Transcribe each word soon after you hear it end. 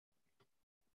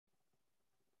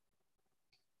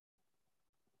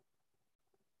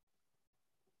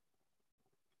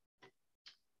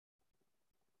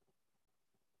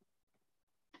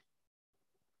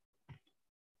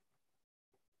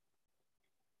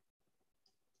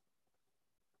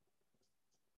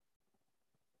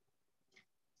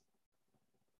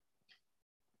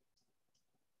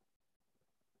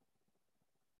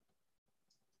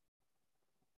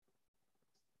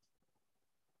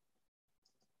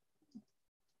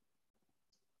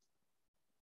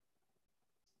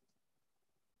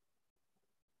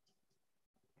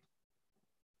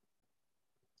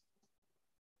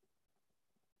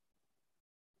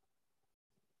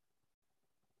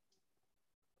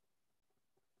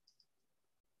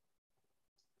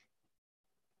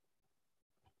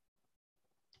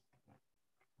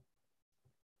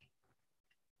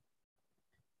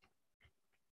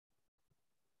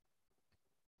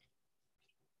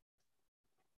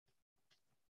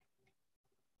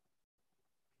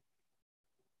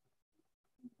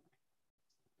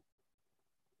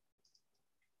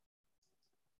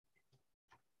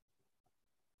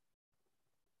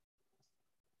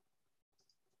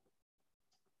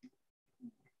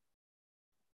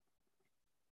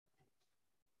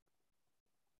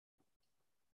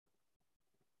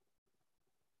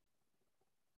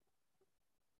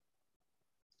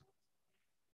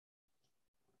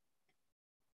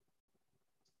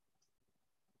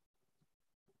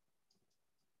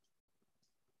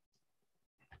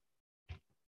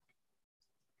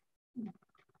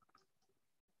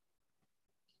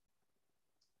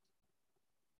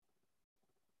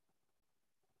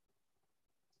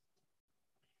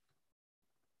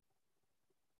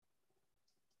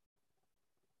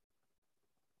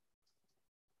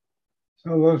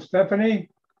Hello, Stephanie.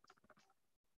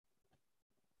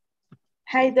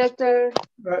 Hi, doctor.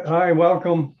 Hi,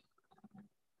 welcome.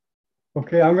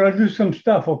 Okay, I'm going to do some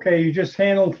stuff. Okay, you just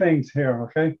handle things here.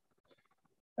 Okay,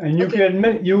 and you can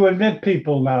admit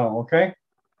people now. Okay.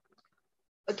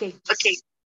 Okay.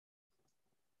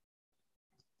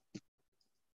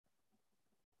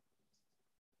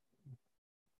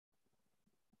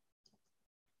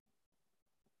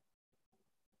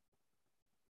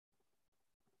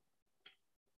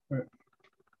 Right.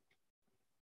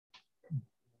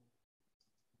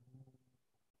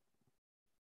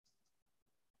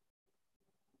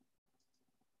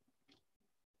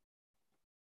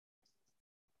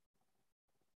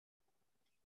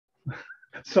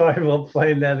 Sorry, we'll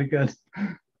play that again.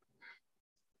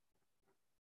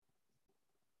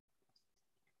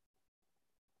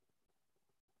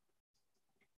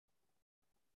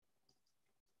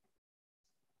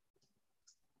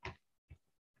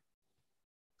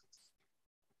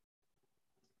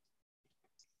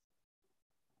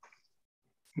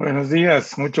 Buenos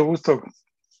días, mucho gusto.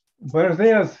 Buenos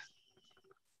días.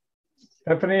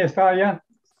 Stephanie está allá.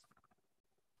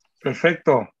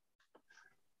 Perfecto.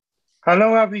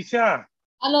 Hello, Abisha.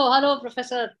 Hello,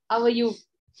 Professor. How are you?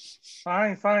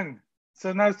 Fine.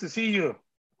 So nice to see you.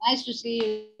 Nice to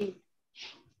see you.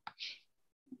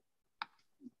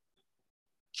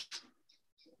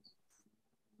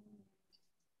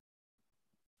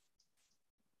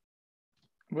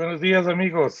 Buenos días,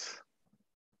 amigos.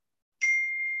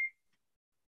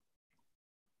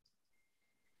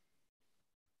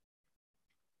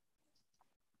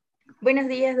 Buenos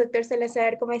días, doctor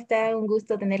Salazar. ¿Cómo está? Un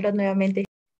gusto tenerlo nuevamente.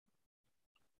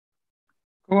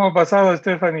 ¿Cómo ha pasado,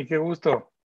 Stephanie? Qué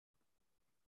gusto.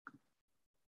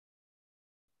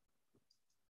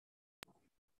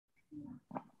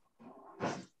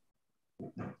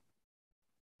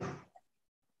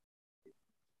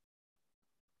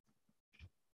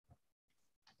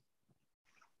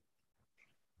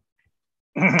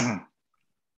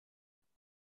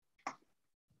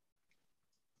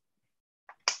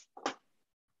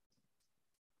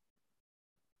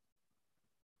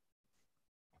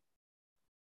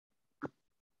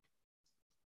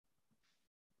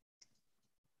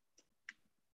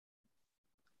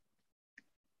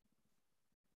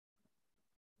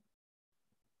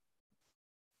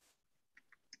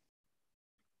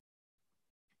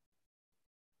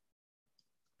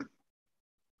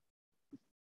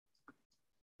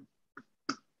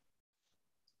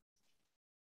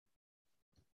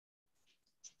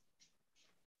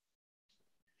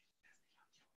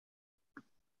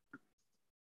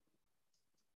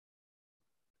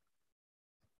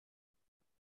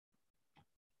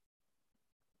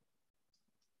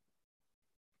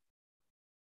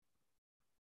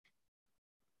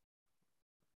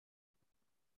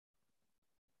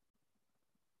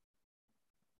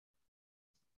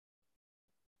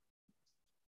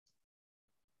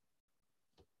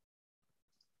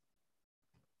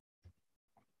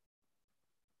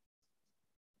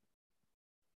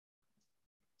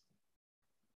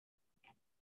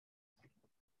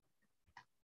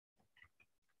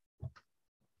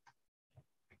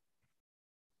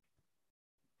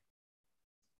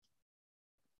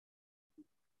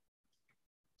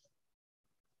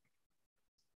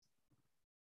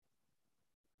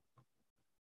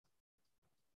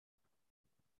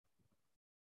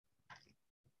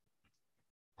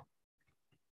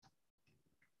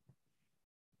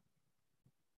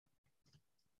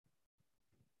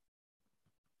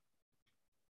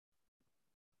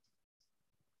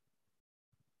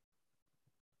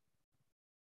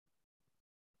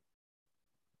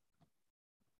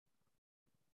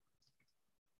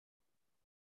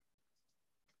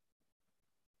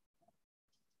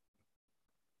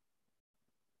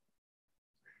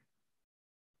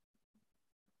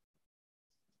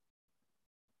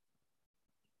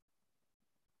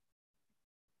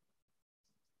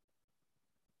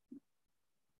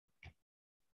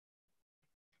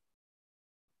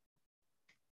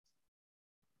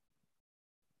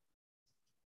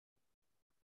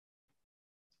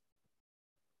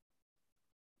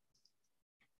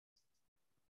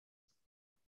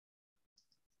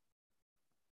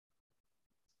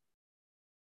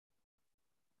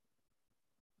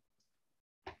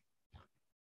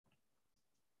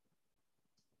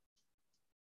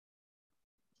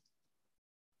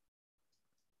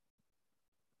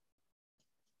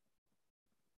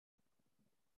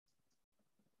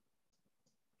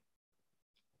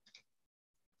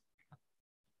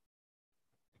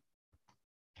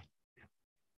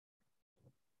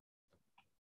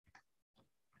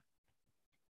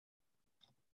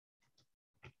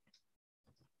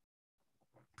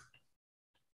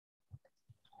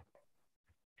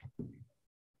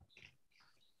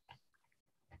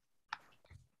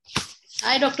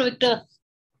 Hi, Dr. Victor.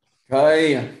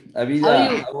 Hi, Avida. How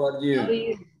are you? How are you? How are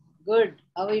you? Good.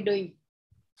 How are you doing?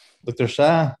 Dr.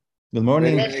 Shah, good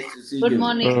morning. Very nice to see Good you.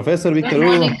 morning. Profesor Good Víctor Hugo,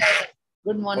 morning.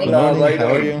 Good morning. good Hola, morning. How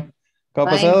are Byron. you? ¿Cómo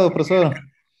ha Fine. pasado, profesor?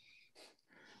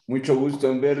 Mucho gusto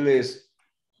en verles.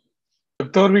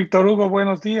 Doctor Víctor Hugo,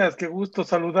 buenos días, qué gusto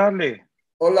saludarle.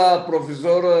 Hola,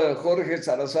 profesor Jorge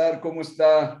Salazar, ¿cómo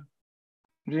está?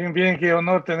 Bien, bien, qué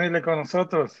honor tenerle con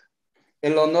nosotros.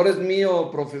 El honor es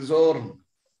mío, profesor.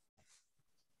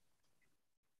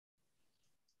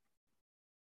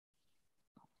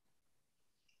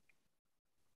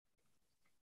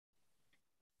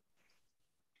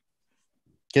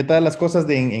 ¿Qué tal las cosas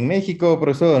en México,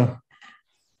 profesor?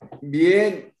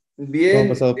 Bien, ¿Cómo ha bien.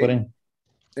 pasado por ahí?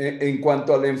 En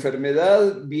cuanto a la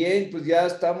enfermedad, bien, pues ya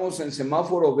estamos en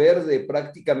semáforo verde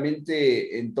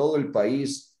prácticamente en todo el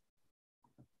país.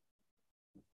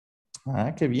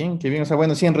 Ah, qué bien, qué bien. O sea,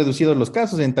 bueno, sí han reducido los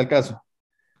casos en tal caso.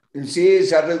 Sí,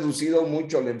 se ha reducido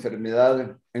mucho la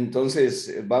enfermedad,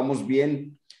 entonces vamos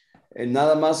bien.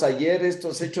 Nada más ayer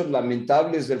estos hechos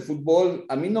lamentables del fútbol.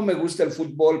 A mí no me gusta el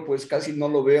fútbol, pues casi no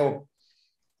lo veo,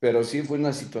 pero sí fue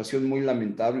una situación muy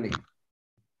lamentable.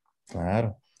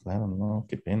 Claro, claro, no,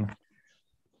 qué pena.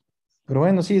 Pero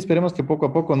bueno, sí, esperemos que poco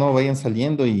a poco no vayan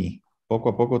saliendo y poco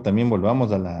a poco también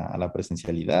volvamos a la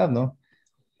presencialidad, ¿no?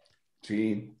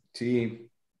 Sí, sí.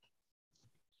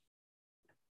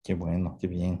 Qué bueno, qué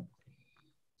bien.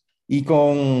 Y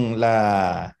con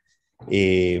la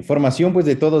formación, pues,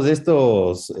 de todos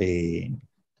estos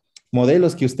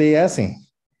modelos que usted hace,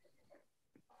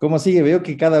 ¿cómo sigue? Veo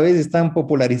que cada vez están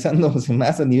popularizándose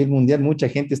más a nivel mundial, mucha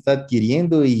gente está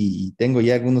adquiriendo y tengo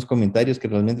ya algunos comentarios que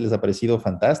realmente les ha parecido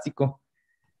fantástico.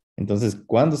 Entonces,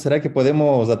 ¿cuándo será que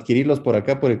podemos adquirirlos por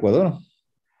acá, por Ecuador?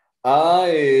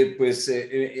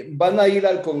 ¿Van a ir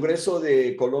al Congreso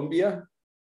de Colombia?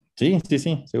 Sí, sí,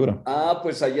 sí, seguro.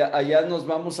 Pues allá nos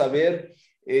vamos a ver.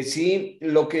 Sí,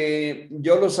 lo que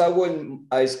yo los hago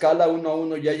a escala 1 a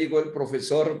 1, ya llegó el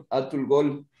profesor Atul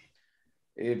Goel.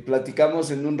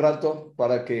 Platicamos en un rato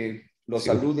para que lo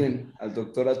saluden al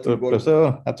doctor Atul Goel.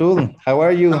 Profesor Atul, how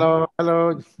are you? Hello,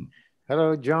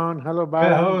 John. Hello, Hello,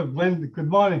 Byron. good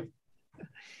morning.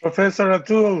 Professor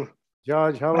Atul,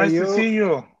 George, how are nice you? to see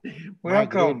you. My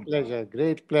Welcome. great pleasure.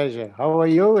 Great pleasure. How are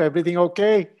you? Everything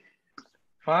okay?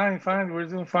 Fine, fine, we're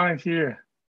doing fine here.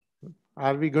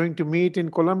 Are we going to meet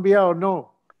in Colombia or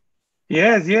no?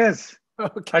 Yes, yes.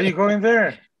 Okay. Are you going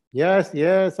there? Yes,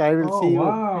 I will see you.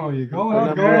 Wow, you're in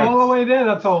going Colombia. all the way there.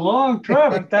 That's a long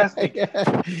trip. Fantastic.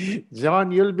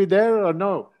 John, you'll be there or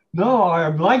no? No,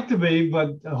 I'd like to be,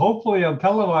 but hopefully I'll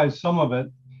televise some of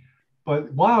it.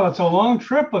 But wow, it's a long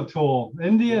trip, Atul.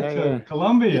 India to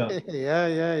Colombia.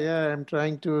 Yeah. I'm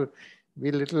trying to be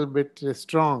a little bit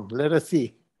strong. Let us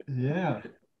see. Yeah,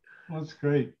 that's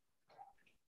great.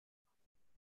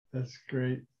 That's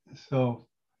great. So,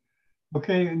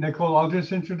 okay, Nicole, I'll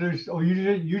just introduce. Oh,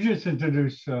 you just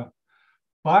introduced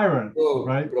Byron,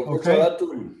 right? Profesor Okay.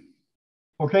 Atul.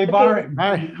 Okay, Byron.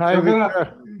 Hi,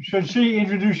 Victor. Should she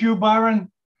introduce you,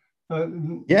 Byron?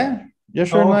 Yeah,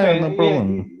 sure, okay. no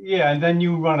problem. Yeah, and then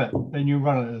you run it.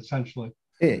 Essentially.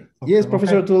 Yes,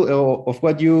 Professor Atul, of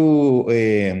what you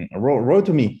wrote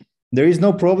to me, there is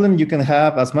no problem. You can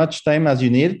have as much time as you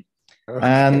need. Okay.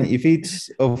 And if it's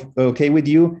okay with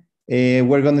you,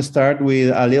 we're going to start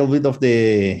with a little bit of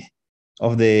the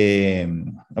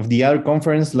other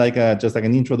conference, like just like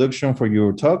an introduction for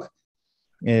your talk.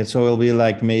 So it'll be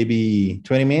like maybe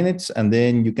 20 minutes, and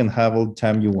then you can have all the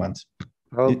time you want.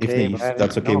 Okay, if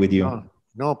that's okay with you.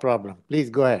 No problem. Please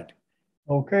go ahead.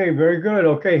 Okay, very good.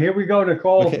 Okay, here we go,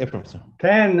 Nicole. Okay, Professor.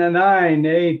 10, 9,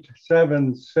 8,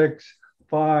 7, 6,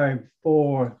 5,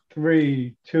 4,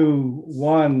 3, 2,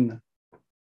 1.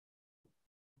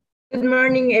 Good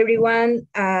morning, everyone.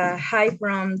 Hi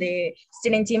from the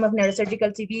student team of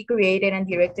Neurosurgical TV, created and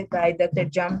directed by Dr.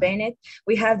 John Bennett.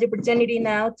 We have the opportunity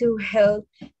now to help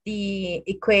the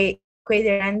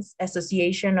Ecuadorian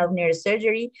Association of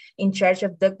Neurosurgery in charge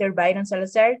of Dr. Byron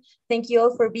Salazar. Thank you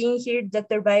all for being here.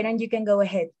 Dr. Byron, you can go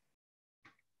ahead.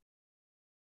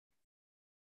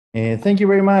 Thank you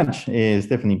very much,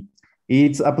 Stephanie.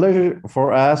 It's a pleasure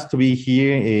for us to be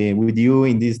here with you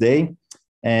in this day.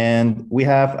 And we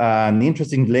have an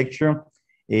interesting lecture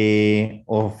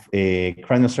of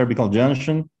craniocervical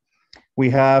junction. We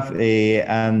have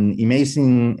an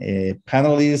amazing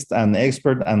panelist and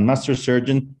expert and master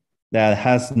surgeon that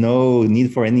has no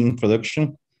need for any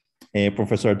introduction,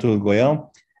 Professor Atul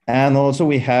Goel. And also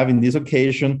we have in this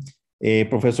occasion,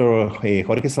 Professor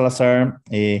Jorge Salazar.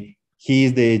 He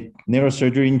is the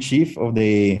neurosurgery in chief of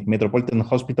the Metropolitan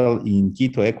Hospital in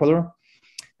Quito, Ecuador.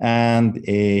 and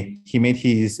he made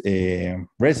his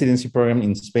residency program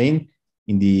in Spain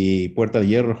in the Puerta de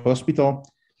Hierro Hospital.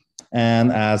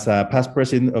 And as a past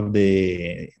president of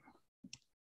the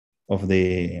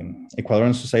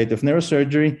Ecuadorian Society of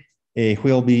Neurosurgery, he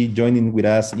will be joining with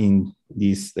us in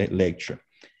this lecture.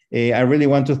 I really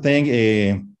want to thank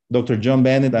Dr. John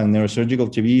Bennett and Neurosurgical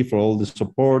TV for all the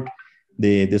support,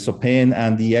 the SOPEN,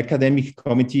 and the academic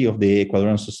committee of the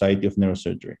Ecuadorian Society of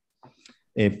Neurosurgery.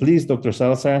 Please, Dr.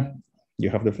 Salazar, you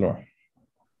have the floor.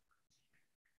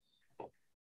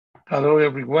 Hello,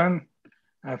 everyone.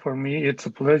 For me, it's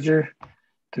a pleasure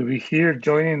to be here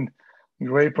joining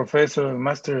great Professor and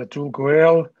Master Atul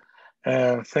Goel.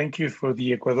 Thank you for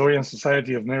the Ecuadorian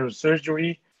Society of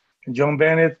Neurosurgery, John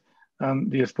Bennett, and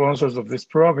the sponsors of this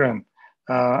program.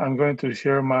 I'm going to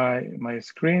share my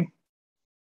screen.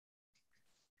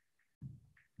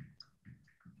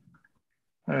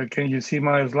 Can you see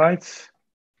my slides?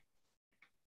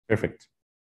 Perfect.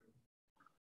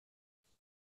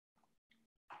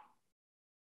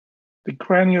 The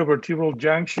craniovertebral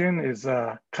junction is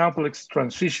a complex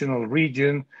transitional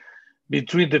region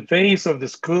between the base of the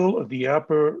skull of the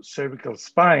upper cervical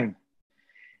spine.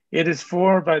 It is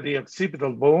formed by the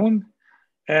occipital bone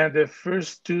and the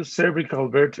first two cervical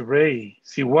vertebrae,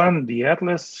 C1, the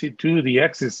atlas, C2, the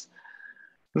axis.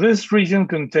 This region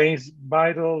contains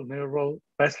vital, neural,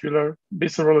 vascular,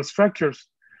 visceral structures.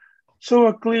 So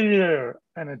a clear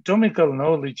anatomical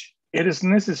knowledge, it is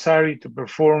necessary to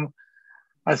perform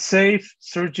a safe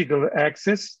surgical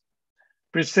access,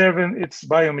 preserving its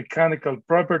biomechanical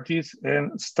properties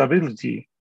and stability.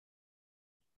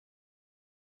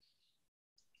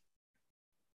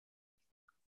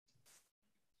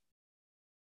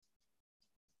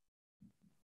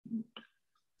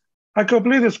 A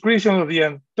complete description of the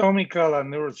anatomical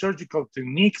and neurosurgical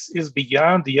techniques is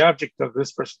beyond the object of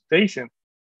this presentation.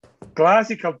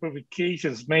 Classical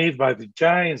publications made by the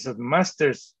giants and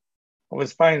masters of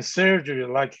spine surgery,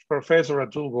 like Professor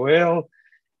Atul Goel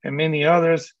and many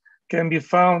others, can be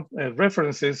found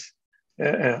references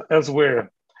elsewhere.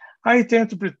 I tend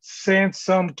to present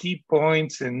some key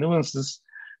points and nuances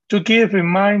to keep in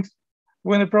mind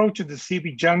when approaching the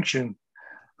CV junction.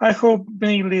 I hope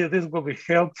mainly this will be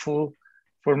helpful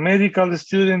for medical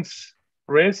students,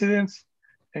 residents,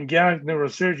 and young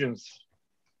neurosurgeons.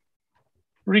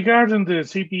 Regarding the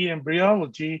CP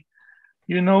embryology,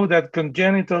 you know that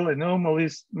congenital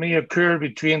anomalies may occur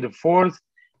between the 4th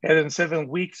and 7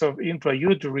 weeks of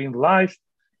intrauterine life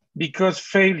because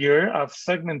failure of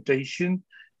segmentation,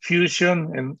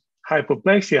 fusion, and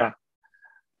hypoplexia.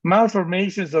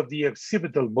 Malformations of the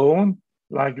occipital bone,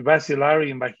 like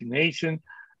bacillary invagination,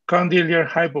 condylar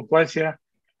hypoplasia,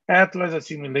 atlas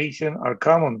assimilation are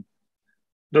common.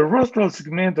 The rostral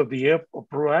segment of the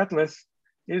proatlas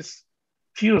is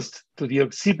fused to the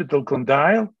occipital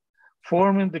condyle,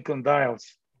 forming the condyles.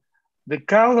 The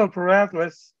caudal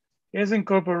proatlas is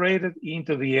incorporated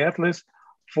into the atlas,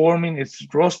 forming its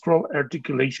rostral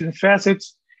articulation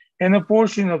facets and a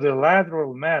portion of the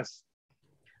lateral mass.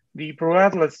 The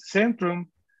proatlas centrum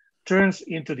turns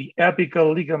into the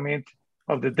apical ligament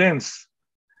of the dens.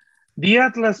 The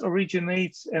atlas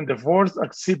originates in the 4th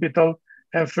occipital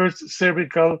and 1st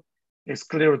cervical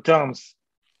sclerotomes.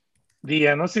 The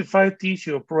anossified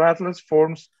tissue of proatlas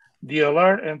forms the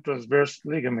alar and transverse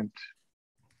ligament.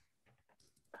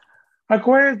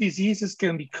 Acquired diseases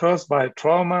can be caused by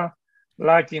trauma,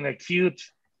 like in acute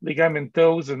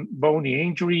ligamentous and bony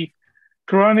injury,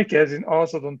 chronic as in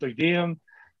orthodontoideum,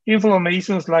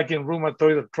 inflammations like in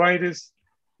rheumatoid arthritis,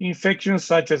 infections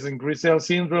such as in Grisel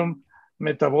syndrome,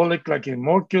 metabolic like in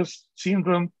Morque's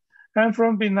syndrome, and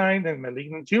from benign and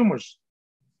malignant tumors.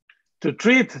 To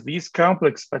treat these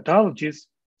complex pathologies,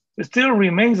 it still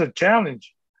remains a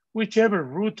challenge, whichever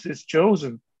route is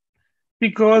chosen,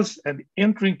 because an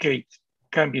intricate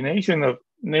combination of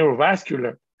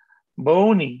neurovascular,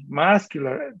 bony,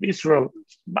 muscular, visceral,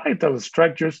 vital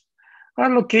structures are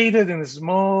located in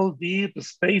small, deep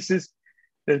spaces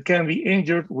that can be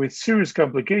injured with serious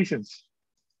complications.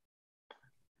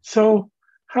 So,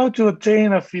 how to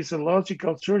obtain a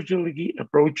physiological surgery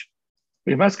approach?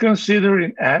 We must consider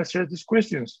and answer these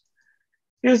questions.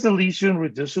 Is the lesion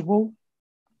reducible?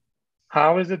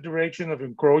 How is the direction of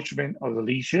encroachment of the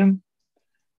lesion?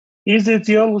 Is the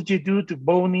etiology due to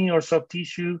bony or soft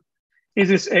tissue? Is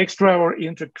this extra or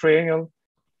intracranial?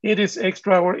 It is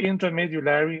extra or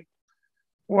intramedullary?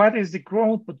 What is the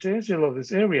growth potential of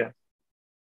this area?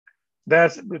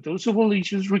 Does reducible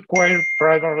lesions require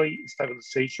primary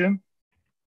stabilization?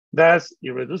 Does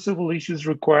irreducible lesions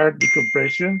require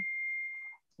decompression?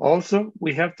 Also,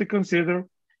 we have to consider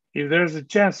if there's a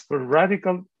chance for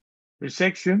radical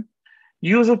resection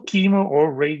Use of chemo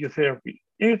or radiotherapy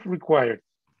if required.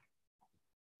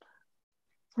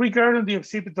 Regarding the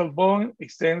occipital bone,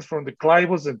 extends from the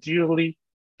clivus anteriorly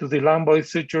to the lumboid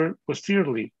suture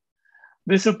posteriorly.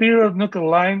 The superior nuchal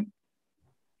line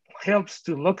helps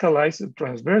to localize the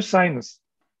transverse sinus,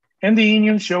 and the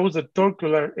union shows a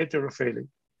torcular heterophyly.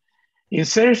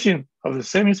 Insertion of the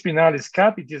semispinalis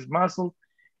capitis muscle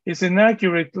is an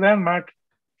accurate landmark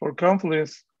for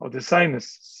confluence of the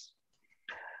sinuses.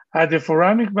 At the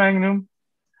foramen magnum,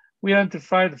 we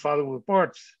identify the following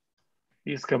parts: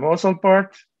 the escamosal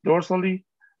part dorsally,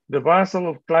 the basal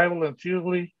of clival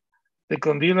anteriorly, the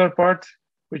condylar part,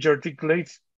 which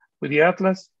articulates with the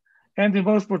atlas, and the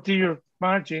most posterior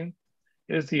margin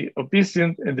is the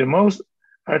opisthmium, and the most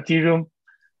arterial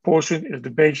portion is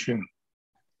the basion.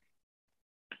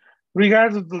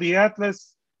 Regarding the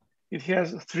atlas, it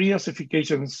has 3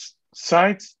 ossification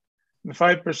sites. In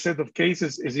 5% of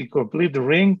cases is incomplete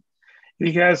ring.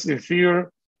 It has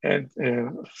inferior and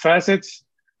facets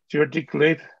to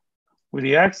articulate with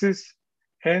the axis,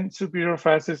 and superior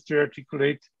facets to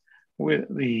articulate with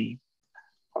the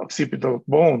occipital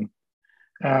bone.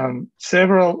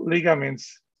 Several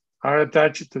ligaments are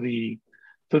attached to the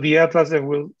atlas, and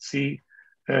we'll see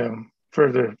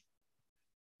further.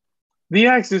 The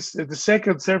axis is the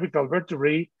second cervical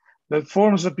vertebrae that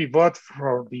forms a pivot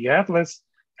for the atlas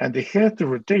and the head to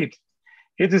rotate.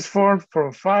 It is formed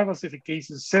from 5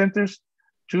 ossification centers,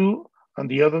 2 on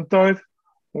the odontoid,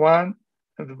 1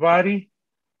 on the body,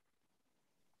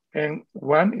 and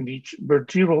 1 in each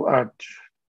vertebral arch.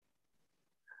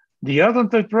 The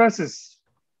odontoid process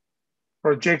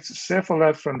projects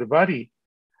cephalad from the body.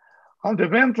 On the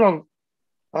ventral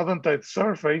odontoid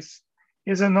surface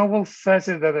is an oval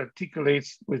facet that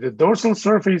articulates with the dorsal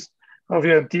surface of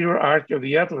the anterior arch of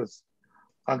the atlas.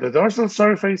 On the dorsal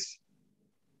surface,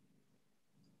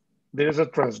 there is a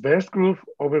transverse groove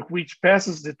over which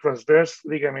passes the transverse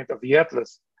ligament of the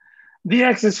atlas. The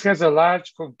axis has a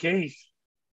large concave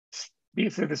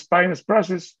bifid spinous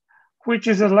process, which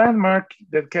is a landmark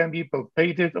that can be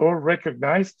palpated or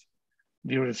recognized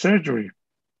during surgery.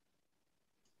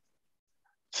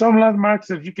 Some landmarks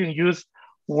that you can use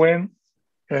when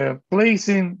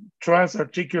placing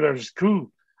transarticular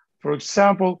screw. For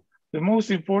example, the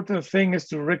most important thing is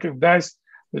to recognize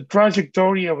the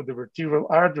trajectory of the vertebral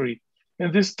artery.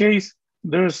 In this case,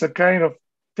 there's a kind of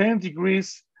 10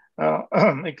 degrees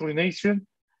inclination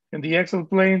in the axial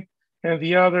plane, and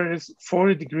the other is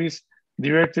 40 degrees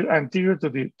directed anterior to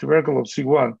the tubercle of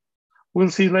C1. We'll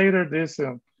see later this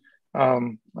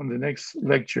on the next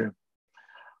lecture.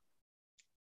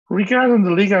 Regarding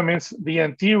the ligaments, the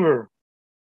anterior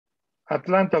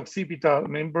atlanto-occipital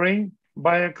membrane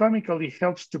biochemically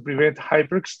helps to prevent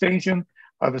hyperextension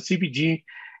of the CPG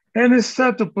and is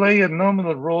thought to play a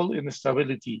nominal role in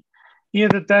stability.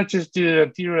 It attaches to the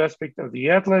anterior aspect of the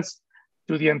atlas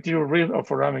to the anterior rim of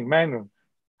foramen magnum.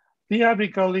 The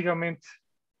apical ligament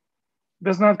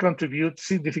does not contribute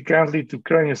significantly to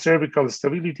craniocervical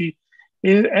stability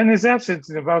and is absent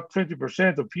in about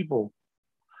 20% of people.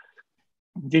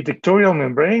 The tectorial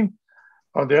membrane,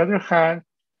 on the other hand,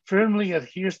 firmly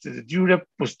adheres to the dura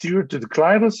posterior to the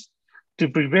clivus to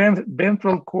prevent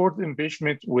ventral cord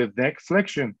impingement with neck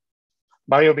flexion.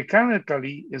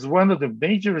 Biomechanically is one of the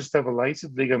major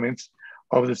stabilizing ligaments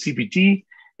of the CPT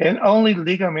and only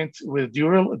ligament with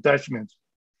dural attachment.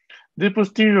 The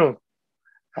posterior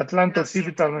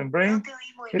atlanto-occipital membrane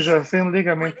is a thin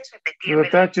ligament that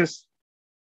attaches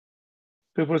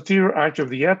to the posterior arch of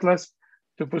the atlas,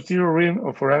 the posterior rim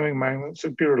of foramen magnum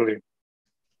superiorly.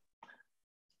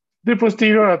 The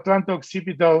posterior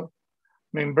atlanto-occipital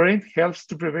membrane helps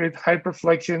to prevent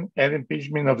hyperflexion and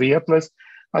impingement of the atlas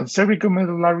at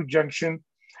cervicomedullary junction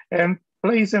and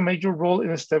plays a major role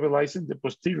in stabilizing the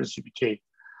posterior CPK.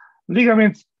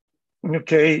 Ligament,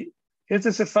 okay, is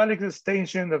a cephalic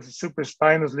extension of the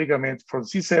supraspinous ligament from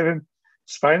C7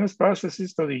 spinous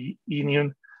processes to the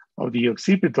union of the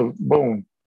occipital bone.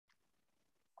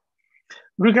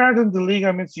 Regarding the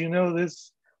ligaments, you know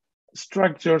these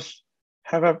structures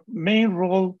have a main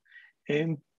role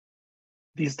in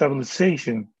the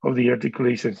stabilization of the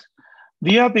articulations.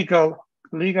 The apical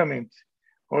ligament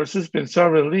or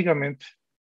suspensory ligament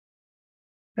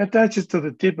attaches to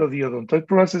the tip of the odontoid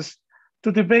process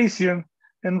to the basion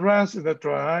and runs in the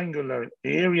triangular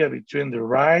area between the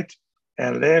right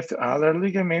and left alar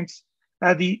ligaments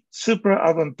at the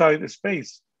supraodontoid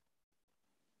space.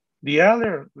 The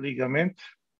alar ligament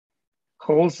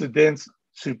holds the dents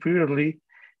superiorly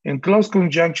in close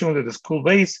conjunction with the skull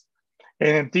base,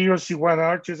 and anterior C1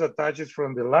 arches attaches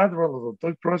from the lateral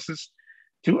odontoid process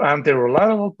to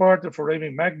anterolateral part of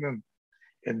foramen magnum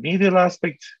and medial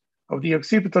aspect of the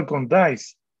occipital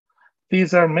condyles.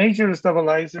 These are major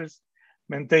stabilizers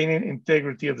maintaining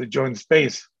integrity of the joint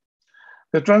space.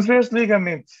 The transverse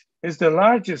ligament is the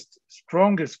largest,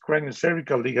 strongest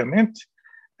craniocervical ligament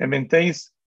and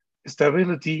maintains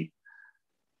stability,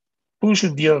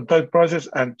 pushing the odontoid process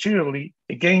anteriorly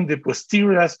against the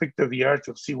posterior aspect of the arch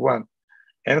of C1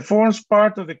 and forms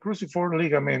part of the cruciform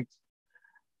ligament.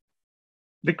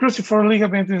 The cruciform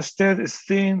ligament instead is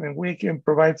thin and weak and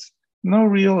provides no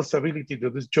real stability to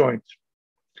this joint.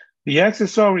 The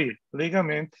accessory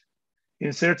ligament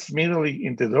inserts medially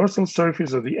in the dorsal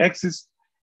surface of the axis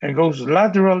and goes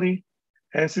laterally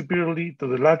and superiorly to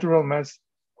the lateral mass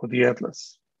of the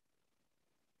atlas.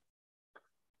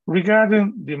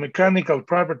 Regarding the mechanical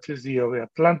properties of the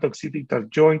atlanto-occipital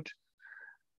joint,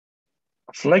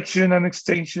 flexion and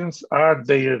extensions are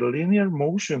their linear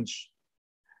motions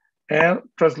and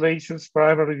translations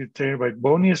primarily determined by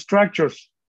bony structures.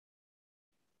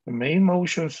 The main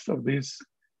motions of these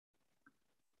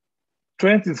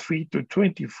 23 to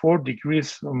 24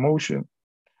 degrees of motion.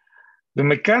 The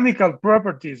mechanical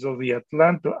properties of the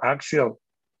atlantoaxial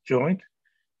joint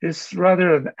is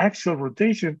rather an axial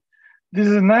rotation. This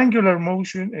is an angular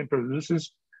motion and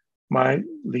produces my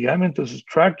ligamentous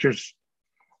structures.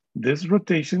 This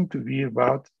rotation to be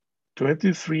about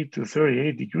 23 to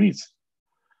 38 degrees.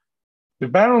 The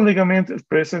barrel ligament is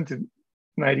present in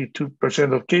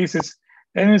 92% of cases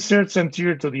and inserts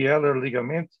anterior to the alar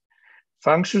ligament,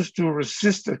 functions to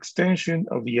resist extension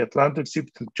of the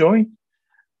atlanto-occipital joint,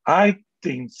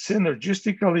 acting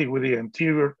synergistically with the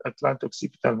anterior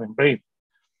atlanto-occipital membrane.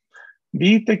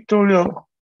 The tectorial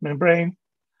membrane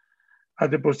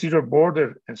at the posterior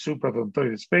border and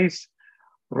supraodontoid space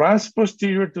runs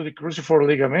posterior to the cruciform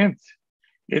ligament.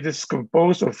 It is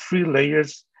composed of 3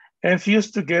 layers and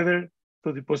fused together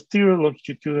to the posterior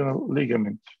longitudinal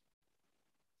ligament.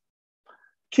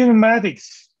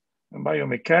 Kinematics and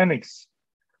biomechanics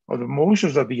of the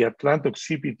motions of the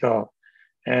atlanto-occipital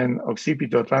and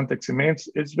occipito-atlantic cements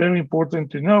is very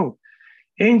important to know.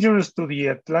 Injuries to the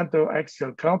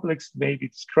atlantoaxial complex may be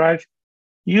described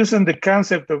using the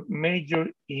concept of major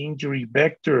injury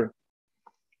vector,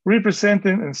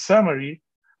 representing in summary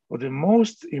what the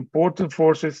most important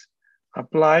forces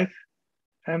applied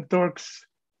and torques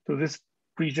to this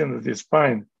region of the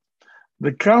spine.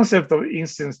 The concept of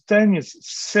instantaneous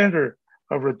center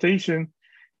of rotation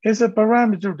is a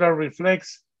parameter that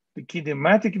reflects the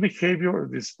kinematic behavior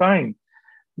of the spine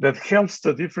that helps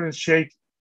to differentiate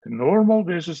the normal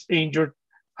versus injured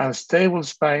and stable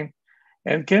spine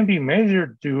and can be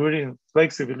measured during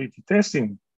flexibility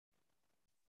testing.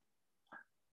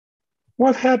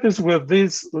 What happens when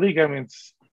these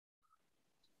ligaments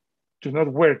do not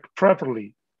work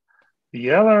properly? The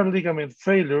alar ligament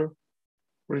failure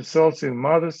results in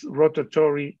modest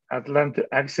rotatory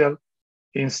atlantoaxial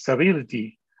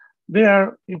instability. They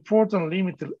are important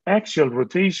limited axial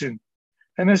rotation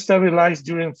and stabilize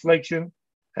during flexion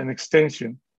and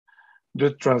extension.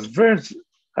 The transverse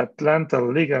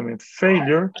atlantal ligament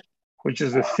failure, which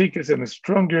is the thickest and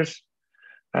strongest,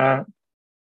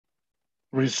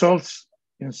 results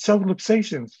in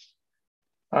subluxations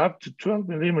up to 12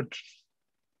 millimeters,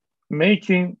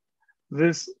 making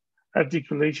this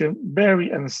articulation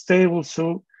very unstable,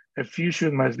 so a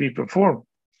fusion must be performed.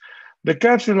 The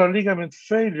capsular ligament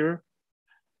failure,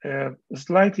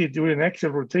 slightly during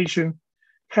axial rotation,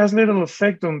 has little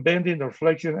effect on bending or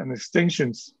flexion and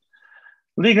extensions.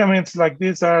 Ligaments like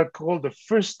this are called the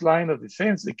first line of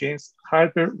defense against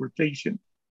hyperrotation.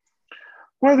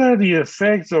 What are the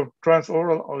effects of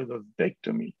transoral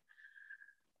oidodectomy?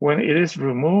 When it is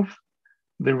removed,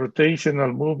 the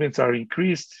rotational movements are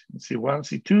increased in C1,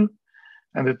 C2,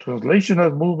 and the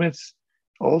translational movements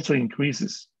also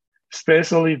increases,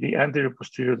 especially the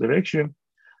anterior-posterior direction.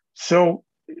 So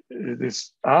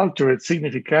this altered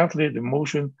significantly the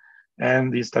motion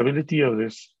and the stability of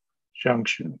this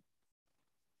junction.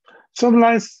 Some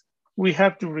lines we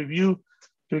have to review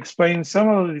to explain some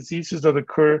of the diseases that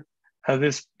occur at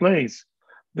this place.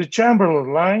 The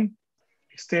Chamberlain line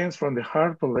extends from the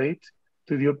hard palate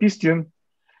to the opistheum,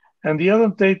 and the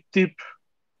odontate tip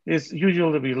is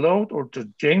usually below or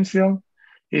tangential.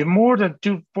 If more than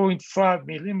 2.5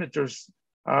 millimeters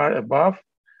are above,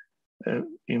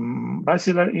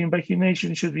 basilar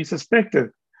invagination should be suspected,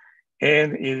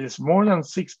 and it is more than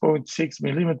 6.6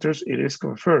 millimeters, it is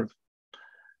confirmed.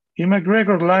 If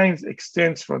McGregor lines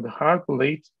extends from the hard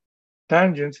palate,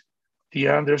 tangent the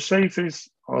undersurface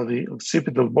of the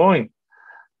occipital bone,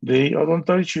 the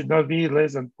odontoid should not be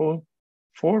less than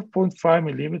 4.5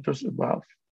 millimeters above.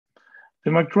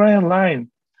 The McRyan line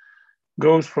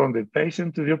goes from the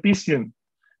patient to the opistheum,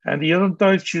 and the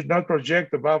odontoid should not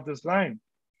project above this line.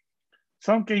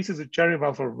 Some cases of cherry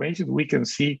malformation, we can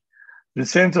see the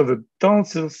sense of the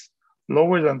tonsils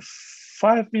lower than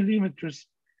 5 millimeters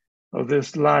of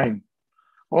this line.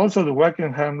 Also the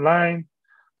Wackenham line,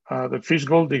 the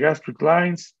Fish-Gold gastric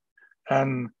lines,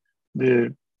 and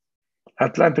the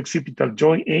Atlanto-occipital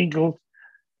joint angle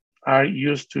are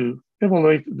used to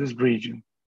evaluate this region.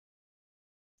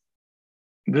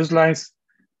 These lines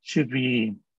should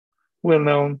be well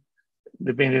known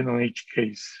depending on each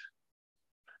case.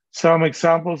 Some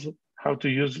examples how to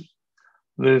use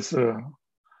these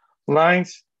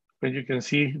lines. When you can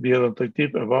see the odontoid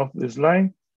tip above this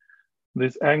line,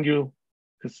 this angle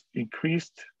is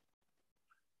increased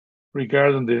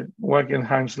regarding the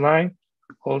Wackenham's line.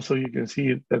 Also, you can see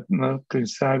it that not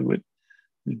coincide with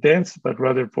the dents, but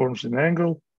rather forms an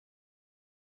angle.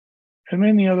 And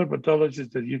many other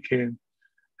pathologies that you can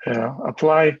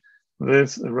apply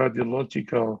these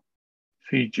radiological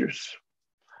features.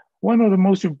 One of the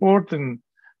most important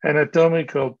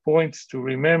anatomical points to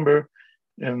remember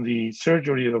in the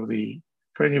surgery of the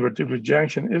craniovertebral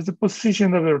junction is the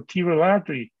position of the arterial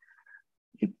artery.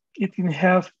 It can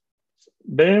have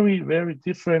very, very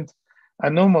different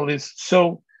anomalies.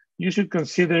 So you should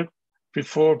consider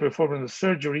before performing the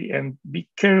surgery and be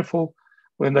careful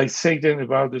when dissecting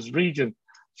about this region.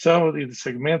 Some of the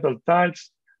segmental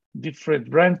types, different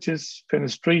branches,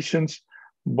 fenestrations,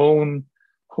 bone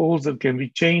holes that can be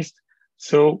changed.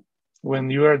 So when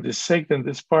you are dissecting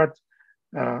this part,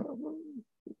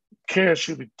 care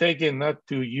should be taken not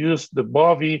to use the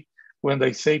bovie when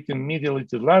dissecting medially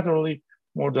to laterally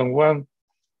more than 1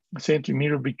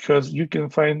 centimeter, because you can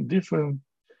find different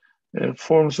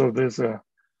forms of this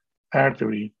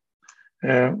artery.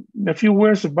 A few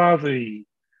words about the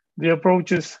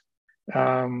approaches.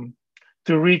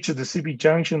 To reach the CP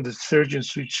junction, the surgeon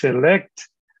should select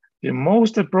the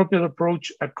most appropriate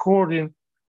approach according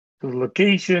to the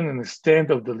location and extent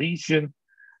of the lesion,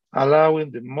 allowing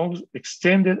the most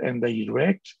extended and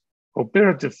direct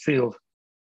operative field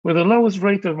with the lowest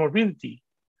rate of morbidity.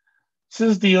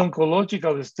 Since the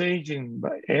oncological staging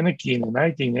by Eneke in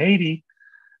 1980,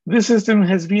 this system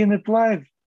has been applied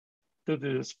to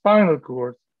the spinal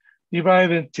cord,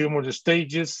 dividing tumor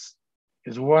stages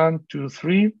is 1, 2,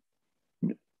 3,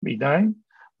 benign,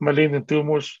 malignant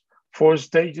tumors, 4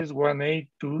 stages, 1A,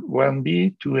 2,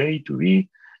 1B, 2A, 2B,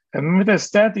 and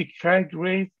metastatic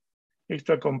high-grade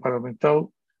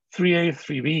extracompartmental 3A,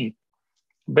 3B,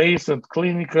 based on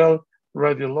clinical,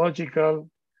 radiological,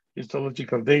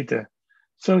 histological data.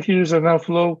 So here's an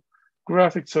outflow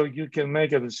graphic so you can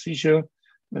make a decision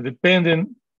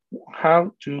depending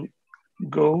how to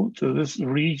go to this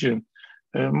region.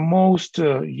 Most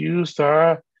used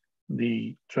are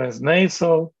the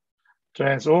transnasal,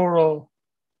 transoral,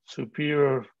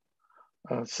 superior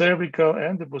cervical,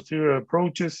 and the posterior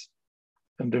approaches,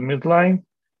 and the midline,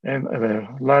 and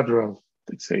lateral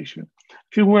fixation. A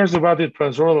few words about the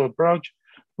transoral approach.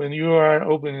 When you are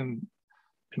opening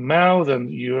the mouth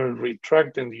and you're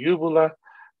retracting the uvula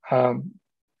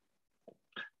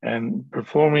and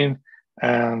performing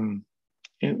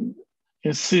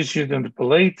incision in the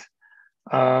palate,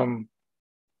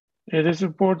 it is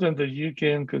important that you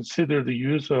can consider the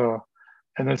use of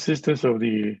an assistance of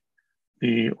the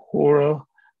oral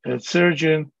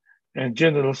surgeon and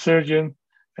general surgeon,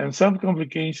 and some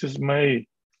complications may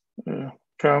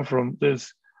come from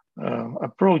this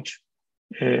approach.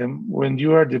 When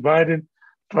you are divided,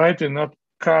 try to not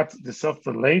cut the soft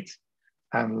palate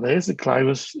unless the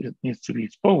clivus needs to be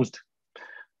exposed.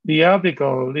 The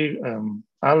apical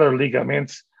alar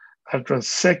ligaments are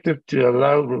transected to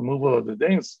allow removal of the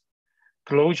dents.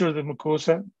 Closure of the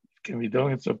mucosa can be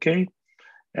done, it's okay,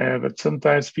 but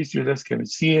sometimes fistulas can be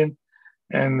seen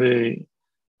and the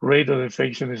rate of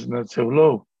infection is not so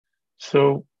low.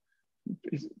 So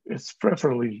it's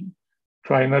preferably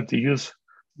try not to use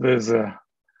this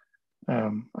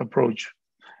approach.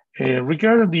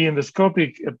 Regarding the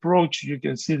endoscopic approach, you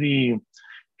can see the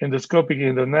endoscopic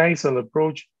endonasal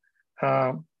approach.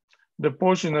 The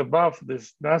portion above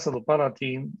this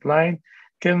nasal-palatine line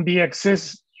can be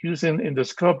accessed using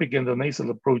endoscopic endonasal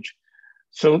approach.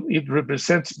 So it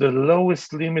represents the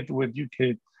lowest limit where you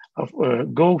can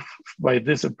go by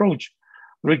this approach.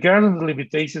 Regarding the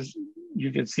limitations,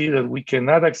 you can see that we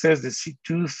cannot access the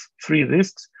C2-3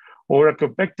 discs, or a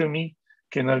corpectomy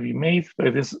cannot be made by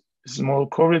this small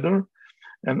corridor,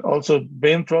 and also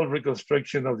ventral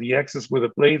reconstruction of the axis with a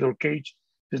plate or cage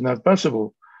is not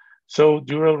possible. So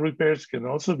dural repairs can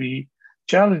also be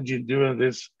challenging during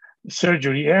this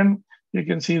surgery, and you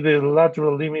can see the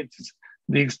lateral limits,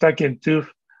 the Eustachian tooth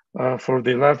for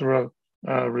the lateral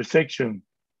resection.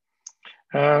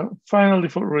 Finally,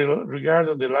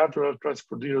 regarding the lateral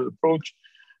transporter approach,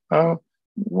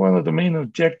 one of the main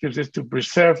objectives is to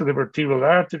preserve the vertebral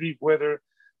artery, whether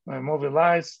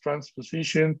mobilized,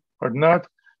 transposition or not,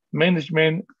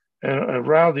 management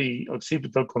around the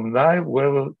occipital condyle,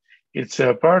 whether it's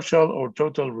a partial or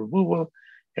total removal,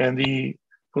 and the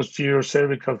posterior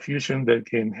cervical fusion that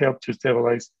can help to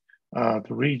stabilize the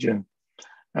region.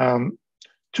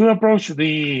 To approach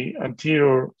the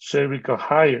anterior cervical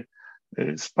higher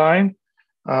spine,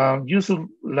 usual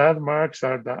landmarks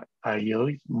are the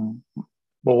iliac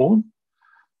bone,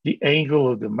 the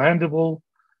angle of the mandible,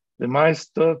 the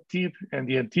mastoid tip, and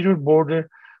the anterior border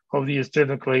of the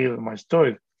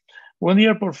sternocleidomastoid. When you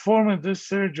are performing this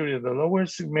surgery at the lower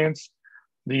segments,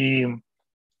 the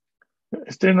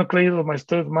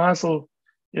sternocleidomastoid muscle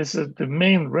is the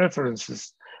main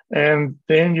references. And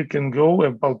then you can go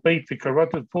and palpate the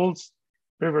carotid pulse,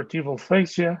 vertebral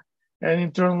fascia, and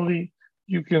internally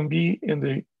you can be in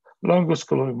the longus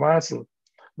colloid muscle.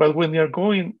 But when you're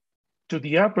going to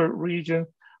the upper region,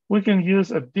 we can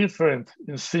use a different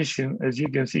incision, as you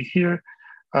can see here,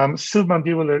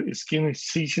 submandibular skin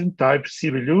incision type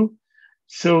Cirilou.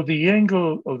 So the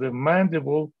angle of the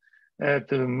mandible at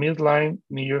the midline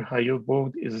near hyoid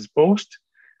bone is exposed.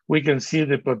 We can see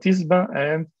the platysma,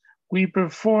 and we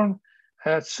perform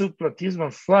a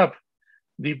subplatysmal flap,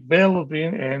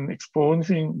 developing and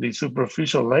exposing the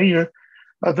superficial layer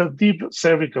of the deep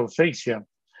cervical fascia.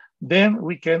 Then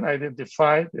we can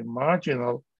identify the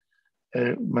marginal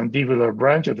mandibular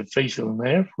branch of the facial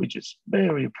nerve, which is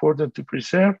very important to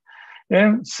preserve.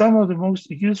 And some of the most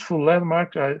useful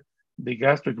landmarks are the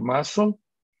gastric muscle,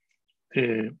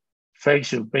 the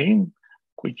facial vein,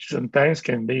 which sometimes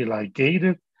can be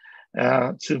ligated,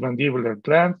 submandibular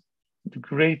gland, the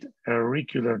great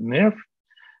auricular nerve.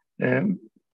 And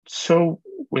so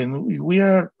when we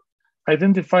are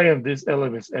identifying these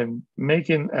elements and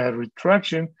making a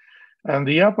retraction, and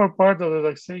the upper part of the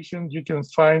luxation, you can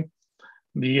find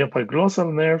the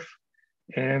epiglossal nerve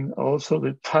and also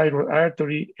the thyroid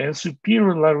artery and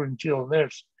superior laryngeal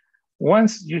nerves.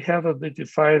 Once you have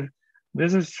identified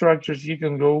these structures, you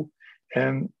can go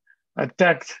and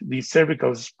attack the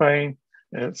cervical spine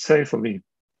safely.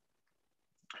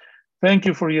 Thank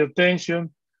you for your attention.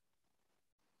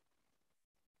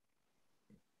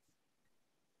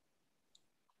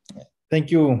 Thank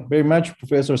you very much,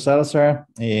 Professor Salazar.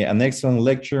 An excellent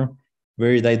lecture,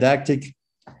 very didactic.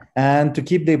 And to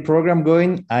keep the program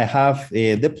going, I have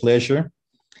the pleasure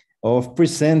of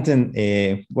presenting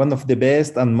one of the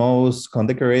best and most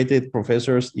condecorated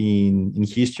professors in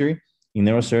history, in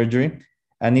neurosurgery.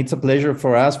 And it's a pleasure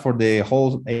for us, for the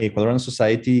whole Ecuadorian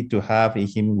society, to have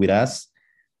him with us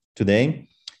today.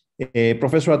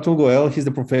 Professor Atul Goel, he's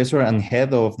the professor and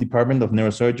head of Department of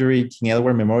Neurosurgery, King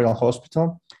Edward Memorial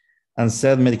Hospital and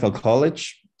SED Medical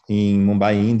College in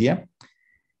Mumbai, India.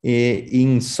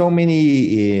 In so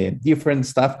many different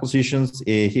staff positions,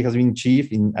 he has been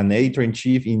an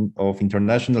editor-in-chief of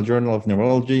International Journal of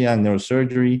Neurology and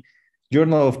Neurosurgery,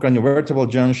 Journal of Craniovertebral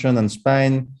Junction and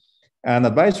Spine, and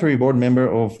advisory board member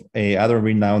of other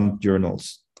renowned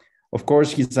journals. Of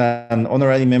course, he's an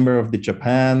honorary member of the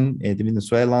Japan, the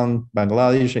Venezuelan,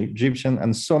 Bangladesh, Egyptian,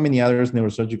 and so many other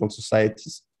neurosurgical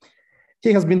societies.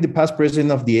 He has been the past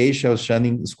president of the Asia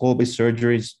Oceanic Skull-Based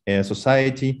Surgery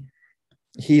Society.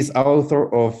 He is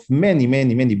author of many,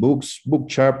 many, many books, book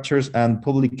chapters, and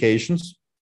publications.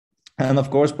 And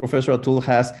of course, Professor Atul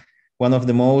has one of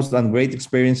the most and great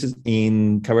experiences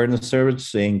in cavernous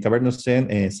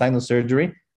sinus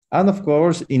surgery, and of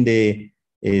course, in the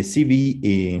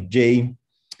CVJ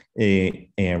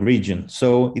region.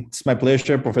 So it's my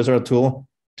pleasure, Professor Atul,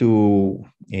 to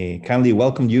kindly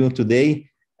welcome you today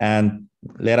and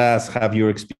let us have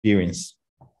your experience.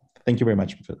 Thank you very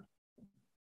much, Professor.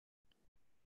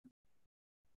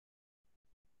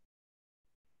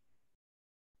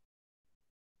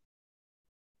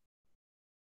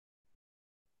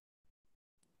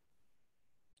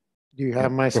 Do you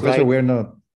have my Professor, slide? we're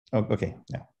not. Oh, okay.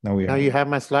 Now we are. Now you have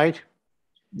my slide?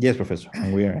 Yes, Professor,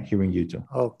 and we are hearing you too.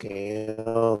 Okay.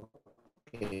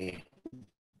 Okay.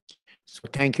 So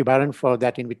thank you, Baron, for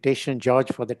that invitation,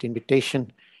 George, for that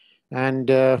invitation. And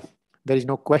there is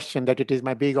no question that it is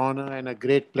my big honor and a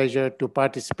great pleasure to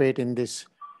participate in this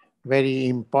very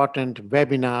important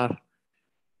webinar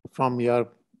from your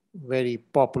very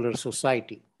popular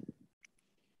society.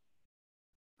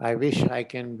 I wish I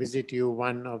can visit you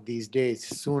one of these days,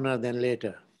 sooner than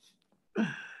later.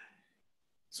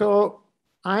 So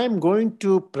I'm going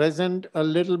to present a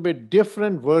little bit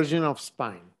different version of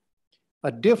spine,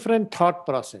 a different thought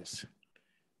process.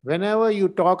 Whenever you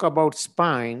talk about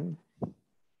spine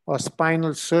or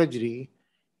spinal surgery,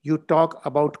 you talk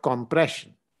about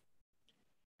compression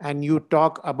and you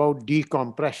talk about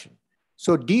decompression.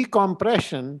 So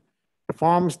decompression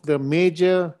forms the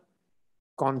major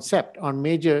concept or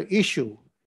major issue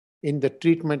in the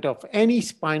treatment of any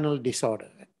spinal disorder.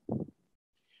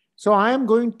 So I am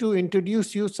going to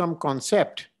introduce you some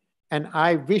concept, and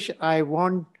I wish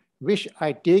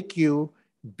I take you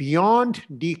beyond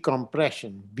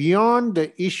decompression, beyond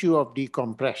the issue of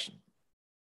decompression.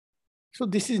 So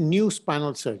this is new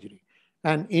spinal surgery,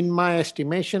 and in my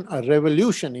estimation, a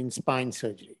revolution in spine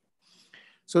surgery.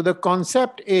 So the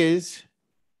concept is,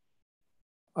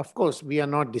 of course, we are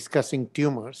not discussing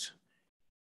tumors.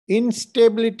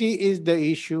 Instability is the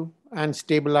issue and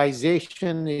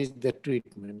stabilization is the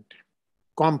treatment.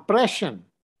 Compression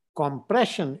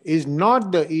is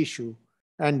not the issue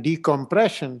and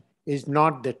decompression is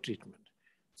not the treatment.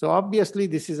 So obviously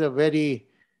this is a very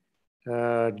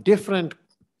different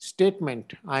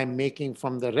statement I'm making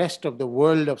from the rest of the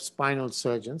world of spinal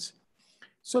surgeons.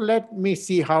 So let me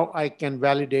see how I can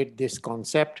validate this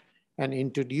concept and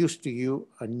introduce to you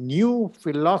a new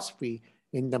philosophy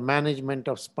in the management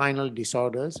of spinal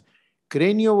disorders,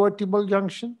 craniovertebral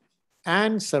junction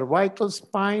and cervical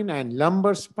spine and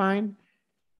lumbar spine,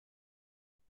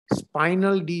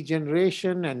 spinal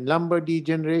degeneration and lumbar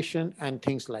degeneration and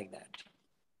things like that.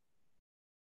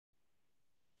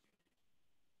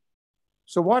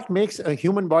 So what makes a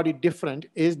human body different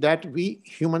is that we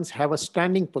humans have a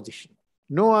standing position.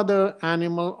 No other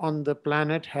animal on the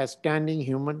planet has standing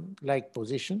human-like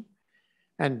position.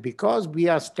 And because we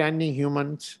are standing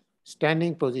humans,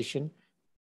 standing position,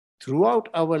 throughout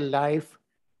our life,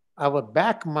 our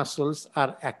back muscles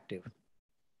are active.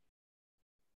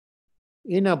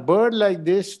 In a bird like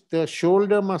this, the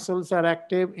shoulder muscles are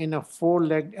active. In a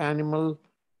four-legged animal,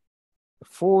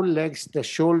 four legs, the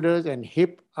shoulders and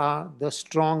hip are the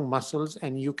strong muscles,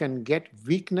 and you can get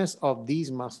weakness of these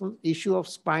muscles. Issue of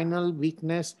spinal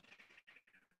weakness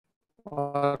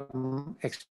or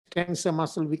extensor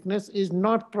muscle weakness is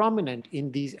not prominent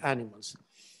in these animals.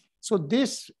 So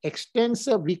this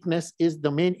extensor weakness is the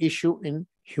main issue in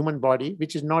human body,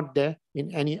 which is not there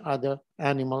in any other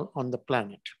animal on the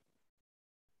planet.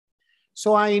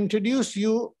 So I introduce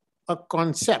you a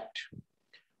concept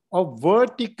of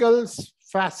vertical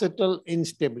facetal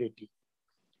instability.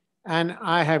 And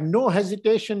I have no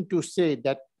hesitation to say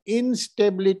that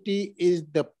instability is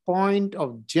the point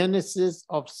of genesis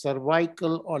of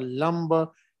cervical or lumbar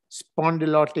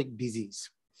spondylotic disease.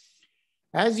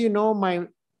 As you know, my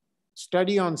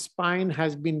study on spine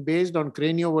has been based on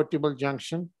craniovertebral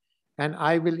junction, and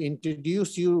I will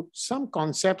introduce you some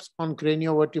concepts on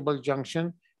craniovertebral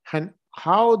junction and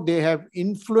how they have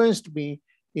influenced me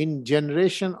in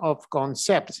generation of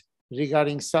concepts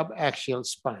regarding subaxial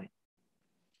spine.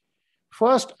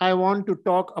 First, I want to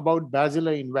talk about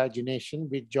basilar invagination,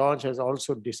 which George has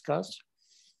also discussed.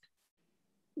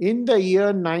 In the year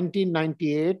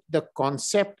 1998, the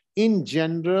concept in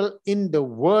general in the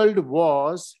world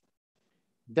was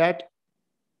that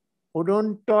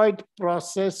odontoid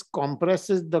process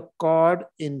compresses the cord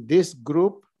in this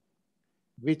group,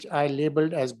 which I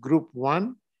labeled as group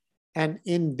 1. And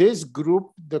in this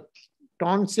group, the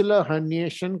tonsillar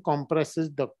herniation compresses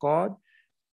the cord.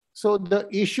 So the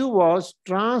issue was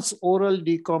transoral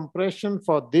decompression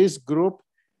for this group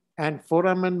and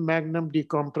foramen magnum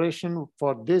decompression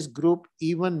for this group.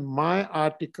 Even my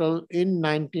article in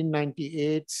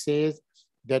 1998 says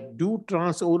that do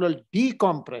transoral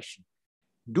decompression,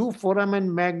 do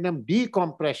foramen magnum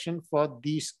decompression for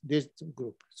this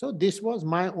group. So this was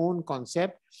my own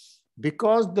concept.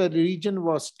 Because the region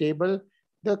was stable,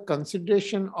 the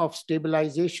consideration of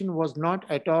stabilization was not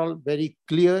at all very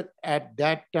clear at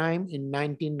that time in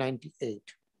 1998.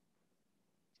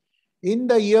 In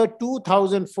the year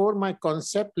 2004, my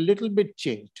concept little bit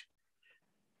changed.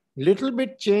 Little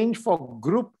bit changed for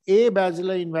group A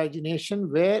basilar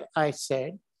invagination, where I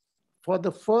said for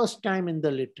the first time in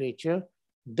the literature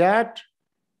that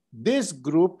this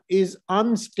group is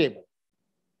unstable.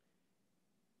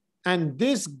 And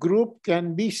this group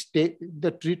can be,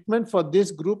 the treatment for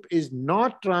this group is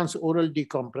not transoral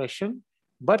decompression,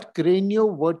 but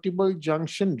craniovertebral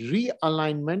junction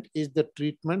realignment is the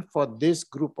treatment for this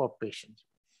group of patients.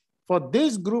 For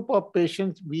this group of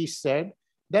patients, we said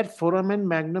that foramen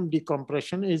magnum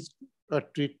decompression is a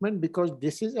treatment because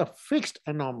this is a fixed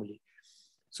anomaly.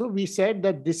 So we said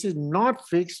that this is not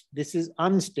fixed, this is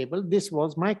unstable. This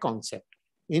was my concept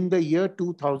in the year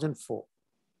 2004.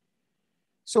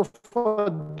 So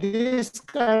for this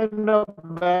kind of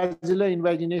basilar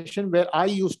invagination, where I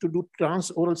used to do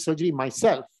transoral surgery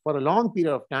myself for a long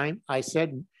period of time, I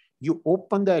said you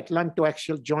open the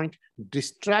atlantoaxial joint,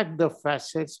 distract the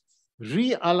facets,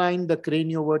 realign the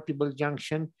craniovertebral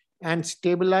junction, and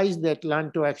stabilize the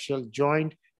atlantoaxial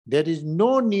joint. There is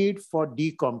no need for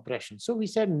decompression. So we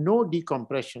said no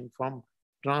decompression from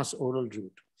transoral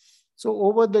route. So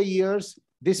over the years,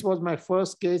 this was my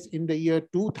first case in the year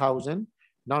 2000.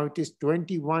 Now it is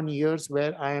 21 years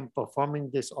where I am performing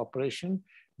this operation.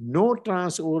 No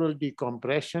transoral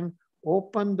decompression,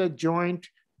 open the joint,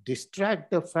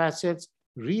 distract the facets,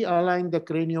 realign the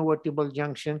craniovertebral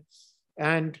junction,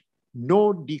 and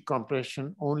no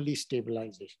decompression, only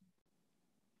stabilization.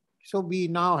 So we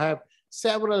now have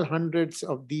several hundreds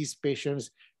of these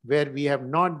patients where we have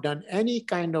not done any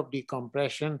kind of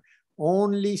decompression,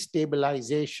 only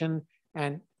stabilization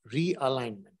and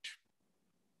realignment.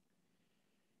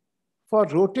 For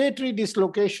rotatory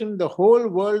dislocation, the whole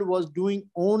world was doing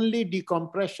only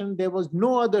decompression. There was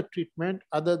no other treatment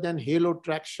other than halo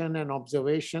traction and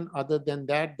observation. Other than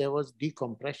that, there was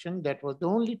decompression. That was the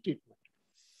only treatment.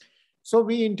 So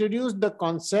we introduced the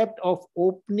concept of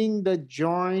opening the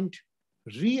joint,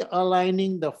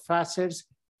 realigning the facets,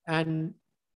 and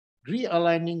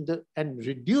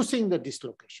reducing the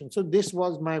dislocation. So this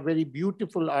was my very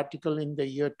beautiful article in the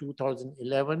year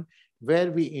 2011, where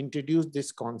we introduced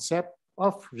this concept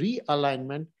of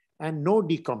realignment and no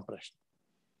decompression.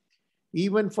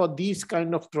 Even for these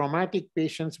kind of traumatic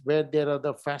patients where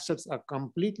the facets are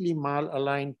completely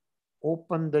malaligned,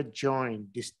 open the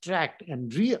joint, distract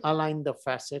and realign the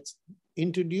facets,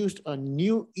 introduced a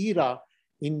new era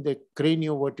in the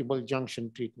craniovertebral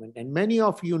junction treatment. And many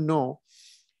of you know,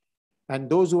 and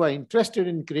those who are interested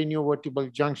in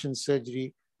craniovertebral junction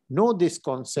surgery know this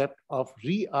concept of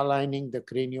realigning the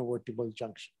craniovertebral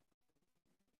junction.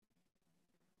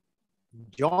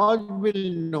 George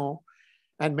will know,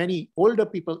 and many older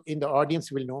people in the audience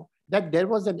will know, that there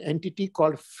was an entity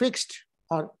called fixed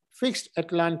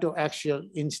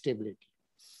atlantoaxial instability.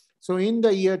 So in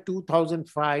the year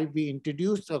 2005, we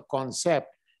introduced a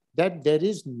concept that there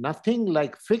is nothing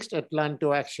like fixed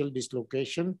atlantoaxial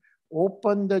dislocation.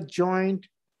 Open the joint,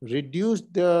 reduce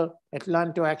the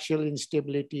atlantoaxial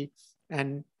instability,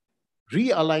 and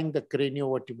realign the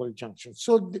craniovertebral junction.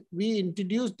 So we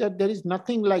introduced that there is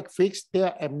nothing like fixed. They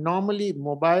are abnormally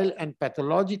mobile and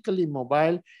pathologically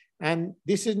mobile, and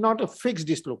this is not a fixed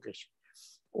dislocation.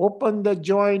 Open the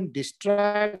joint,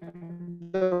 distract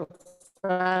the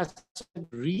facet,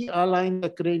 realign the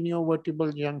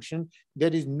craniovertebral junction.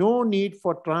 There is no need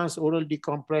for transoral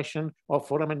decompression or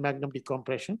foramen magnum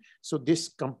decompression. So this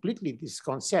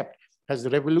concept has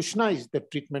revolutionized the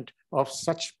treatment of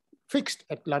such fixed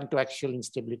atlantoaxial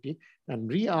instability and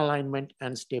realignment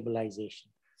and stabilization.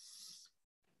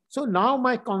 So now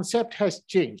my concept has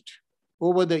changed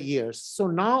over the years. So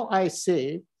now I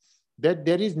say that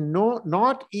there is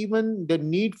not even the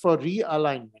need for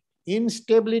realignment.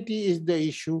 Instability is the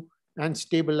issue and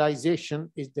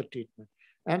stabilization is the treatment.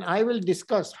 And I will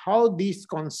discuss how these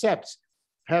concepts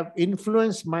have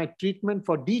influenced my treatment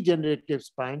for degenerative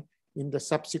spine in the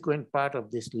subsequent part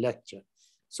of this lecture.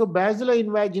 So basilar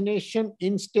invagination,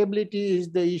 instability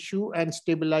is the issue and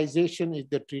stabilization is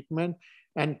the treatment.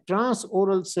 And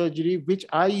transoral surgery, which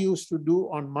I used to do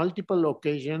on multiple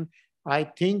occasions, I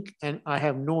think, and I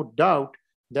have no doubt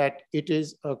that it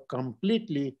is a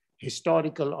completely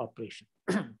historical operation.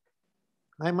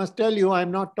 I must tell you,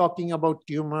 I'm not talking about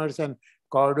tumors and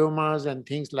chordomas and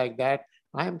things like that.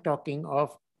 I'm talking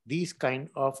of these kind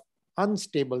of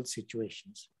unstable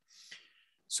situations.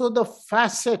 So the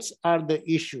facets are the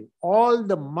issue. All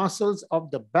the muscles of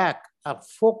the back are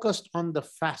focused on the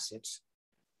facets.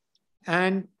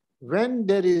 And when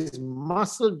there is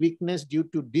muscle weakness due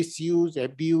to disuse,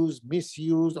 abuse,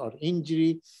 misuse, or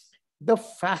injury, the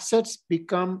facets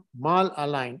become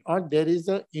malaligned, or there is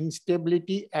an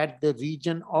instability at the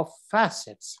region of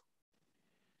facets.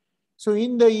 So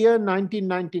in the year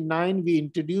 1999, we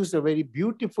introduced a very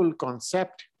beautiful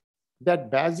concept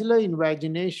that basilar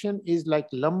invagination is like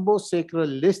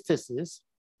lumbosacral listhesis,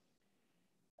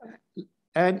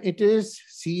 and it is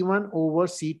C1 over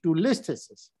C2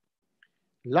 listhesis.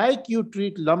 Like you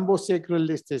treat lumbosacral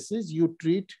listhesis, you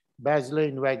treat basilar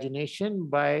invagination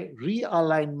by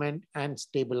realignment and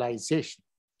stabilization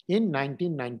in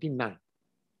 1999.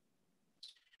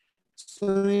 So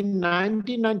in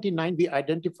 1999, we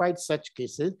identified such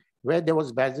cases where there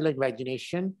was basilar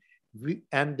invagination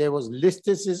and there was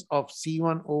listhesis of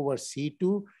C1 over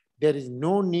C2. There is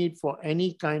no need for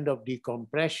any kind of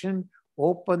decompression.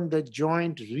 Open the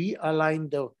joint, realign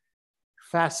the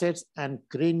facets and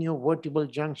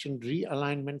craniovertebral junction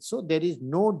realignment. So there is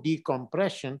no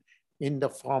decompression in the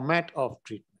format of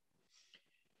treatment.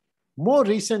 More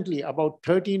recently, about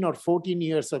 13 or 14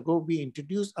 years ago, we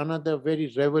introduced another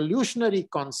very revolutionary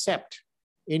concept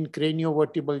in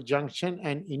craniovertebral junction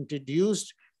and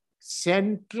introduced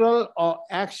central or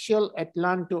axial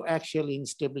atlantoaxial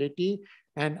instability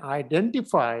and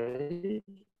identified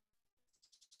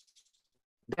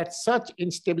that such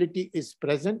instability is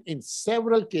present in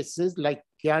several cases like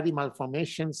Chiari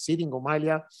malformation,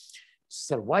 syringomalia,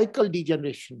 cervical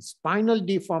degeneration, spinal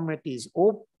deformities,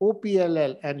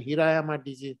 OPLL and Hirayama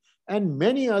disease, and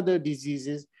many other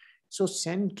diseases. So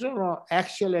central or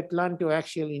axial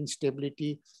atlantoaxial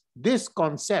instability, this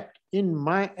concept, in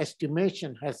my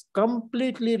estimation, has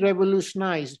completely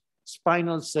revolutionized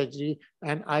spinal surgery,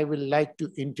 and I will like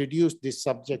to introduce this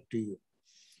subject to you.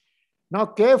 Now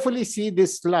carefully see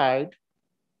this slide.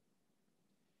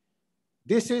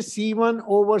 This is C1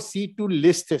 over C2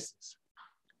 listhesis.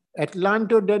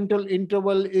 Atlantodental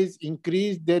interval is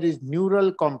increased, there is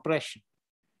neural compression.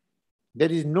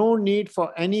 There is no need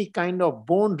for any kind of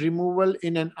bone removal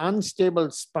in an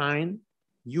unstable spine.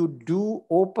 You do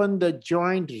open the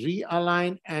joint,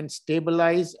 realign and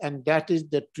stabilize, and that is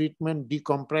the treatment.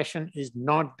 Decompression is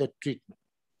not the treatment.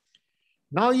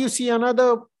 Now you see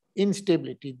another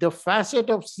instability. The facet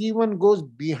of C1 goes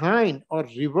behind or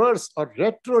reverse or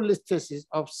retrolisthesis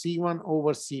of C1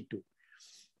 over C2.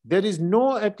 There is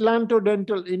no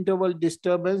atlantodental interval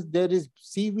disturbance. There is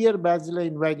severe basilar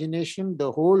invagination.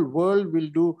 The whole world will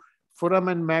do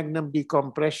foramen magnum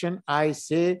decompression. I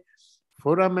say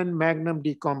foramen magnum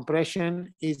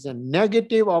decompression is a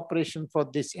negative operation for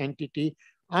this entity.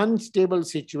 Unstable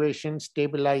situation,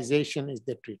 stabilization is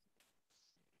the treatment.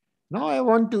 Now I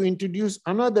want to introduce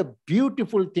another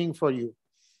beautiful thing for you.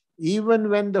 Even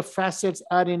when the facets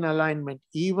are in alignment,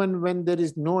 even when there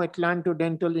is no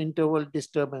atlantodental interval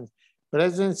disturbance,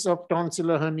 presence of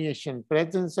tonsillar herniation,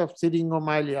 presence of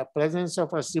syringomalia, presence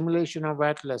of assimilation of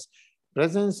atlas,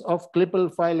 presence of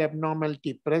Klippel file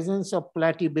abnormality, presence of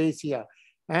platybasia,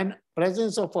 and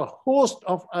presence of a host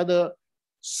of other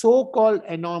so-called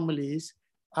anomalies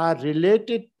are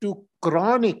related to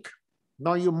chronic,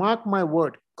 now you mark my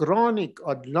word, chronic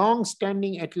or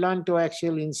long-standing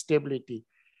atlantoaxial instability.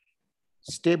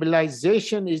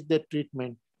 Stabilization is the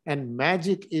treatment and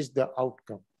magic is the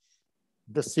outcome.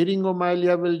 The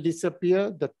syringomalia will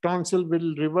disappear, the tonsil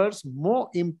will reverse.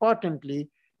 More importantly,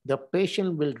 the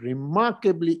patient will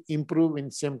remarkably improve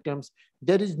in symptoms.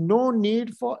 There is no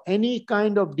need for any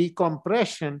kind of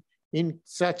decompression in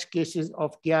such cases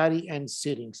of Chiari and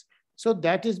syrinx. So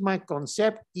that is my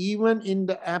concept, even in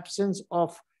the absence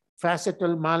of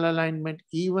facetal malalignment,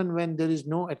 even when there is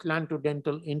no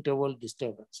atlantodental interval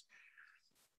disturbance.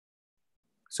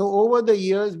 So over the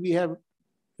years, we have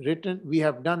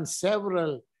done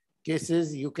several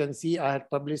cases. You can see I had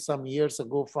published some years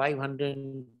ago,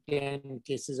 510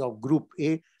 cases of group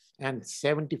A and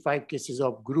 75 cases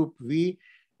of group V.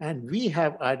 And we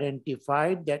have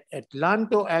identified that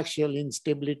atlantoaxial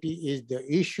instability is the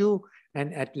issue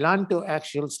and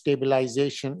atlantoaxial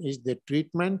stabilization is the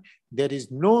treatment. There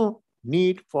is no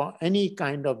need for any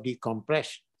kind of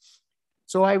decompression.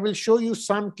 So I will show you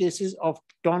some cases of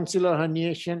tonsillar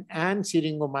herniation and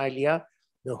syringomalia.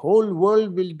 The whole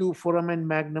world will do foramen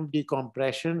magnum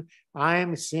decompression. I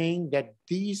am saying that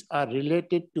these are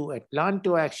related to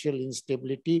atlantoaxial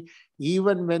instability,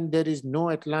 even when there is no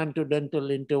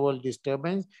atlantodental interval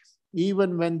disturbance,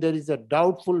 even when there is a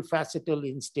doubtful facetal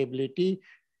instability.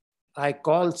 I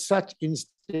call such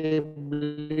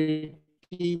instability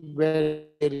where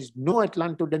there is no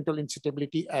atlantodental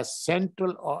instability as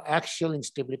central or axial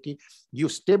instability. You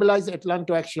stabilize the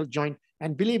atlantoaxial joint,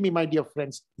 and believe me, my dear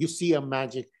friends, you see a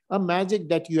magic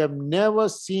that you have never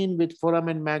seen with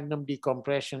foramen magnum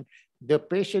decompression. The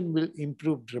patient will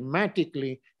improve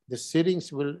dramatically. The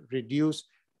syrinx will reduce.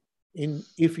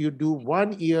 If you do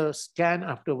 1 year scan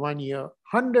after 1 year,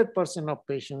 100% of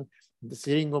patients, the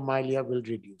syringomalia will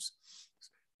reduce.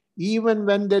 Even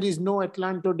when there is no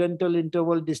atlantodental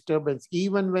interval disturbance,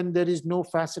 even when there is no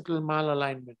facetal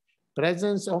malalignment,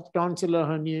 presence of tonsillar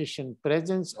herniation,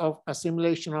 presence of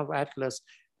assimilation of atlas,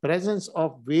 presence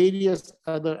of various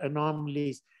other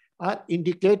anomalies are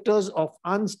indicators of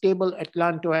unstable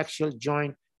atlantoaxial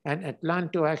joint, and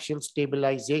atlantoaxial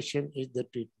stabilization is the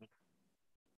treatment.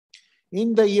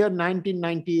 In the year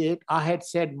 1998, I had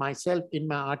said myself in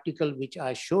my article, which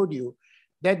I showed you,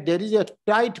 that there is a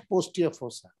tight posterior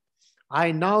fossa.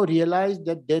 I now realize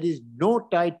that there is no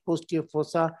tight posterior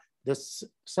fossa. The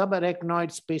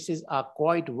subarachnoid spaces are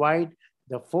quite wide.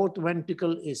 The fourth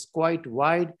ventricle is quite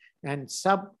wide, and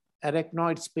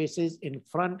subarachnoid spaces in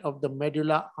front of the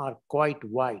medulla are quite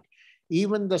wide.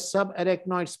 Even the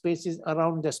subarachnoid spaces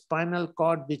around the spinal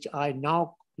cord, which I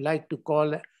now like to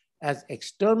call as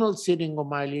external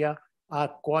syringomyelia are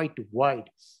quite wide.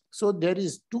 So there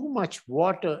is too much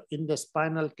water in the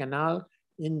spinal canal,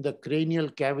 in the cranial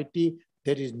cavity.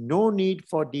 There is no need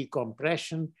for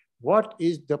decompression. What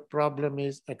is the problem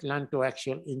is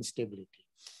atlantoaxial instability.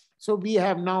 So we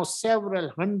have now several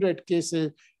hundred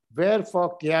cases where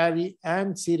for Chiari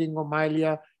and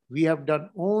syringomyelia, we have done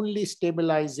only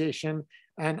stabilization.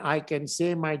 And I can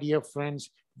say, my dear friends,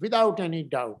 without any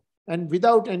doubt and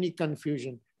without any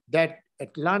confusion, that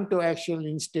atlantoaxial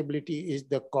instability is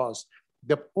the cause.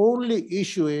 The only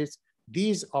issue is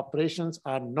these operations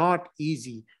are not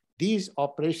easy. These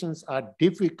operations are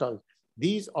difficult.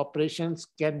 These operations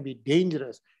can be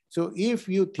dangerous. So if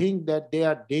you think that they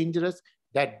are dangerous,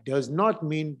 that does not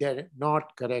mean they're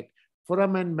not correct.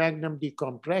 Foramen magnum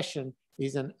decompression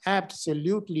is an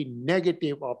absolutely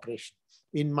negative operation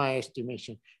in my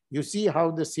estimation. You see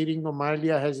how the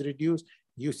syringomyelia has reduced.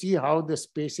 You see how the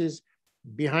spaces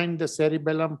behind the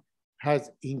cerebellum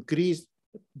has increased.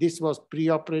 This was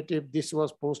preoperative, this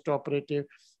was postoperative,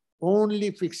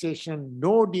 only fixation,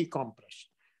 no decompression.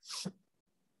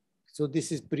 So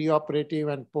this is preoperative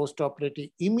and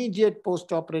postoperative. Immediate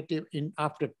postoperative,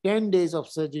 after 10 days of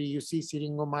surgery, you see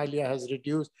syringomyelia has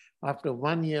reduced. After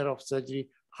 1 year of surgery,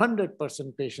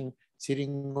 100% patient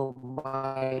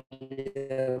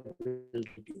syringomyelia will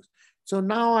reduce. So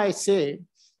now I say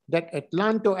that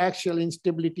atlantoaxial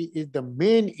instability is the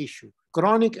main issue.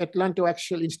 Chronic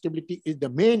atlantoaxial instability is the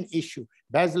main issue.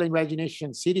 Basilar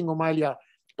invagination, syringomyelia,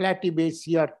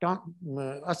 platybasia,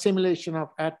 assimilation of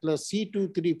atlas,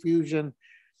 C2-3 fusion,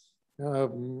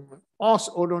 os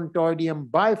odontoideum,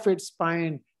 bifid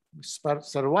spine,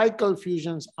 cervical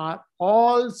fusions are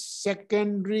all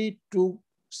secondary to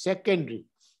secondary.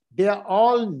 They are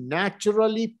all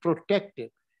naturally protective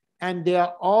and they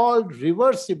are all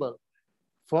reversible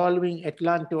following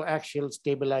atlantoaxial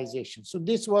stabilization. So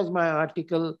this was my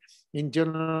article in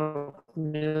Journal of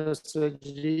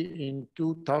Neurosurgery in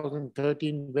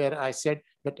 2013, where I said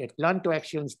that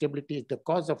atlantoaxial instability is the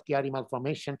cause of Chiari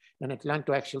malformation and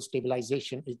atlantoaxial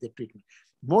stabilization is the treatment.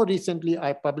 More recently,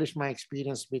 I published my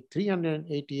experience with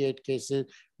 388 cases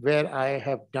where I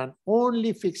have done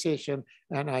only fixation,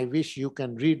 and I wish you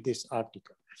can read this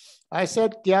article. I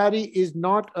said Chiari is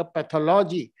not a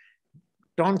pathology.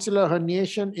 Tonsillar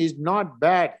herniation is not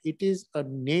bad. It is a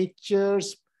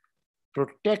nature's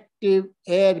protective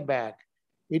airbag.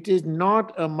 It is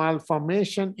not a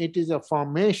malformation, it is a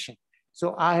formation.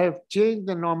 So I have changed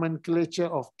the nomenclature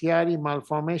of Chiari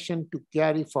malformation to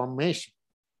Chiari formation.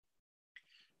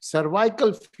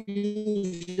 Cervical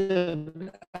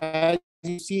fusion, as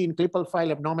you see in clipal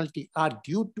file abnormality, are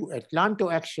due to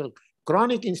atlantoaxial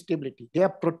chronic instability. They are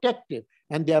protective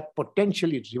and they are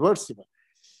potentially reversible.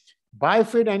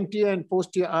 Bifid anterior and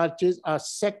posterior arches are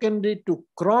secondary to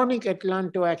chronic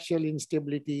atlantoaxial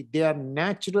instability. They are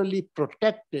naturally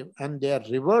protective and they are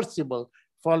reversible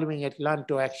following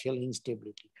atlantoaxial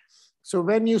instability. So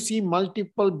when you see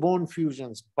multiple bone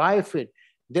fusions, bifid,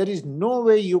 there is no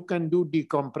way you can do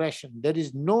decompression. There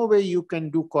is no way you can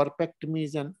do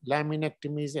corpectomies and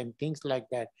laminectomies and things like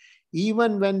that.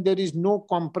 Even when there is no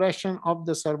compression of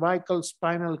the cervical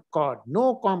spinal cord,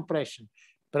 no compression,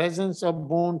 presence of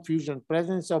bone fusion,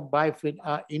 presence of bifid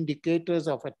are indicators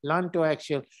of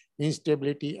atlantoaxial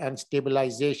instability, and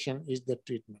stabilization is the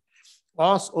treatment.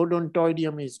 Os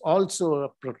odontoideum is also a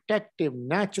protective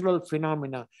natural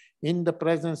phenomena in the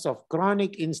presence of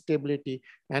chronic instability,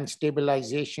 and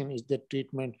stabilization is the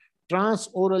treatment.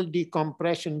 Transoral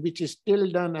decompression, which is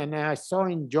still done, and I saw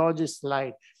in George's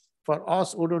slide, for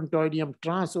os odontoideum,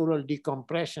 transoral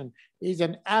decompression is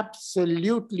an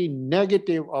absolutely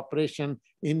negative operation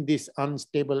in this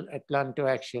unstable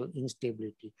atlantoaxial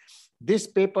instability. This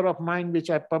paper of mine,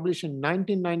 which I published in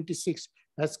 1996,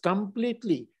 has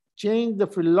completely changed the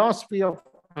philosophy of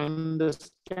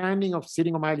understanding of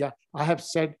syringomyelia. I have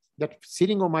said that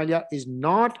syringomyelia is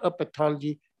not a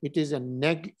pathology, it is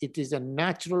a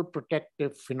natural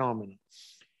protective phenomenon.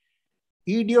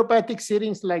 Idiopathic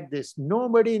syringes like this,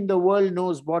 nobody in the world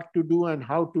knows what to do and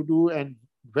how to do and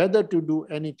whether to do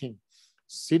anything.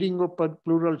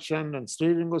 Syringopleural shunt and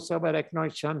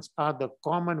syringosubarachnoid shunts are the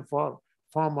common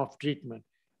form of treatment.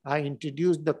 I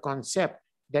introduced the concept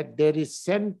that there is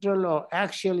central or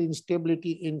axial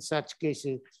instability in such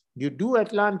cases. You do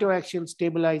atlantoaxial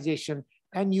stabilization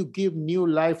and you give new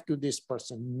life to this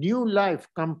person. New life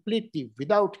completely,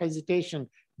 without hesitation,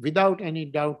 without any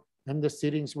doubt, and the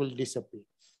syringe will disappear.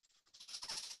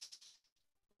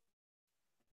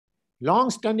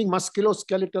 Long-standing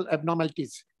musculoskeletal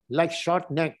abnormalities like short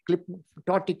neck,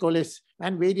 torticollis,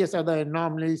 and various other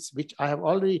anomalies, which I have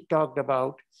already talked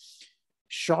about,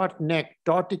 short neck,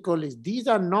 torticollis. These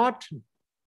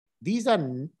are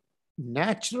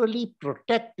naturally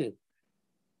protective,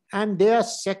 and they are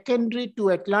secondary to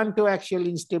atlantoaxial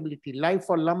instability. Like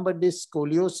for lumbar disc,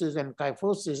 scoliosis, and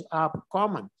kyphosis are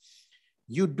common.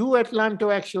 You do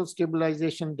atlantoaxial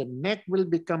stabilization, the neck will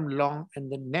become long and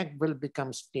the neck will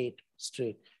become straight.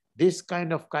 This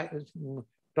kind of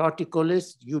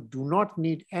torticollis, you do not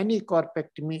need any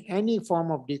corpectomy, any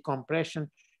form of decompression.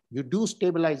 You do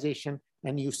stabilization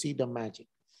and you see the magic.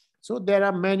 So there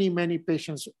are many, many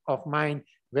patients of mine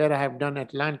where I have done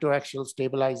atlantoaxial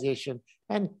stabilization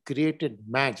and created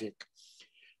magic.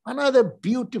 Another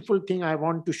beautiful thing I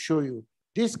want to show you,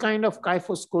 this kind of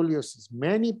kyphoscoliosis.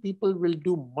 Many people will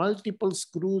do multiple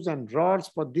screws and rods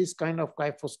for this kind of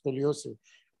kyphoscoliosis.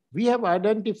 We have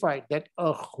identified that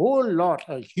a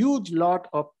huge lot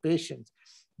of patients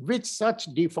with such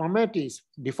deformities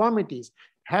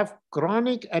have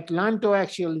chronic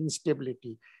atlantoaxial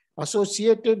instability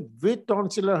associated with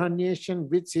tonsillar herniation,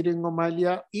 with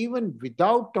syringomyelia. Even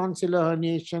without tonsillar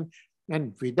herniation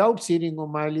and without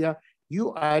syringomyelia,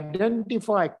 you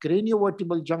identify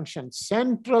craniovertebral junction,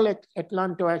 central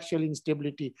atlantoaxial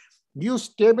instability. You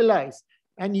stabilize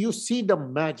and you see the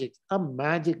magic, a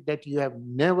magic that you have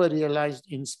never realized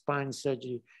in spine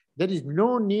surgery. There is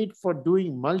no need for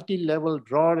doing multi-level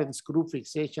rod and screw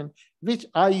fixation, which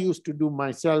I used to do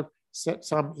myself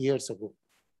some years ago.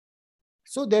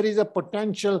 So there is a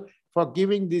potential for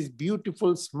giving these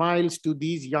beautiful smiles to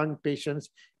these young patients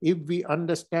if we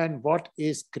understand what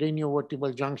is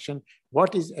craniovertebral junction,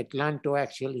 what is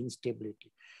atlantoaxial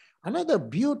instability. Another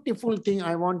beautiful thing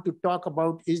I want to talk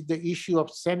about is the issue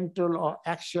of central or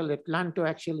axial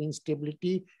atlantoaxial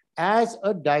instability as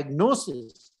a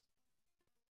diagnosis,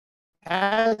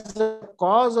 as a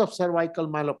cause of cervical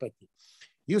myelopathy.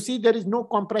 You see, there is no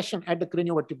compression at the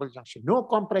craniovertebral junction, no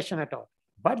compression at all,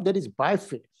 but there is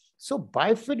bifid. So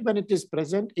bifid, when it is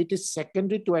present, it is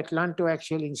secondary to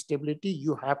atlantoaxial instability.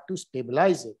 You have to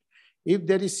stabilize it. If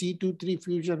there is C2-3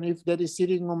 fusion, if there is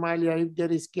syringomyelia, if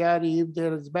there is Chiari, if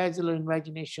there is basilar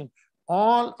invagination,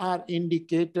 all are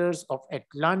indicators of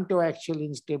atlantoaxial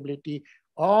instability.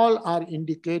 All are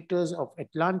indicators of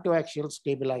atlantoaxial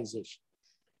stabilization.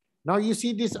 Now you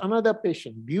see this another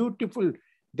patient, beautiful.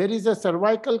 There is a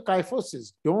cervical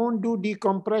kyphosis. Don't do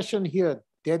decompression here.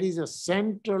 There is a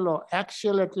central or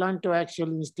axial atlantoaxial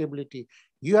instability.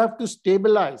 You have to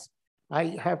stabilize.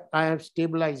 I have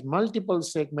stabilized multiple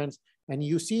segments, and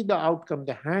you see the outcome.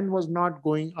 The hand was not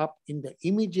going up in the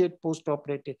immediate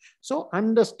postoperative. So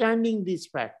understanding this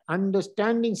fact,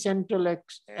 understanding central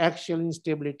axial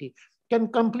instability can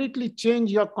completely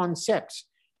change your concepts.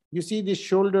 You see this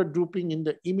shoulder drooping in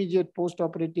the immediate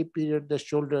postoperative period, the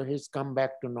shoulder has come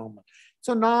back to normal.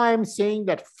 So now I'm saying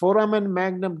that foramen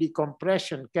magnum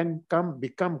decompression can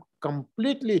become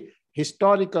completely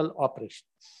historical operation.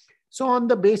 So on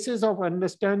the basis of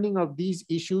understanding of these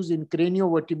issues in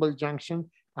craniovertebral junction,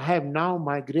 I have now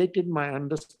migrated my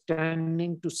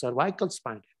understanding to cervical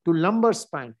spine, to lumbar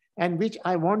spine, and which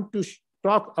I want to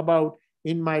talk about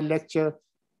in my lecture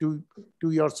to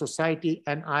your society.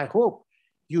 And I hope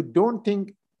you don't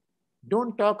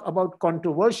talk about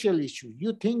controversial issues.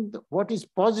 You think what is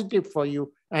positive for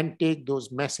you and take those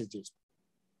messages.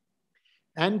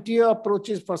 Anterior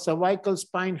approaches for cervical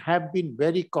spine have been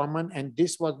very common, and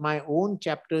this was my own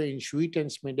chapter in Schuit and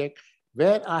Smidek,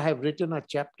 where I have written a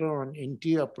chapter on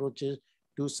anterior approaches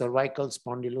to cervical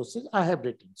spondylosis. I have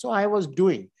written. So I was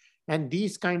doing, and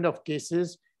these kind of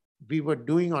cases we were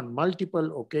doing on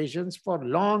multiple occasions for a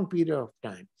long period of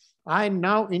time. I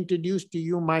now introduce to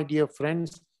you, my dear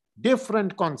friends,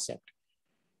 different concept.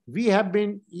 We have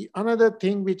been, another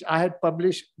thing which I had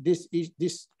published, this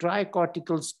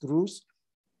tricortical screws.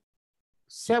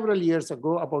 Several years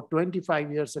ago, about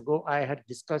 25 years ago, I had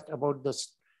discussed about the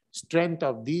strength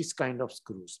of these kind of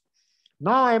screws.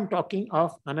 Now I am talking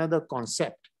of another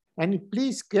concept, and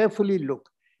please carefully look.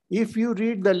 If you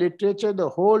read the literature, the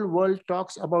whole world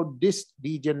talks about disc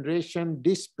degeneration,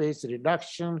 disc space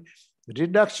reduction,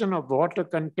 reduction of water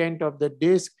content of the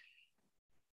disc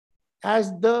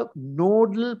as the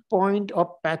nodal point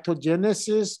of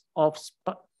pathogenesis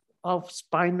of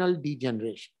spinal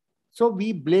degeneration. So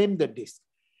we blame the disc.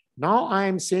 Now I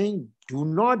am saying, do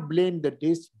not blame the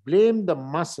disc, blame the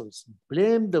muscles,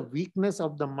 blame the weakness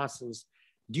of the muscles.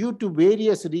 Due to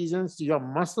various reasons, your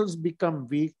muscles become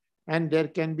weak, and there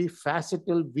can be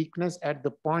facetal weakness at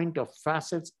the point of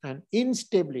facets and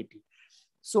instability.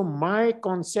 So my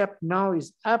concept now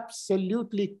is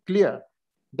absolutely clear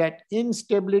that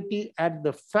instability at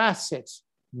the facets,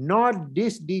 not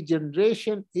disc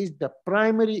degeneration, is the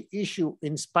primary issue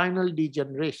in spinal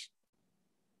degeneration.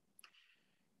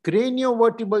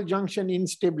 Craniovertebral junction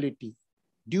instability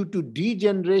due to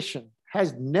degeneration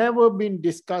has never been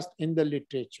discussed in the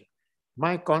literature.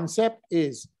 My concept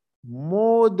is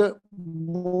more the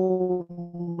movement,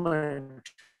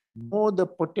 more the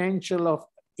potential of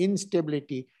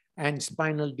instability and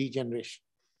spinal degeneration.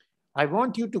 I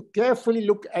want you to carefully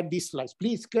look at these slides.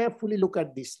 Please carefully look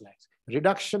at these slides.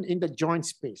 Reduction in the joint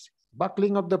space,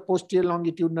 buckling of the posterior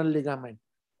longitudinal ligament,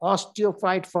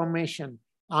 osteophyte formation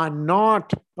are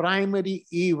not primary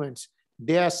events.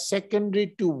 They are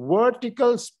secondary to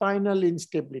vertical spinal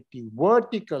instability,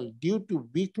 vertical due to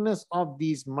weakness of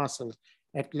these muscles.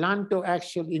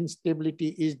 Atlantoaxial instability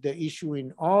is the issue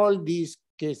in all these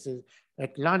cases.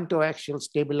 Atlantoaxial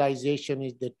stabilization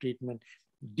is the treatment.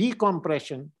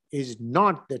 Decompression is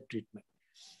not the treatment.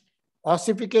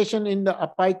 Ossification in the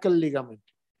apical ligament.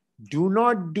 Do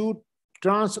not do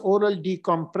transoral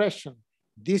decompression.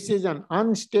 This is an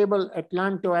unstable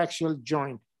atlantoaxial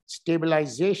joint.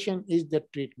 Stabilization is the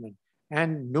treatment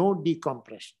and no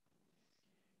decompression.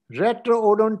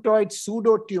 Retroodontoid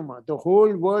pseudotumor. The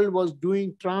whole world was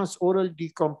doing transoral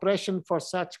decompression for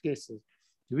such cases.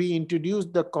 We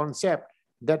introduced the concept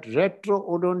that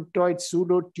retroodontoid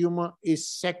pseudotumor is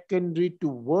secondary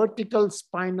to vertical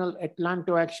spinal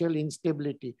atlantoaxial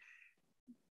instability.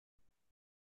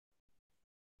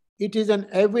 It is an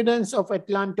evidence of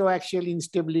atlantoaxial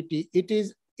instability.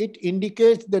 It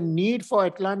indicates the need for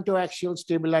atlantoaxial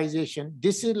stabilization.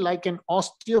 This is like an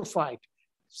osteophyte,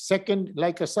 second,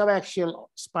 like a subaxial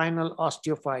spinal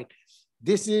osteophyte.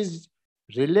 This is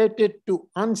related to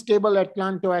unstable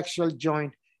atlantoaxial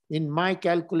joint. In my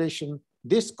calculation,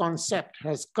 this concept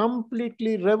has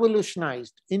completely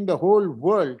revolutionized in the whole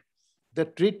world the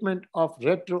treatment of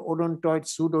retroodontoid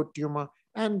pseudotumor,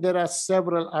 and there are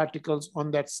several articles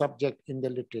on that subject in the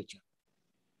literature.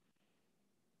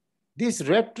 This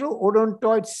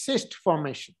retroodontoid cyst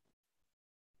formation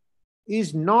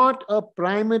is not a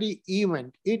primary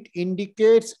event. It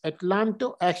indicates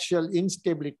atlantoaxial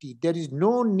instability. There is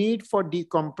no need for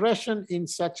decompression in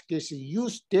such cases. You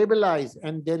stabilize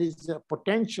and there is a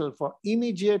potential for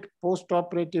immediate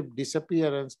postoperative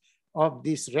disappearance of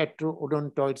this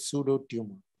retroodontoid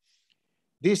pseudotumor.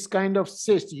 This kind of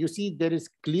cyst, you see, there is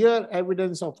clear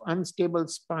evidence of unstable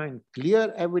spine,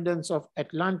 clear evidence of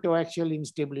atlantoaxial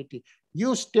instability.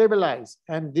 You stabilize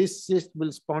and this cyst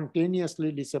will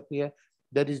spontaneously disappear.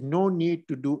 There is no need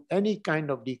to do any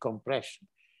kind of decompression.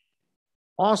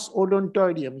 Os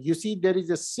odontoideum, you see there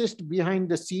is a cyst behind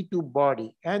the C2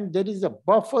 body and there is a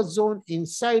buffer zone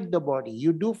inside the body.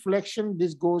 You do flexion,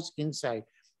 this goes inside.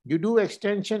 You do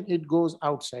extension, it goes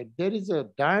outside. There is a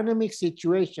dynamic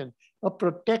situation, a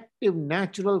protective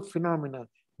natural phenomena.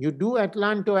 You do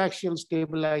atlantoaxial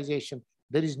stabilization.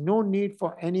 There is no need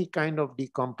for any kind of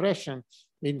decompression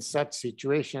in such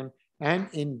situation. And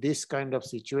in this kind of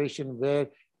situation where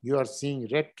you are seeing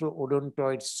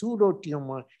retroodontoid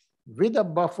pseudotumor with a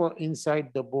buffer inside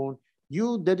the bone,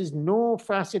 there is no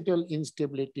facetal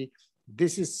instability.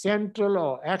 This is central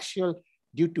or axial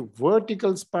due to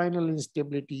vertical spinal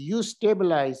instability. You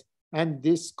stabilize and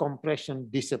this compression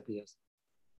disappears.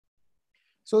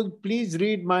 So please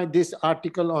read this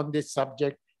article on this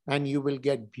subject and you will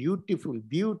get beautiful,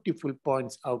 beautiful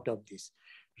points out of this.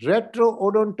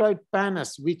 Retroodontoid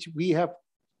pannus, which we have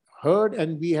heard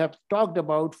and we have talked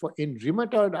about in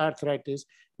rheumatoid arthritis,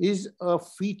 is a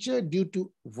feature due to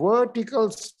vertical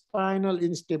spinal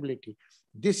instability.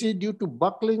 This is due to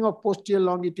buckling of posterior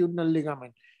longitudinal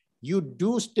ligament. You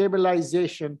do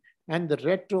stabilization and the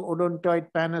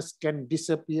retroodontoid pannus can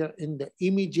disappear in the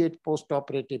immediate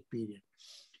postoperative period.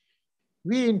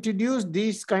 We introduced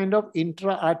these kind of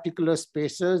intra-articular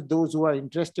spacers. Those who are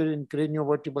interested in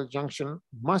craniovertebral junction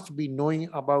must be knowing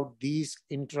about these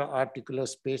intra-articular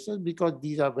spacers because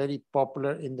these are very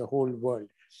popular in the whole world.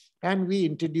 And we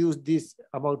introduced this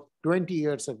about 20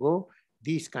 years ago,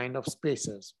 these kind of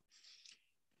spacers.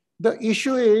 The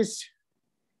issue is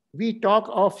we talk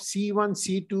of C1,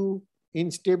 C2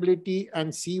 instability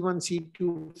and C1,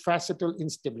 C2 facetal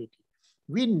instability.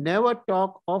 We never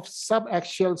talk of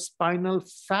subaxial spinal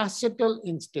facetal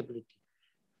instability.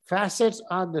 Facets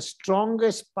are the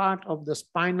strongest part of the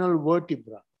spinal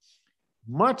vertebra,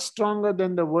 much stronger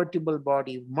than the vertebral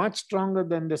body, much stronger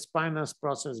than the spinous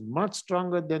process, much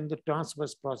stronger than the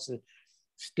transverse process.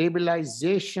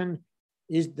 Stabilization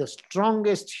is the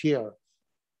strongest here.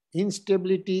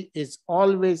 Instability is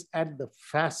always at the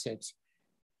facets.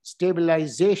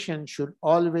 Stabilization should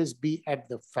always be at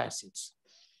the facets.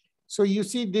 So you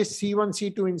see this C1,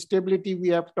 C2 instability we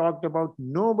have talked about.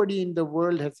 Nobody in the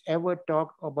world has ever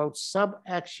talked about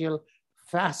subaxial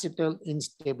facetal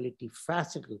instability,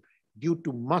 facetal, due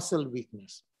to muscle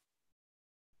weakness.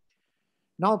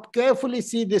 Now carefully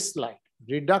see this slide.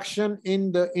 Reduction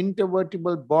in the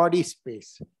intervertebral body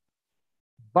space.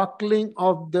 Buckling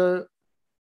of the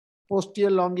posterior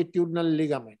longitudinal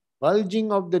ligament.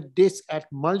 Bulging of the disc at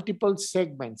multiple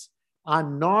segments are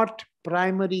not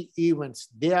primary events.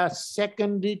 They are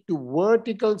secondary to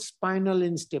vertical spinal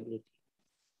instability.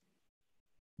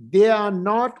 They are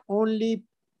not only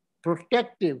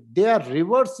protective, they are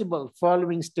reversible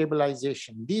following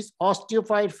stabilization. These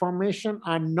osteophyte formation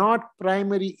are not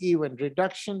primary event.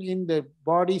 Reduction in the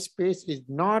body space is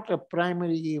not a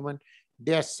primary event.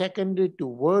 They are secondary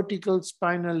to vertical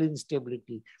spinal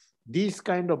instability. These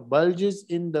kind of bulges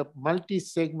in the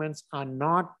multi-segments are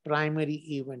not primary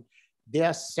event. They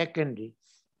are secondary.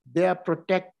 They are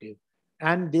protective.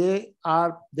 And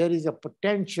there is a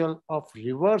potential of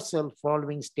reversal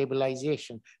following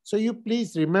stabilization. So you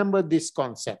please remember this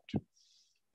concept.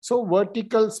 So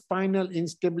vertical spinal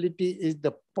instability is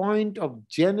the point of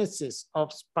genesis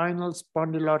of spinal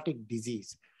spondylotic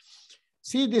disease.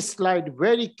 See this slide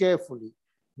very carefully.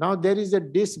 Now there is a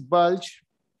disc bulge.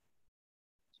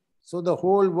 So the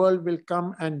whole world will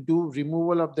come and do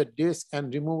removal of the disc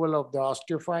and removal of the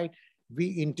osteophyte. We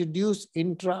introduce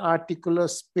intra-articular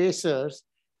spacers,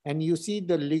 and you see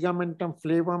the ligamentum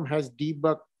flavum has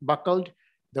debuckled,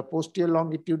 the posterior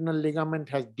longitudinal ligament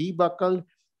has debuckled,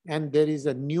 and there is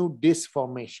a new disc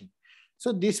formation.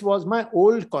 So this was my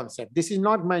old concept. This is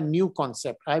not my new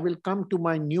concept. I will come to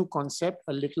my new concept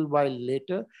a little while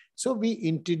later. So we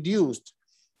introduced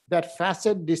that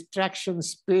facet distraction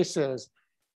spacers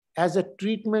as a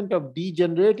treatment of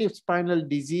degenerative spinal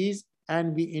disease,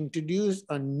 and we introduced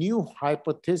a new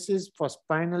hypothesis for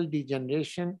spinal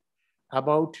degeneration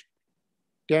about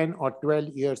 10 or 12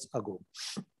 years ago.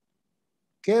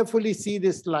 Carefully see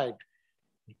this slide.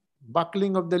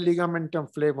 Buckling of the ligamentum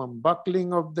flavum,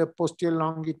 buckling of the posterior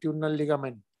longitudinal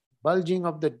ligament, bulging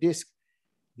of the disc.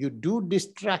 You do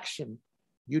distraction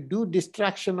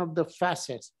of the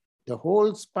facets. The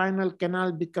whole spinal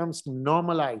canal becomes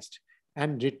normalized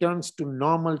and returns to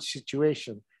normal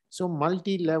situation. So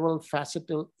multi-level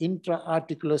facetal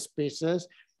intra-articular spacers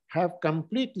have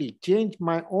completely changed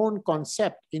my own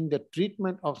concept in the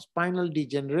treatment of spinal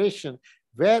degeneration,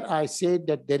 where I said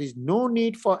that there is no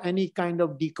need for any kind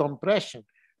of decompression.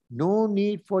 No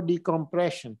need for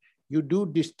decompression. You do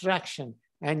distraction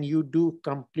and you do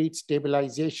complete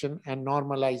stabilization and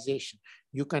normalization.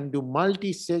 You can do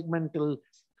multi-segmental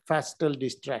facetal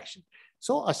distraction.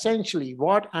 So essentially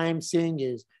what I am saying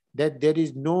is that there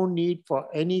is no need for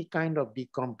any kind of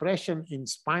decompression in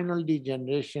spinal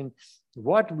degeneration.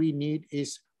 What we need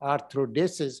is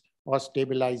arthrodesis or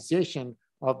stabilization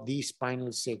of these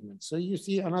spinal segments. So you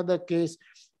see another case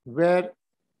where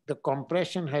the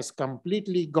compression has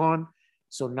completely gone.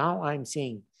 So now I'm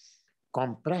saying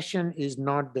compression is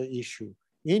not the issue.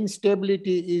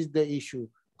 Instability is the issue.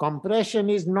 Compression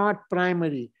is not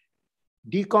primary.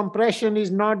 Decompression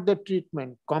is not the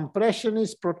treatment. Compression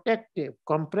is protective.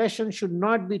 Compression should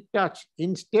not be touched.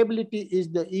 Instability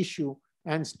is the issue,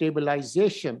 and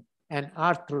stabilization and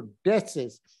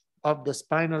arthrodesis of the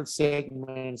spinal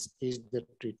segments is the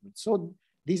treatment. So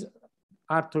this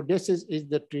arthrodesis is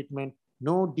the treatment,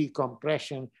 no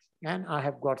decompression. And I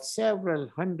have got several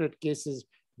hundred cases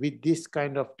with this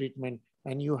kind of treatment.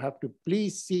 And you have to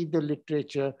please see the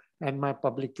literature and my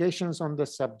publications on the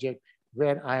subject,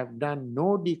 where I have done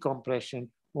no decompression,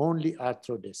 only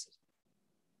arthrodesis.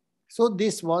 So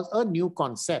this was a new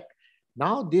concept.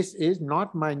 Now this is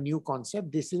not my new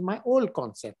concept, this is my old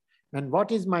concept. And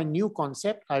what is my new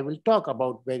concept, I will talk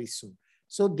about very soon.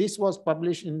 So this was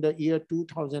published in the year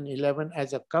 2011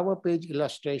 as a cover page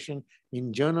illustration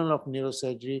in Journal of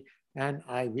Neurosurgery. And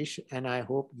I wish and I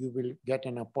hope you will get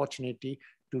an opportunity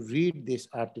to read this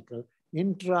article,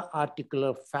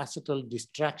 Intra-Articular Facetal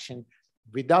Distraction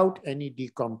without any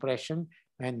decompression.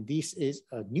 And this is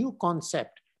a new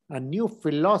concept, a new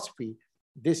philosophy.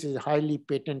 This is highly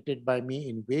patented by me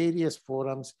in various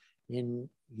forums in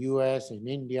US, in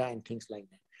India, and things like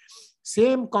that.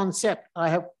 Same concept I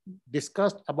have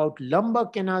discussed about lumbar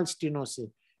canal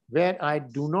stenosis, where I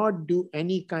do not do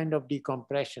any kind of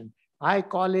decompression. I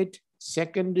call it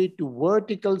secondary to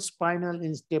vertical spinal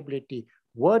instability,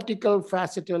 vertical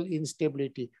facetal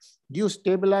instability. You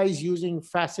stabilize using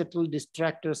facetal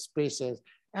distractor spacers,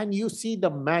 and you see the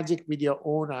magic with your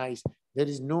own eyes. There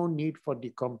is no need for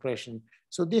decompression.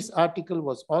 So this article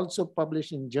was also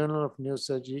published in Journal of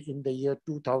Neurosurgery in the year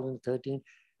 2013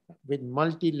 with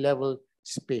multi-level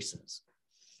spacers.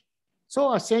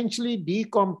 So essentially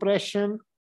decompression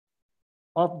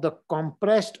of the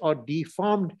compressed or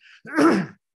deformed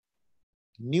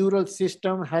Neural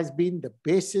system has been the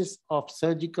basis of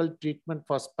surgical treatment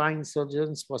for spine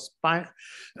surgeons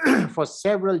for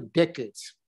several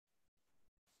decades.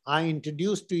 I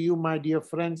introduce to you, my dear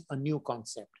friends, a new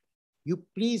concept. You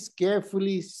please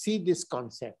carefully see this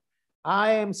concept.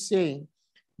 I am saying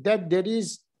that there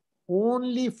is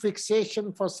only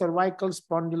fixation for cervical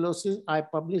spondylosis. I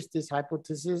published this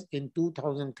hypothesis in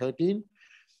 2013.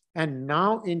 And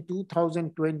now in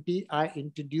 2020, I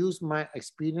introduced my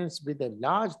experience with a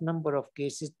large number of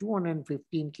cases,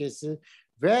 215 cases,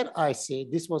 where I say,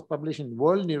 this was published in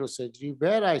World Neurosurgery,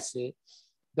 where I say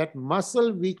that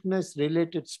muscle weakness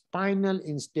related spinal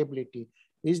instability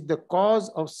is the cause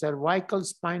of cervical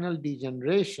spinal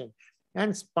degeneration,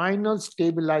 and spinal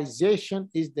stabilization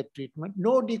is the treatment,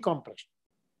 no decompression.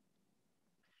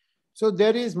 So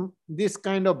there is this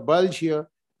kind of bulge here.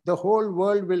 The whole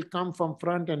world will come from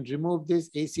front and remove this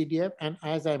ACDF. And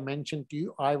as I mentioned to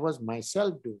you, I was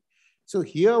myself doing. So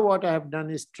here what I have done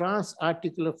is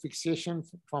transarticular fixation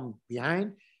from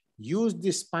behind, use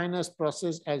this spinous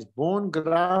process as bone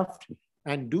graft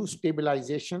and do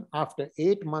stabilization. After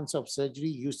 8 months of surgery,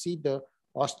 you see the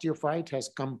osteophyte has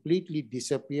completely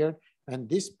disappeared, and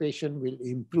this patient will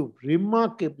improve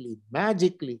remarkably,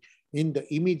 magically in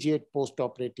the immediate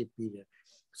post-operative period.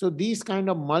 So these kind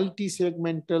of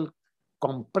multi-segmental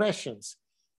compressions,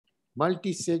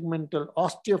 multi-segmental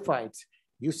osteophytes,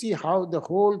 you see how the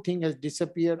whole thing has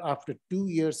disappeared after 2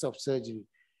 years of surgery.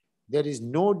 There is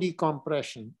no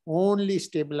decompression, only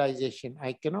stabilization.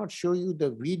 I cannot show you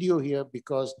the video here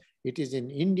because it is in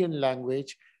Indian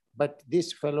language, but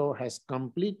this fellow has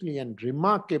completely and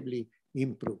remarkably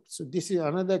improved. So this is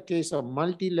another case of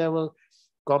multi-level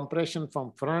compression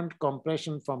from front,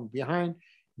 compression from behind.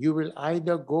 You will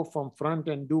either go from front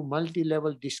and do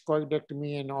multi-level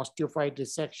discoidectomy and osteophyte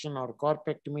resection or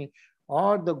corpectomy,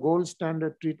 or the gold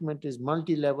standard treatment is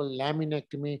multi-level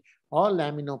laminectomy or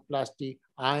laminoplasty.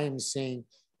 I am saying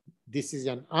this is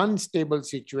an unstable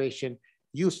situation.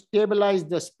 You stabilize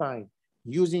the spine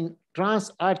using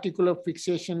transarticular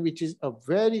fixation, which is a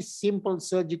very simple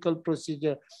surgical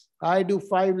procedure. I do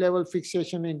 5-level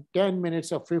fixation in 10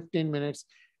 minutes or 15 minutes,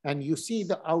 and you see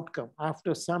the outcome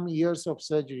after some years of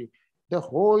surgery. The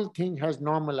whole thing has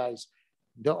normalized.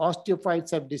 The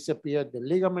osteophytes have disappeared, the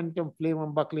ligamentum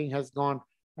flavum buckling has gone,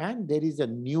 and there is a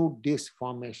new disc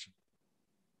formation.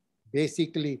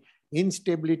 Basically,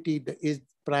 instability is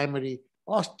primary,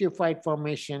 osteophyte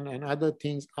formation and other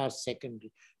things are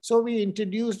secondary. So we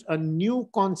introduced a new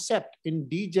concept in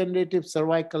degenerative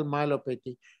cervical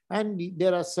myelopathy, and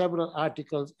there are several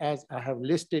articles as I have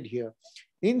listed here.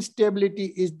 Instability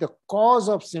is the cause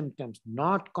of symptoms,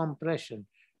 not compression,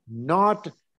 not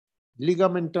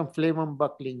ligamentum flavum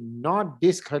buckling, not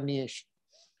disc herniation,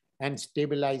 and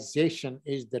stabilization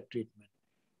is the treatment.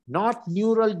 Not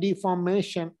neural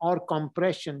deformation or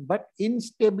compression, but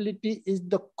instability is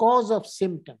the cause of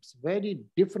symptoms. Very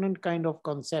different kind of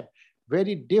concept,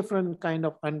 very different kind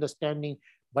of understanding.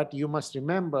 But you must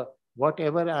remember,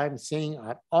 whatever I'm saying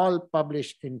are all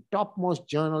published in topmost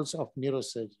journals of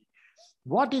neurosurgery.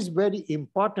 What is very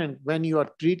important when you are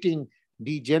treating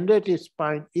degenerative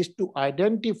spine is to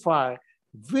identify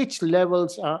which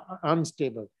levels are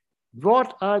unstable.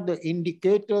 What are the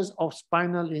indicators of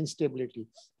spinal instability?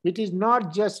 It is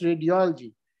not just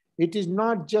radiology. It is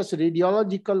not just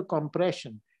radiological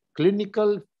compression.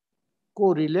 Clinical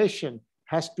correlation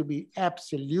has to be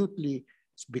absolutely,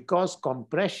 because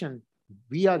compression,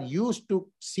 we are used to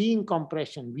seeing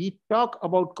compression. We talk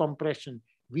about compression.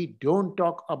 We don't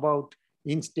talk about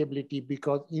instability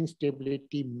because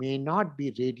instability may not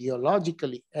be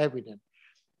radiologically evident.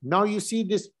 Now you see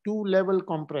this 2-level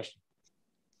compression.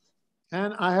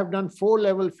 And I have done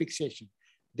 4-level fixation.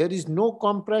 There is no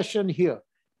compression here.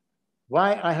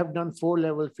 Why I have done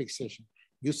 4-level fixation?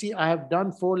 You see, I have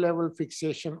done 4-level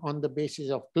fixation on the basis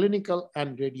of clinical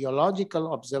and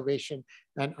radiological observation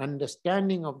and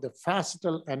understanding of the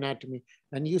facetal anatomy.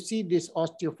 And you see these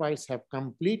osteophytes have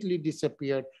completely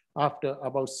disappeared after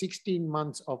about 16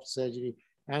 months of surgery,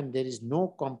 and there is no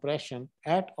compression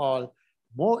at all.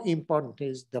 More important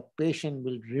is the patient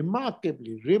will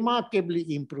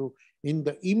remarkably improve in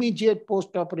the immediate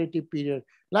post-operative period,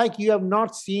 like you have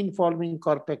not seen following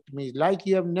corpectomies, like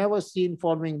you have never seen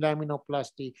following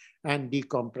laminoplasty and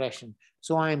decompression.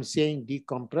 So I am saying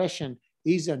decompression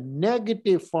is a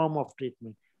negative form of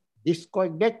treatment.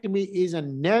 Discoidectomy is a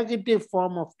negative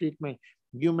form of treatment.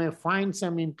 You may find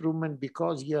some improvement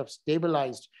because you have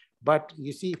stabilized, but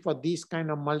you see, for these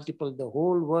kind of multiple, the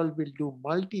whole world will do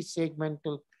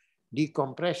multi-segmental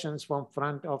decompressions from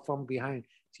front or from behind.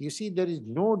 So you see, there is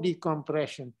no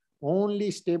decompression,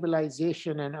 only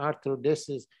stabilization and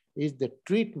arthrodesis is the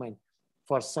treatment.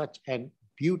 for such a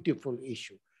beautiful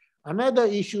issue. Another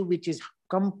issue which is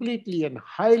completely and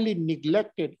highly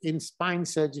neglected in spine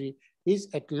surgery is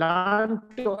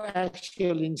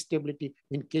atlantoaxial instability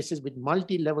in cases with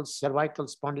multi-level cervical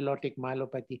spondylotic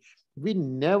myelopathy. We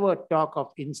never talk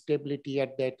of instability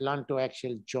at the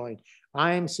atlantoaxial joint.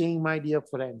 I am saying, my dear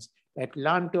friends,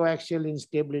 atlantoaxial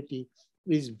instability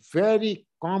is very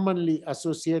commonly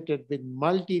associated with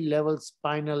multi-level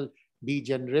spinal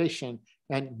degeneration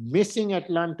and missing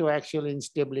atlantoaxial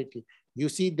instability. You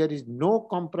see, there is no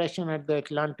compression at the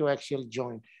atlantoaxial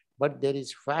joint, but there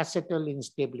is facetal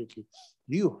instability.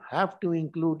 You have to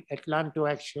include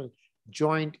atlantoaxial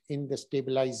joint in the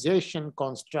stabilization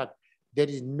construct. There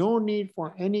is no need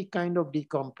for any kind of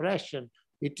decompression.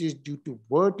 It is due to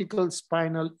vertical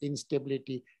spinal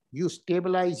instability. You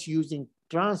stabilize using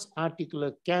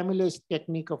transarticular camillus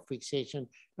technique of fixation,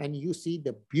 and you see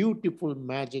the beautiful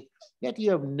magic that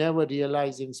you have never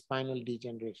realized in spinal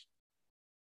degeneration.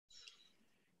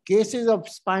 Cases of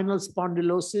spinal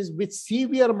spondylosis with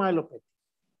severe myelopathy.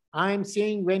 I am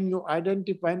saying when you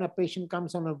identify, when a patient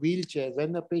comes on a wheelchair,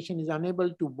 when the patient is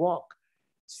unable to walk,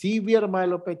 severe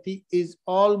myelopathy is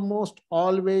almost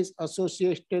always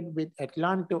associated with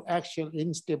atlantoaxial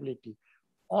instability,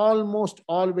 almost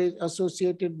always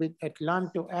associated with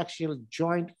atlantoaxial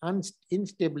joint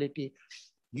instability.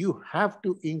 You have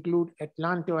to include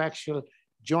atlantoaxial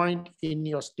joint in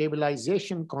your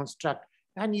stabilization construct,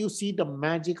 and you see the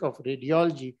magic of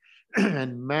radiology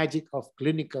and magic of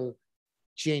clinical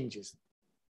changes.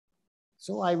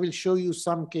 So I will show you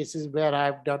some cases where I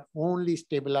have done only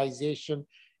stabilization.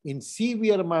 In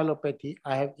severe myelopathy,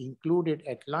 I have included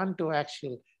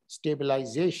atlantoaxial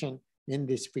stabilization in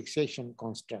this fixation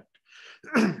construct.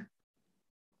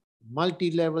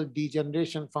 Multi-level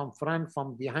degeneration from front,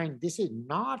 from behind. This is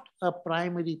not a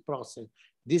primary process.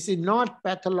 This is not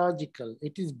pathological.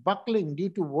 It is buckling due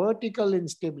to vertical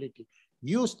instability.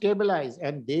 You stabilize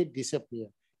and they disappear.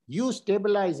 You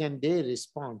stabilize and they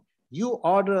respond. You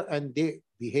order and they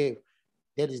behave.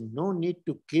 There is no need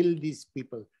to kill these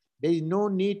people. There is no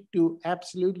need to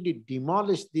absolutely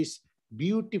demolish this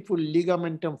beautiful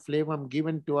ligamentum flavum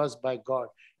given to us by God.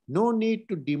 No need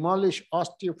to demolish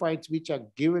osteophytes which are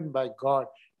given by God.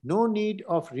 No need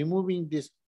of removing this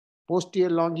posterior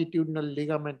longitudinal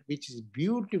ligament, which is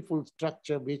beautiful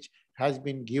structure which has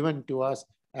been given to us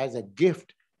as a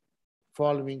gift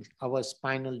following our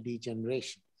spinal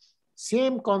degeneration.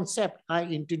 Same concept I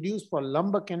introduced for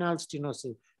lumbar canal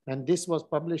stenosis, and this was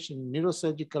published in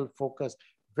Neurosurgical Focus,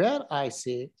 where I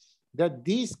say that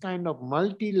these kind of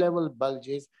multi-level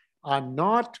bulges are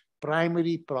not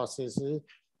primary processes.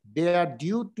 They are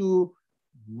due to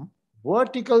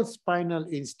vertical spinal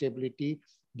instability.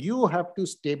 You have to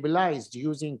stabilize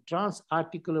using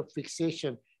transarticular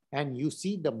fixation, and you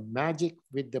see the magic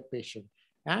with the patient.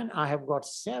 And I have got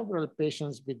several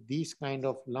patients with these kind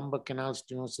of lumbar canal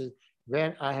stenosis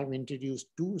where I have introduced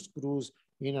 2 screws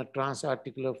in a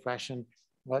transarticular fashion,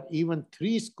 or even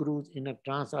 3 screws in a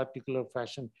transarticular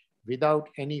fashion without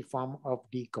any form of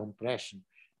decompression.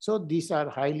 So these are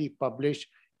highly published.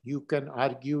 You can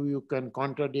argue, you can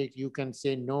contradict, you can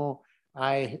say, no,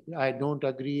 I don't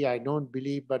agree, I don't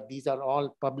believe, but these are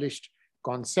all published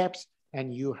concepts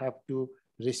and you have to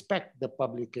respect the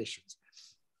publications.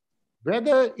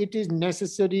 Whether it is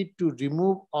necessary to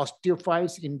remove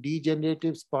osteophytes in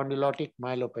degenerative spondylotic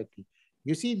myelopathy.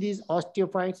 You see these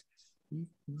osteophytes,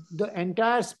 the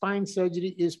entire spine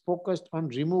surgery is focused on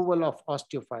removal of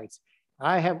osteophytes.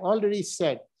 I have already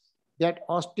said that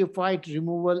osteophyte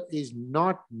removal is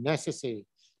not necessary,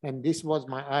 and this was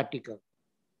my article.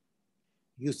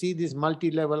 You see these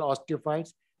multi-level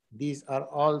osteophytes, these are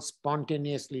all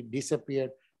spontaneously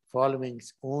disappeared following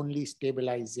only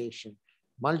stabilization.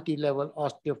 Multi-level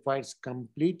osteophytes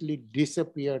completely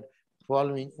disappeared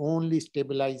following only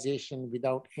stabilization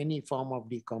without any form of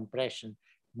decompression.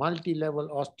 Multi-level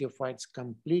osteophytes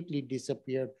completely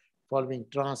disappeared following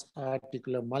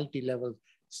transarticular multi-level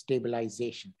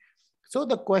stabilization. So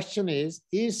the question is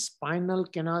spinal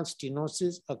canal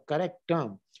stenosis a correct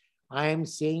term? I am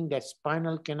saying that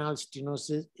spinal canal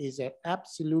stenosis is an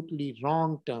absolutely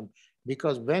wrong term,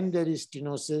 because when there is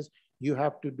stenosis, you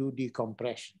have to do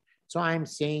decompression. So I'm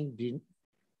saying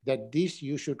that this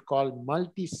you should call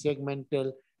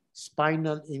multi-segmental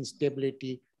spinal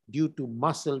instability due to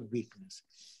muscle weakness.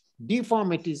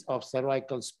 Deformities of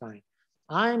cervical spine.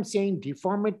 I am saying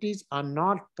deformities are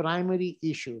not primary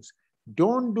issues.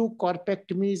 Don't do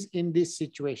corpectomies in this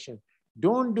situation.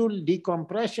 Don't do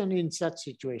decompression in such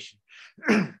situation.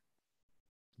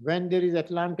 When there is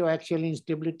atlantoaxial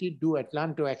instability, do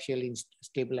atlantoaxial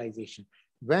stabilization.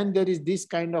 When there is this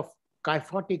kind of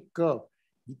kyphotic curve,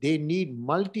 They need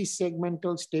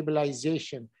multi-segmental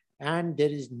stabilization, and there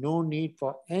is no need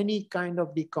for any kind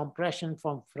of decompression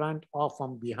from front or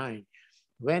from behind.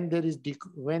 When there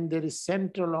is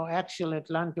central or axial,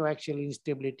 atlantoaxial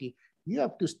instability, you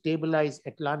have to stabilize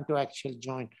atlantoaxial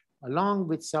joint along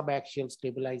with subaxial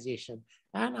stabilization.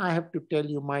 And I have to tell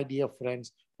you, my dear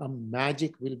friends, a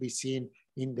magic will be seen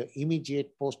in the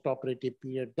immediate postoperative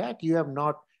period that you have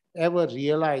not ever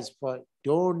realized. For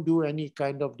don't do any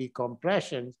kind of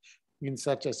decompressions in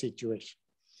such a situation.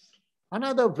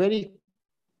 Another very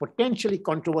potentially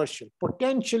controversial,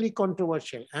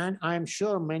 and I'm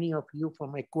sure many of you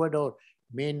from Ecuador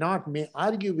may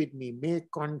argue with me,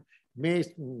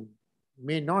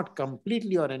 may not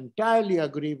completely or entirely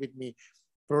agree with me.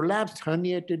 Prolapsed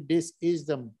herniated disc is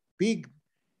the big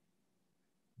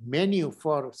menu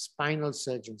for spinal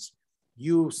surgeons.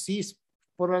 You see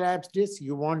prolapsed disc,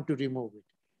 you want to remove it.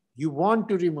 You want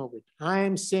to remove it. I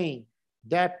am saying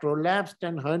that prolapsed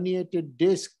and herniated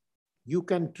disc you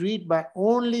can treat by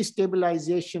only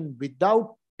stabilization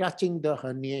without touching the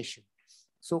herniation.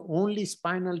 So only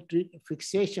spinal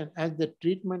fixation as the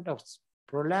treatment of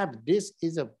prolapsed disc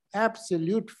is an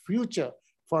absolute future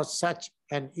for such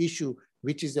an issue,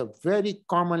 which is a very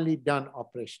commonly done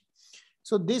operation.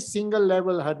 So this single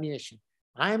level herniation,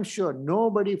 I am sure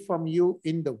nobody from you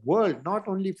in the world, not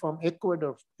only from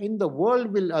Ecuador, in the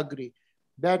world will agree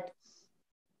that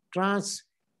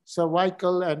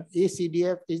cervical and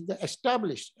ACDF is the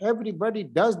established. Everybody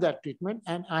does that treatment.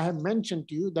 And I have mentioned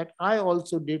to you that I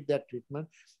also did that treatment.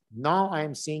 Now I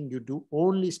am saying you do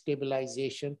only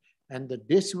stabilization and the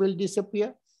disc will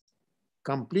disappear,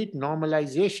 complete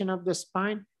normalization of the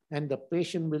spine, and the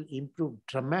patient will improve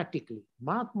dramatically.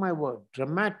 Mark my word,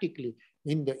 dramatically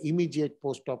in the immediate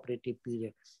postoperative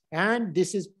period. And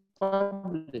this is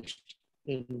published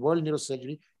in World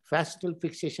Neurosurgery, fascial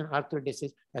fixation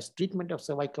arthrodesis as treatment of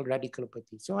cervical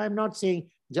radiculopathy. So I'm not saying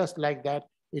just like that.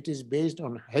 It is based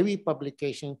on heavy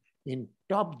publication in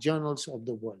top journals of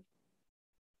the world.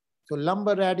 So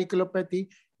lumbar radiculopathy,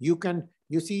 you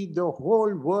see the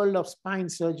whole world of spine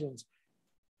surgeons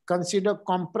consider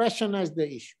compression as the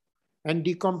issue and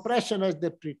decompression as the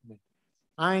treatment.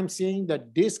 I am saying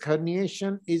that disc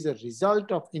herniation is a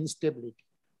result of instability,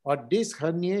 or disc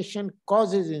herniation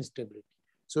causes instability.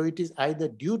 So it is either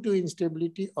due to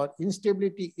instability or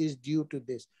instability is due to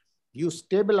this. You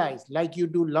stabilize like you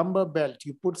do lumbar belt,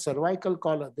 you put cervical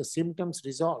collar, the symptoms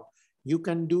resolve. You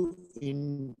can do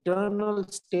internal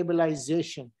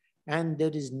stabilization and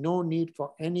there is no need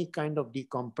for any kind of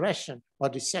decompression or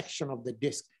dissection of the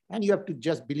disc. And you have to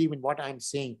just believe in what I'm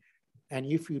saying. And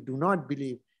if you do not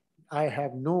believe, I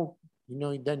have no,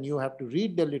 then you have to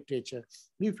read the literature.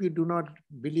 If you do not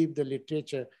believe the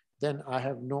literature, then I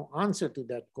have no answer to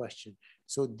that question.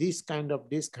 So this kind of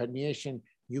disc herniation,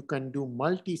 you can do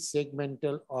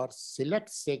multi-segmental or select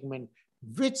segment.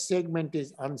 Which segment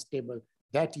is unstable?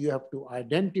 That you have to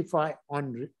identify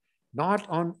on, not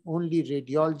on only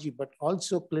radiology, but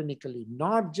also clinically,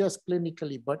 not just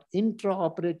clinically, but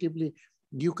intraoperatively,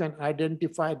 you can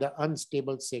identify the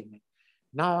unstable segment.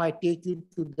 Now I take you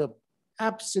to the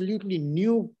absolutely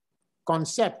new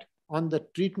concept on the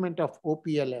treatment of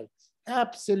OPLL.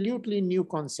 Absolutely new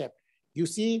concept. You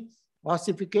see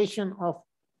ossification of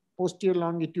posterior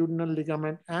longitudinal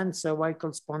ligament and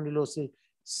cervical spondylosis.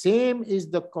 Same is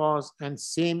the cause and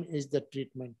same is the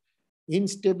treatment.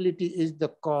 Instability is the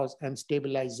cause and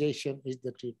stabilization is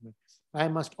the treatment. I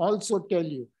must also tell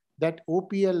you that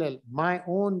OPLL, my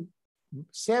own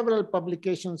several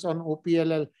publications on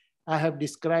OPLL, I have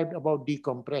described about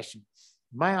decompression.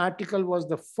 My article was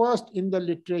the first in the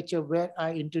literature where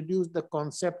I introduced the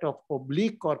concept of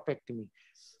oblique corpectomy.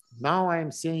 Now I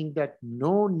am saying that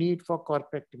no need for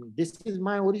corpectomy. This is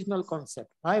my original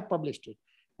concept. I published it.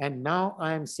 And now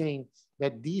I am saying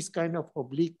that these kind of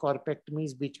oblique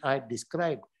corpectomies, which I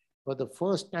described for the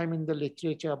first time in the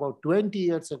literature about 20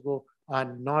 years ago, are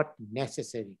not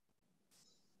necessary.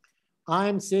 I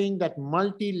am saying that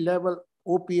multi-level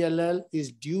OPLL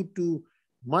is due to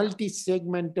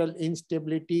multi-segmental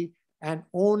instability and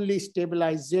only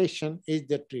stabilization is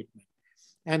the treatment.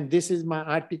 And this is my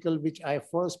article, which I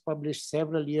first published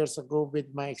several years ago with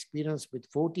my experience with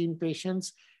 14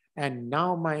 patients. And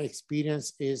now my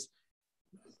experience is,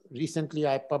 recently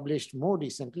I published more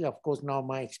recently. Of course, now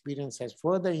my experience has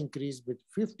further increased with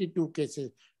 52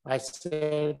 cases. I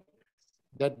said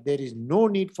that there is no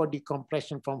need for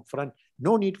decompression from front,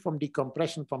 no need for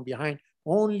decompression from behind.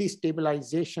 Only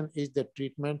stabilization is the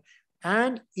treatment,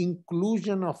 and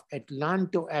inclusion of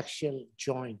atlantoaxial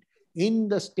joint in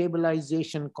the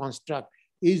stabilization construct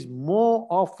is more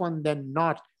often than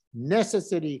not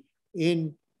necessary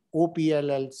in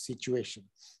OPLL situation.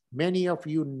 Many of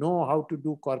you know how to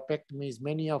do corpectomies.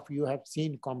 Many of you have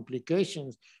seen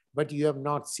complications, but you have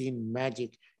not seen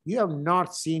magic. You have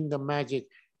not seen the magic.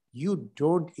 You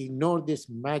don't ignore this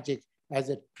magic as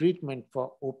a treatment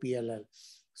for OPLL.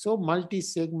 So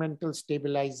multi-segmental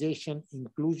stabilization,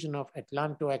 inclusion of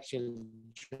atlantoaxial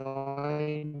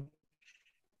joint,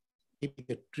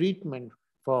 the treatment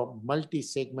for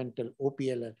multi-segmental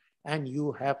OPLL. And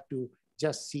you have to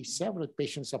just see several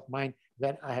patients of mine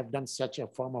where I have done such a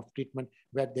form of treatment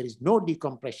where there is no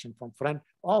decompression from front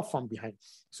or from behind.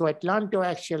 So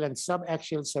atlantoaxial and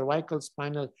subaxial cervical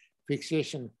spinal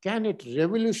fixation, can it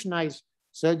revolutionize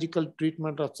surgical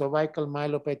treatment of cervical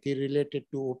myelopathy related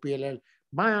to OPLL?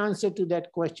 My answer to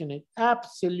that question is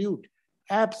absolute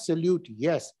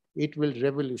yes, it will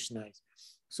revolutionize.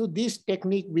 So this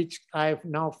technique, which I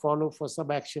now follow for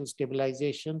subaxial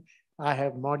stabilization, I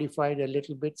have modified a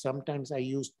little bit. Sometimes I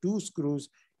use 2 screws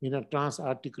in a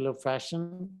transarticular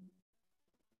fashion,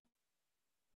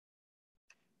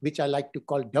 which I like to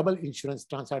call double insurance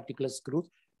transarticular screws.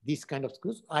 These kind of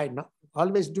screws, I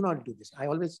always do not do this. I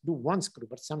always do 1 screw,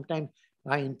 but sometimes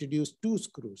I introduce 2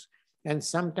 screws. And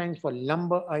sometimes for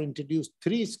lumbar, I introduce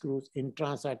 3 screws in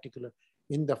transarticular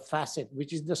in the facet,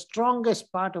 which is the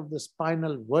strongest part of the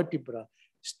spinal vertebra,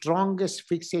 strongest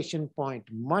fixation point,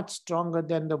 much stronger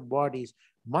than the bodies,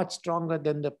 much stronger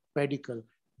than the pedicle.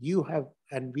 You have,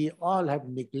 and we all have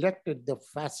neglected the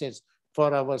facets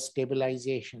for our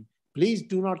stabilization. Please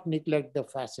do not neglect the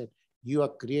facet. You are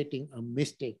creating a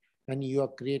mistake and you are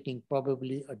creating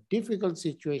probably a difficult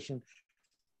situation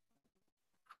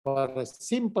for a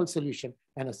simple solution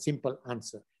and a simple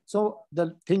answer. So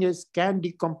the thing is, can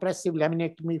decompressive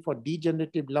laminectomy for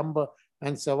degenerative lumbar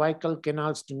and cervical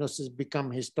canal stenosis become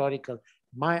historical?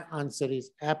 My answer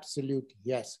is absolute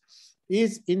yes.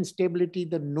 Is instability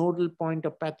the nodal point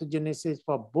of pathogenesis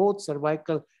for both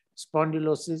cervical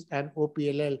spondylosis and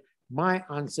OPLL? My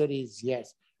answer is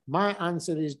yes. My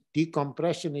answer is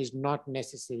decompression is not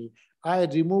necessary. I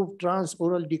remove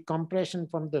transoral decompression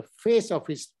from the face of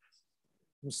his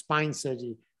spine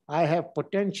surgery. I have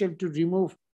potential to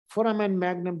remove foramen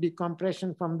magnum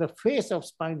decompression from the face of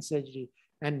spine surgery.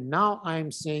 And now I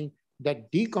am saying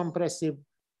that decompressive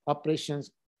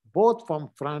operations, both from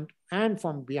front and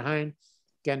from behind,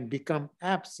 can become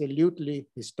absolutely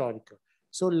historical.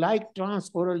 So like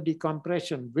transoral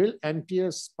decompression, will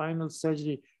anterior spinal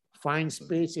surgery find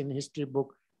space in history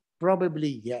book?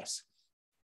 Probably yes.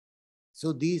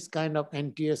 So these kind of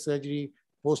anterior surgery,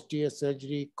 posterior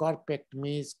surgery,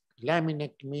 corpectomies,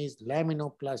 laminectomies,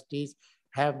 laminoplasties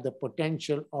have the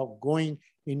potential of going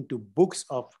into books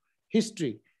of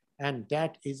history. And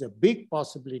that is a big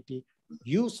possibility.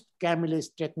 Use Camille's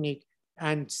technique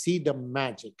and see the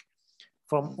magic.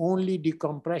 From only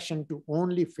decompression to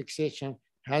only fixation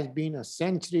has been a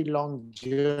century-long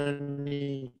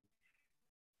journey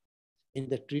in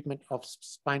the treatment of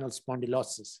spinal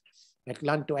spondylosis.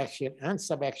 Atlantoaxial and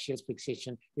subaxial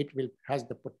fixation, has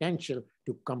the potential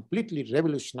to completely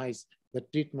revolutionize the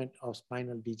treatment of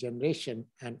spinal degeneration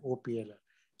and OPLL.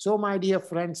 So my dear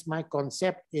friends, my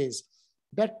concept is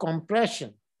that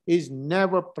compression is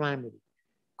never primary.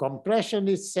 Compression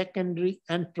is secondary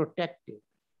and protective.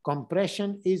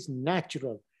 Compression is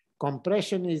natural.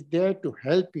 Compression is there to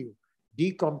help you.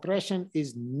 Decompression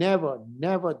is never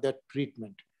the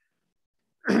treatment.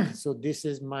 So this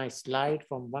is my slide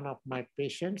from one of my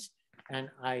patients, and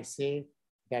I say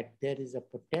that there is a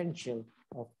potential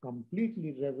of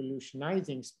completely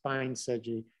revolutionizing spine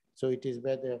surgery. So it is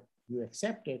whether you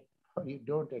accept it or you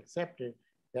don't accept it,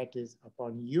 that is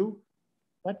upon you.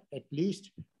 But at least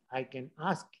I can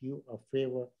ask you a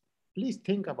favor. Please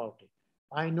think about it.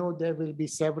 I know there will be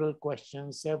several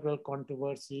questions, several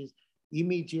controversies,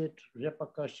 immediate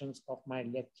repercussions of my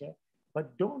lecture,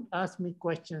 but don't ask me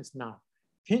questions now.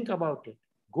 Think about it.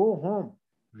 Go home,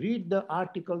 read the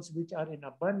articles which are in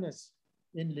abundance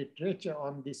in literature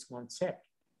on this concept,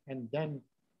 and then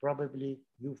probably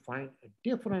you find a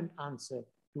different answer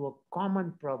to a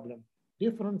common problem,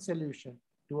 different solution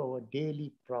to our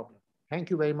daily problem.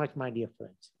 Thank you very much, my dear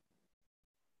friends.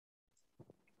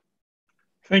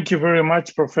 Thank you very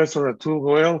much, Professor Atul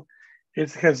Goel.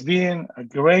 It has been a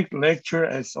great lecture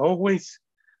as always.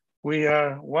 We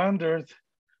are wondered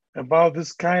about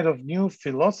this kind of new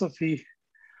philosophy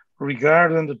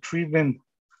regarding the treatment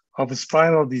of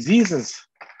spinal diseases.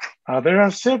 There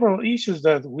are several issues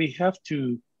that we have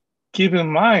to keep in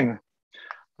mind.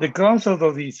 The concept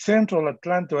of the central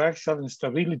atlantoaxial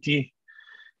instability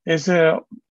is a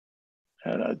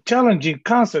challenging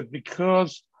concept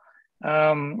because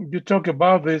you talk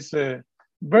about this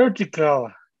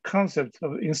vertical concept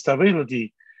of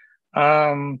instability,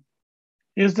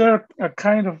 Is there a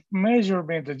kind of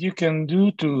measurement that you can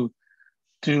do to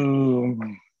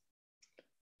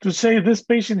say this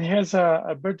patient has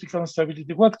a vertical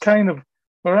instability? What kind of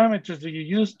parameters do you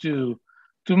use to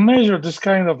measure this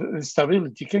kind of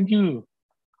instability? Can you?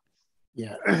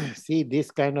 Yeah, see,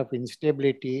 this kind of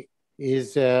instability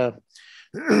is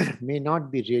may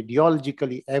not be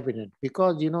radiologically evident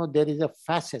because, you know, there is a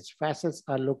facets. Facets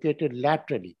are located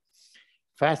laterally.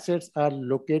 Facets are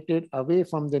located away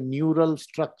from the neural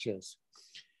structures.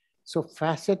 So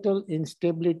facetal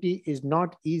instability is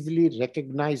not easily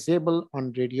recognizable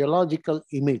on radiological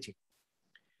imaging.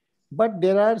 But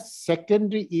there are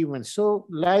secondary events. So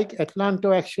like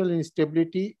atlantoaxial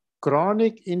instability,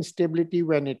 chronic instability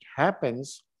when it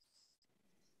happens,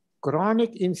 there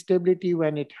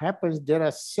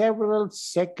are several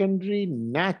secondary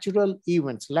natural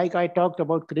events. Like I talked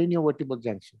about craniovertebral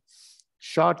junction,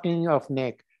 shortening of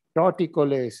neck,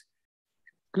 torticollis,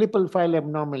 clipal file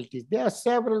abnormalities. There are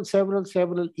several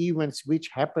events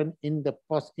which happen in the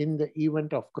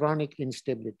event of chronic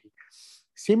instability.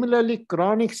 Similarly,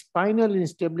 chronic spinal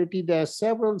instability, there are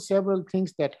several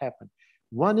things that happen.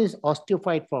 One is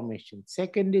osteophyte formation.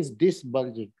 Second is disc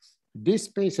bulging, disc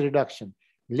space reduction,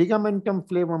 ligamentum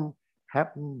flavum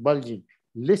bulging,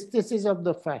 listhesis of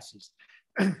the fasces.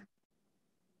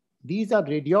 These are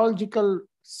radiological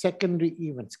secondary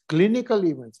events, clinical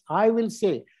events. I will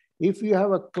say, if you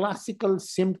have a classical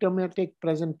symptomatic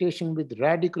presentation with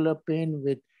radicular pain,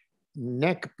 with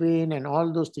neck pain and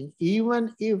all those things,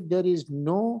 even if there is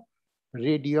no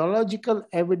radiological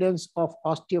evidence of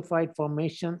osteophyte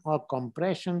formation or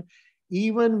compression,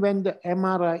 even when the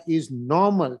MRI is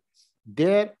normal,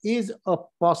 there is a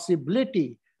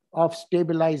possibility of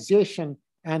stabilization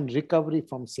and recovery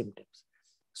from symptoms.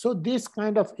 So this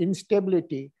kind of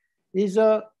instability is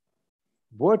a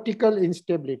vertical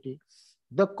instability.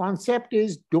 The concept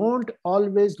is don't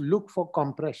always look for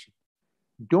compression.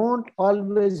 Don't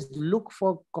always look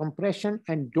for compression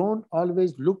and don't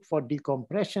always look for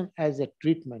decompression as a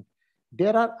treatment.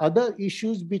 There are other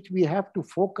issues which we have to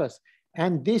focus,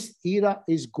 and this era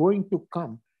is going to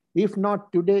come, if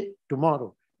not today,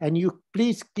 tomorrow. And you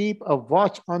please keep a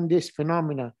watch on this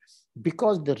phenomena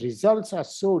because the results are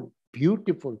so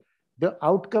beautiful. The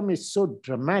outcome is so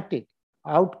dramatic.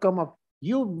 Outcome of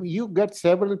you get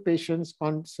several patients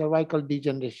on cervical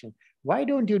degeneration. Why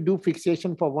don't you do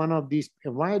fixation for one of these?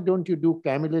 Why don't you do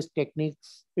Camillus technique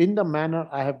in the manner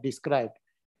I have described?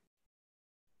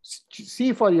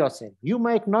 See for yourself. You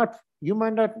might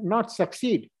not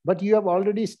succeed, but you have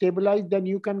already stabilized, then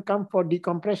you can come for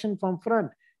decompression from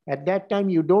front. At that time,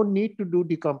 you don't need to do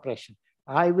decompression.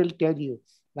 I will tell you,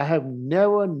 I have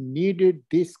never needed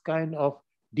this kind of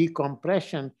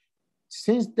decompression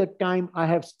since the time I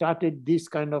have started this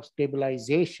kind of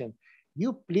stabilization.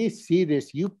 You please see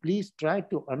this. You please try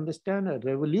to understand a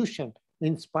revolution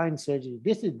in spine surgery.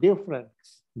 This is different.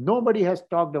 Nobody has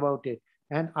talked about it.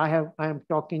 And I am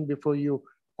talking before you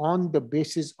on the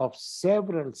basis of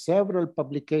several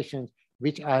publications,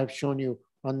 which I have shown you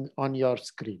on your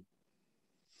screen.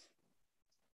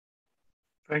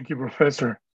 Thank you,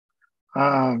 Professor.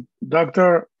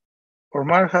 Dr.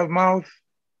 Omar Halmouth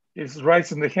is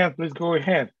raising the hand. Please go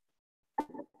ahead.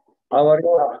 How are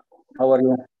you? How are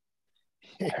you?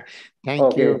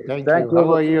 Thank you.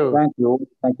 How are you? Thank you.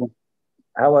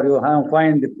 How are you? I'm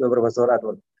fine, Professor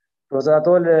Atul. Professor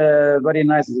Atul, very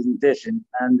nice presentation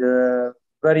and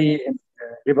very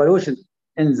revolution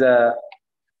in the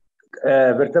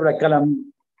vertebral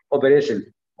column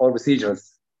operation or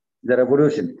procedures. The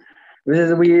revolution.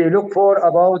 We look for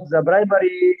about the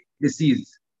primary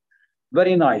disease.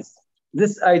 Very nice.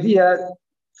 This idea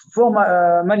for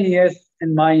many years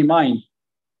in my mind.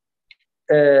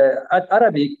 At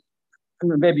Arabic,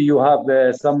 maybe you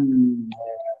have some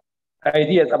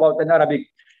ideas about in Arabic.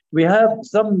 We have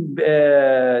some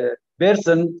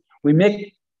person we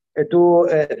make to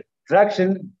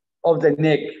traction of the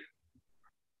neck.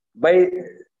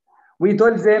 We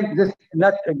told them this is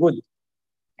not good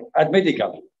at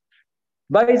medical.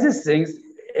 By these things,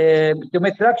 to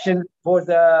make traction for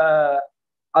the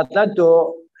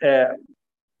Atlanto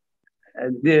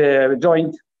the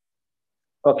joint.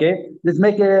 Okay, let's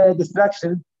make a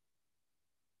distraction.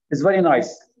 It's very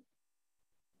nice.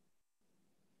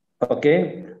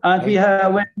 Okay, and we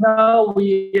have now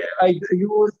I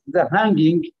use the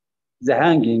hanging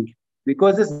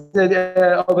because this is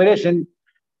the operation.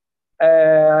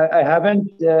 I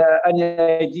haven't any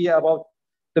idea about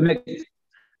the make.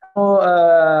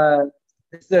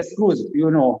 It's the screws, you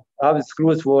know, I have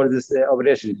screws for this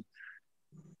operation.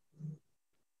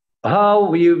 How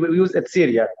we use at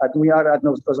Syria, we are at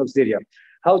no of Syria.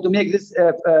 how to make this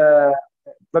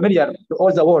familiar to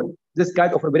all the world, this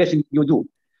kind of preparation you do.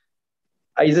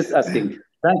 I just asking.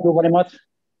 Thank you very much.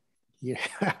 Yeah,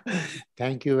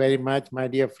 thank you very much, my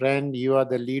dear friend. You are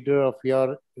the leader of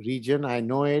your region. I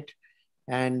know it.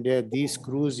 And these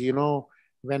screws, you know,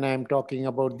 when I'm talking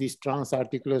about these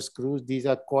transarticular screws, these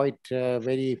are quite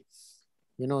very,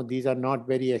 you know, these are not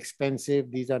very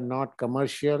expensive. These are not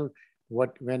commercial.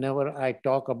 Whenever I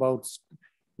talk about,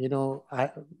 you know,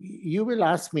 you will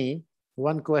ask me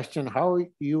one question, how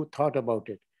you thought about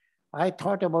it. I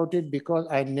thought about it because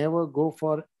I never go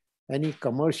for any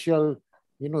commercial,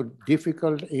 you know,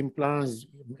 difficult implants,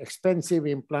 expensive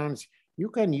implants. You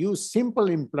can use simple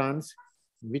implants,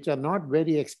 which are not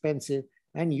very expensive,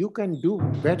 and you can do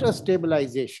better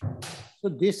stabilization. So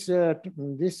this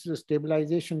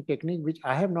stabilization technique, which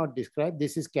I have not described,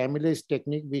 this is Camilla's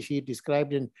technique, which he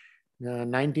described in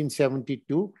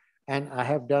 1972. And I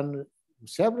have done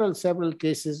several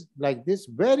cases like this,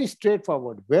 very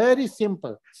straightforward, very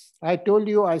simple. I told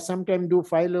you I sometimes do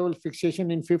 5-level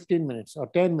fixation in 15 minutes or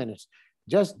 10 minutes.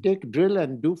 Just take drill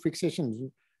and do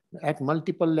fixations at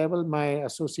multiple level. My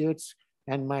associates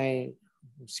and my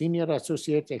senior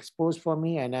associates expose for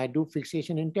me, and I do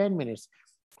fixation in 10 minutes,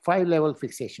 5-level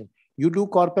fixation. You do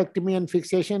corpectomy and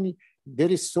fixation, there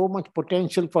is so much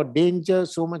potential for danger,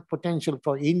 so much potential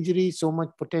for injury, so much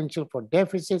potential for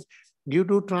deficits. You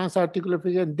do transarticular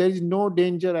fixation, there is no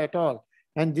danger at all.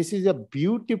 And this is a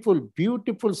beautiful,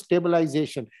 beautiful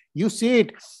stabilization. You see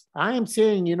it. I am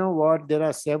saying, you know what, there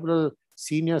are several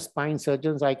senior spine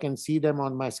surgeons, I can see them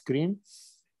on my screen.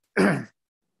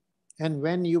 And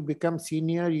when you become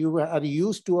senior, you are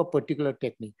used to a particular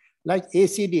technique, like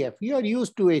ACDF. You are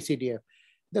used to ACDF.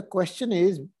 The question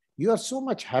is, you are so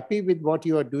much happy with what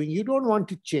you are doing, you don't want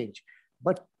to change,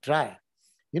 but try.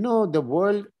 You know, the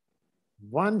world,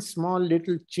 one small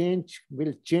little change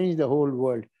will change the whole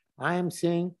world. I am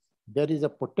saying there is a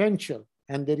potential,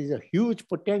 and there is a huge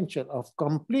potential of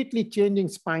completely changing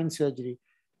spine surgery.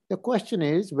 The question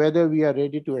is whether we are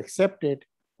ready to accept it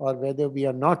or whether we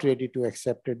are not ready to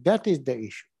accept it. That is the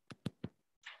issue.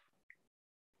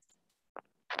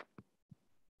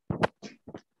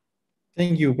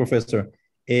 Thank you, Professor.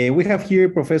 We have here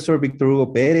Professor Victor Hugo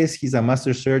Perez. He's a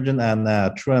master surgeon and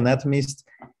a true anatomist.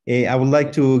 I would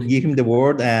like to give him the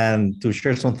word and to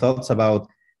share some thoughts about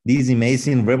this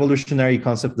amazing revolutionary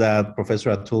concept that Professor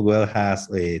Atul Goel has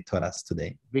taught us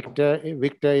today. Victor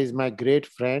is my great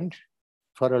friend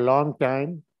for a long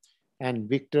time. And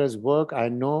Victor's work I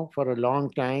know for a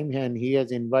long time, and he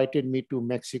has invited me to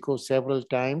Mexico several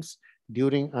times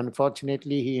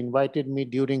unfortunately, he invited me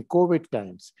during COVID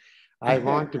times. I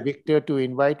want Victor to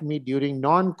invite me during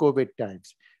non-COVID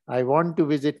times. I want to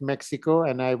visit Mexico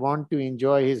and I want to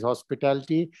enjoy his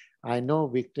hospitality. I know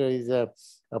Victor is a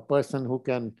person who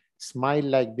can smile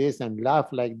like this and laugh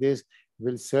like this,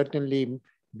 will certainly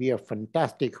be a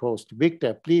fantastic host.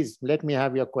 Victor, please let me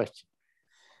have your question.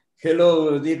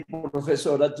 Hello, dear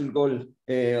Professor Atul Goel.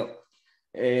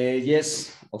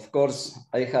 Yes, of course,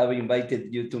 I have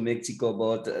invited you to Mexico,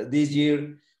 but this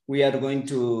year we are going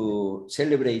to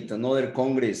celebrate another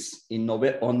Congress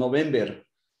on November.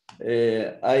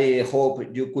 I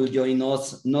hope you could join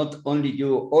us, not only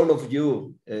you, all of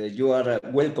you. You are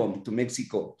welcome to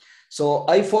Mexico. So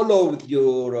I followed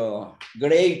your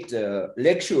great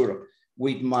lecture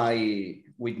with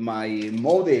my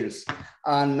models,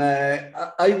 and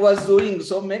I was doing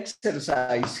some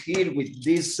exercise here with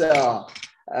this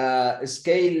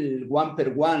scale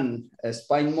 1:1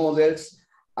 spine models.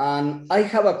 And I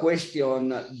have a question,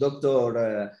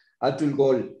 Dr. Atul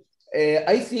Goel.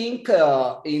 I think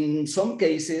in some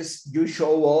cases you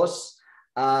show us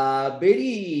a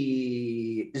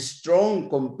very strong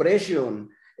compression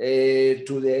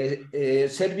to the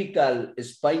cervical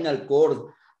spinal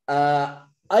cord.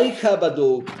 I have a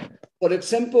doubt. For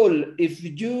example, if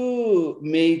you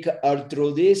make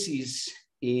arthrodesis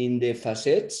in the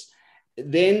facets,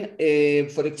 then,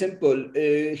 for example,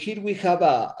 here we have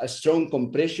a strong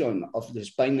compression of the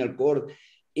spinal cord.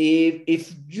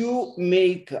 If you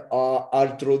make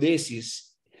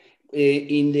arthrodesis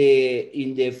in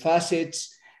the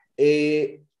facets,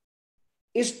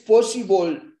 it's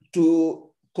possible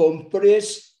to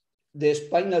compress the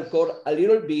spinal cord a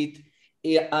little bit,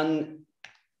 and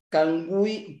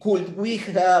could we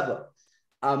have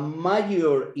a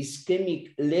major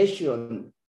ischemic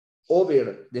lesion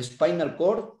over the spinal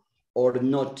cord or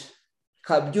not?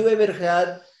 Have you ever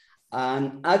had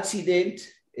an accident,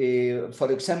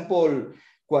 for example,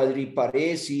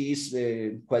 quadriparesis,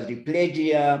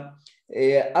 quadriplegia,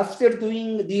 after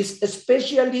doing this,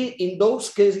 especially in those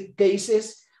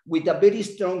cases with a very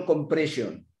strong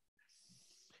compression?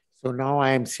 So now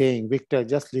I am saying, Victor,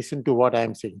 just listen to what I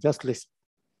am saying. Just listen.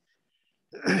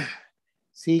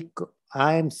 See,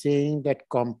 I am saying that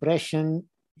compression,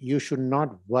 you should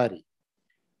not worry.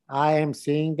 I am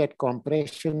saying that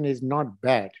compression is not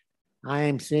bad. I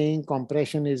am saying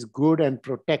compression is good and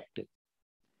protective.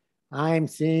 I am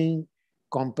saying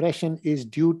compression is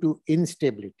due to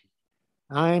instability.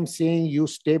 I am saying you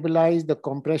stabilize, the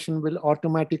compression will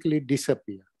automatically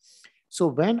disappear. So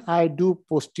when I do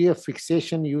posterior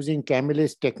fixation using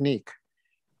Camille's technique,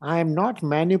 I am not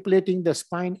manipulating the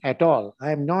spine at all.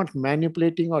 I am not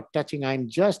manipulating or touching. I'm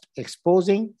just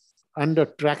exposing. Under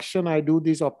traction, I do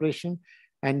this operation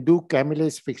and do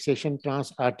Camille's fixation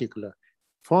transarticular.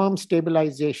 Firm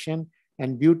stabilization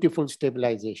and beautiful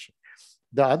stabilization.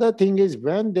 The other thing is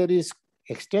when there is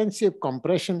extensive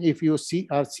compression, if you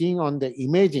are seeing on the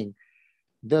imaging,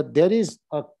 that there is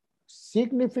a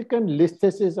significant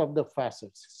listhesis of the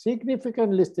facets,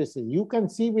 significant listhesis. You can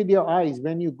see with your eyes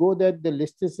when you go there, the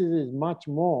listhesis is much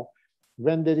more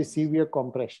when there is severe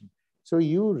compression. So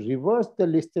you reverse the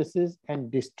listhesis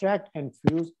and distract and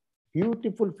fuse,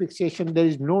 beautiful fixation. There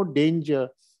is no danger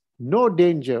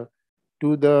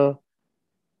to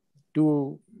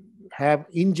have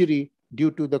injury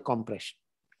due to the compression.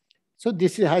 So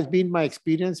this has been my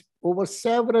experience over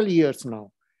several years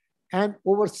now and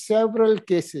over several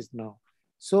cases now.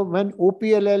 So when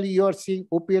OPLL, you are seeing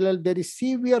OPLL, there is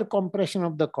severe compression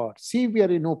of the cord, severe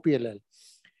in OPLL.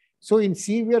 So in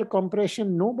severe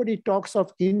compression, nobody talks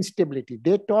of instability.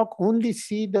 They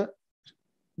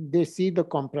see the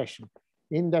compression.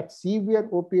 In that severe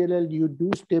OPLL, you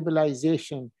do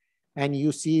stabilization and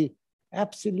you see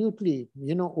absolutely,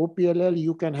 OPLL,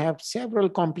 you can have several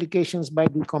complications by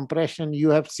decompression. You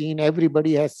have seen,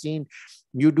 everybody has seen,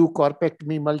 you do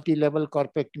corpectomy, multi-level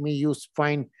corpectomy, you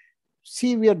find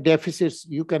severe deficits.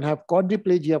 You can have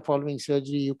quadriplegia following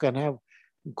surgery. You can have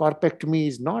corpectomy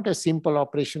is not a simple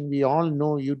operation. We all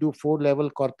know you do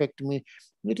 4-level corpectomy.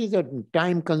 It is a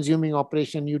time-consuming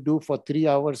operation. You do for 3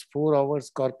 hours, 4 hours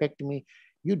corpectomy.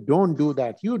 You don't do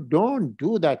that. You don't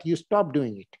do that. You stop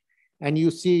doing it. And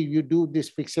you see, you do this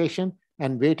fixation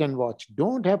and wait and watch.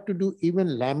 Don't have to do even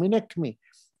laminectomy.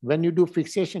 When you do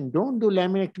fixation, don't do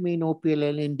laminectomy in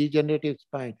OPLL, in degenerative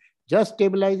spine. Just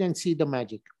stabilize and see the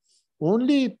magic.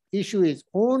 Only issue is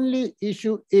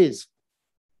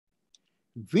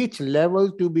which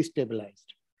level to be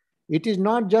stabilized. It is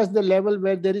not just the level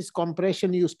where there is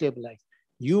compression you stabilize.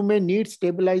 You may need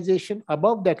stabilization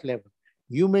above that level.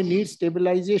 You may need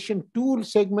stabilization 2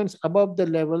 segments above the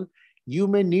level. You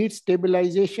may need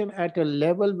stabilization at a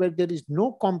level where there is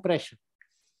no compression.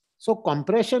 So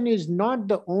compression is not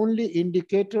the only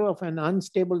indicator of an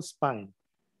unstable spine.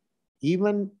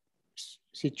 Even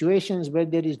situations where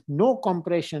there is no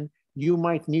compression, you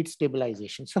might need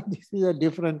stabilization. So this is a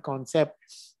different concept.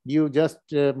 You just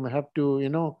have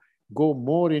to, go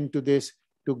more into this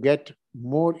to get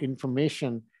more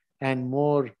information and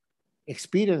more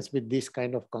experience with this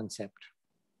kind of concept.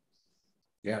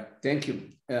 Yeah, thank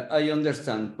you. I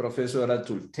understand, Professor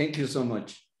Atul. Thank you so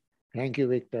much. Thank you,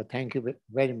 Victor. Thank you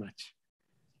very much.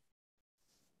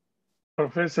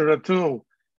 Professor Atul,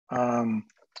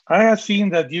 I have seen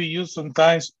that you use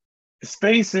sometimes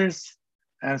spacers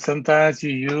and sometimes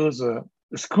you use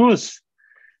screws.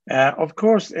 Of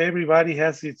course, everybody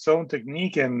has its own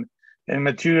technique and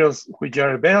materials which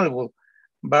are available.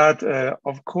 But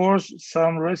of course,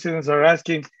 some residents are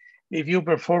asking if you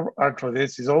perform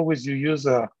arthrodesis, always you use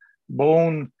a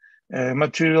bone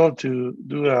material to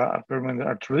do a permanent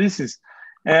arthrodesis.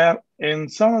 In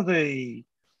some of the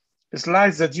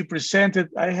slides that you presented,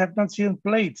 I have not seen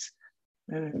plates.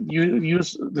 You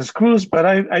use the screws, but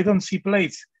I don't see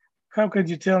plates. How can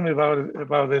you tell me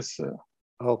about this?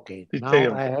 Okay,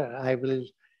 detail? Now I will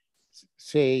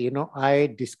say,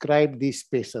 I describe these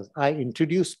spacers. I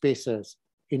introduced spacers,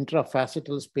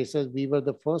 intrafacetal spacers. We were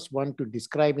the first one to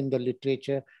describe in the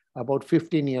literature about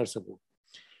 15 years ago.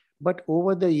 But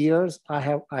over the years, I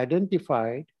have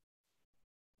identified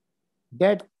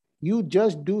that you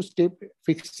just do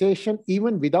fixation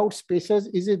even without spacers,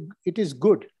 it is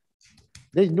good.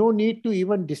 There's no need to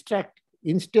even distract.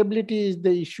 Instability is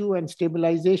the issue and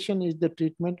stabilization is the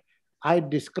treatment. I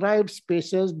describe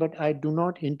spacers, but I do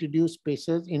not introduce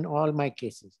spacers in all my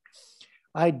cases.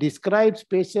 I describe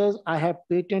spacers, I have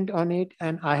patent on it,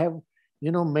 and I have,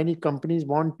 many companies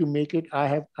want to make it.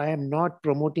 I am not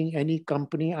promoting any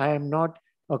company. I am not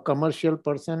a commercial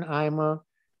person. I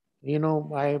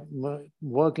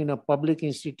work in a public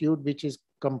institute, which is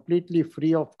completely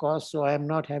free of cost. So I am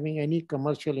not having any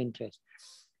commercial interest.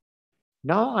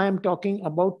 Now I am talking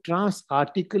about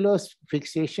transarticular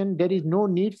fixation. There is no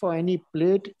need for any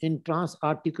plate in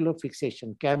transarticular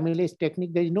fixation. Camillus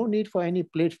technique, there is no need for any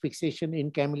plate fixation in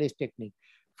Camillus technique.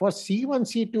 For C1,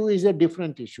 C2 is a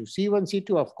different issue. C1,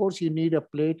 C2, of course, you need a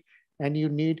plate and you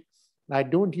need, I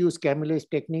don't use Camillus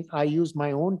technique. I use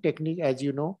my own technique, as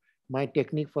you know, my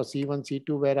technique for C1,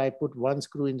 C2, where I put one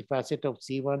screw in the facet of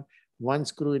C1, one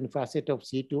screw in facet of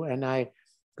C2, and I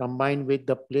combine with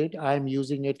the plate. I am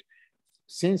using it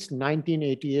since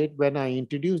 1988 when I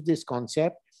introduced this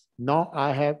concept. Now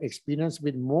I have experience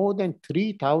with more than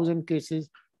 3,000 cases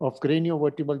of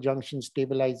craniovertebral junction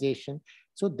stabilization.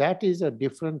 So that is a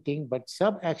different thing, but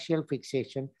subaxial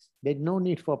fixation, there's no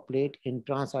need for plate in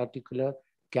transarticular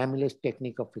Camillus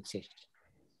technique of fixation.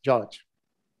 George.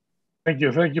 Thank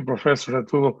you, Professor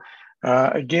Atul.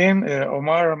 Again,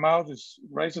 Omar Ahmad is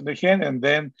raising the hand, and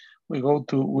then we go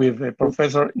to with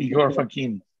Professor Igor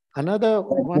Fakin. Another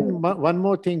one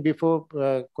more thing before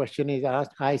question is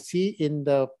asked. I see in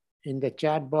the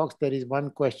chat box there is one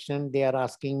question. They are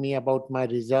asking me about my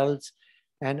results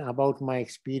and about my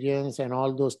experience and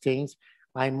all those things.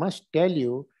 I must tell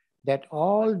you that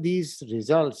all these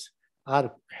results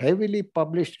are heavily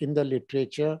published in the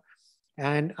literature.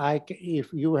 And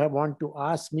if you want to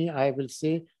ask me, I will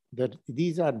say that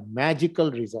these are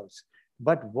magical results.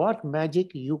 But what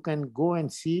magic you can go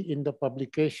and see in the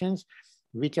publications,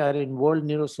 which are in World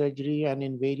Neurosurgery and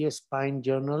in various spine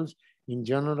journals, in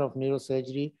Journal of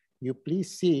Neurosurgery, you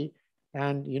please see.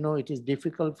 And, it is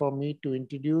difficult for me to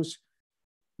introduce,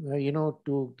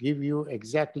 to give you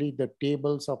exactly the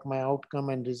tables of my outcome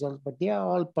and results, but they are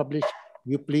all published.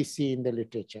 You please see in the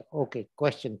literature. Okay,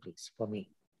 question please for me.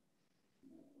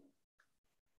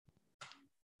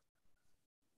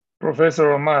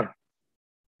 Professor Omar.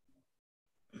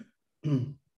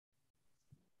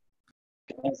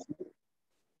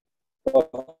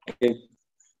 Okay.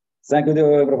 Thank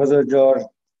you, Professor George,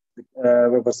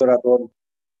 Professor Atul.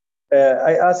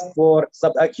 I asked for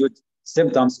subacute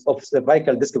symptoms of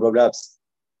cervical disc prolapse.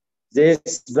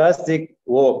 This plastic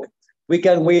work. We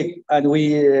can wait and we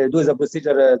do the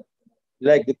procedure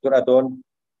like Dr. Atul,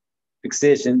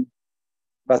 fixation,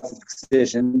 plastic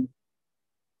fixation.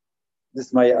 This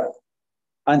is my,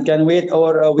 and can wait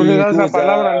or we do the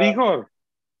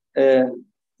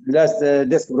last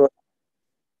disc prolapse.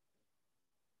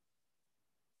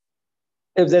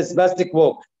 If there's plastic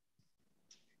work.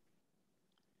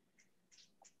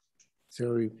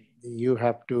 So you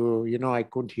have to, I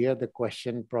couldn't hear the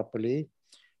question properly,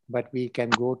 but we can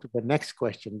go to the next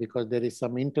question because there is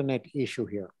some internet issue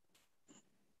here.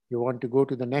 You want to go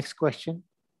to the next question?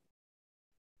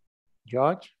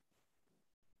 George?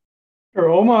 Sure,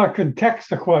 Omar can text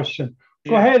the question.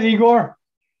 Go ahead, Igor.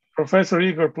 Professor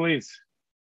Igor, please.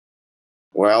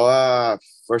 Well,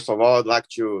 first of all, I'd like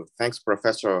to thank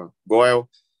Professor Goel.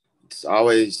 It's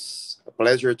always a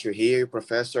pleasure to hear you,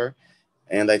 Professor.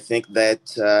 And I think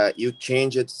that you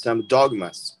changed some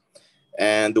dogmas.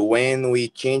 And when we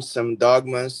change some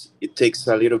dogmas, it takes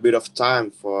a little bit of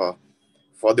time for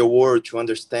the world to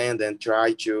understand and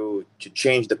try to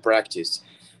change the practice.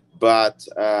 But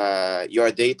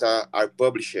your data are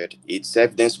published. It's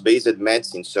evidence-based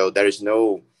medicine, so there is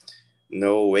no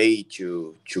way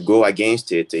to go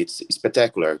against it. It's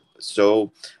spectacular.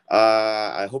 So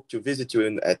I hope to visit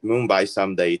you at Mumbai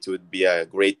someday. It would be a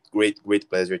great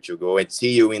pleasure to go and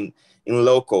see you in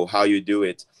local, how you do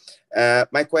it.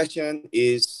 My question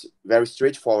is very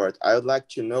straightforward. I would like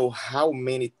to know how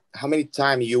many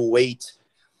time you wait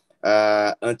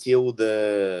until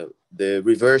the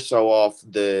reversal of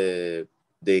the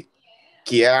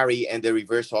Chiari and the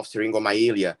reversal of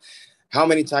syringomyelia. How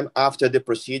many time after the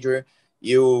procedure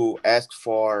you ask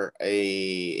for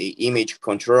a image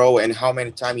control, and how many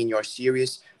time in your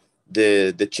series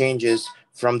the changes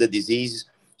from the disease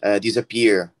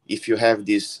disappear? If you have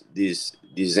this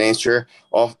answer,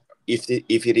 or if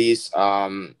it is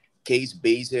case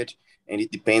based and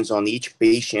it depends on each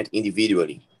patient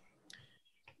individually.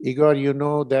 Igor, you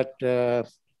know that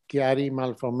Chiari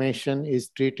malformation is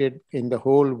treated in the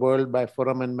whole world by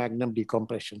foramen magnum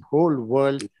decompression. Whole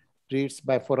world treats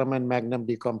by foramen magnum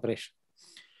decompression.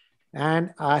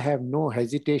 And I have no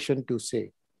hesitation to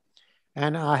say,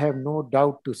 and I have no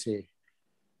doubt to say,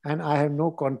 and I have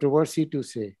no controversy to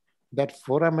say that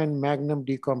foramen magnum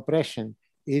decompression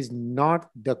is not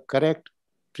the correct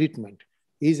treatment,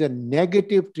 is a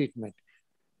negative treatment.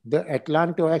 The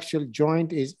atlantoaxial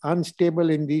joint is unstable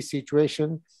in this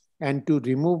situation, and to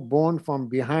remove bone from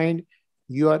behind,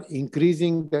 you are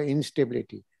increasing the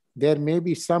instability. There may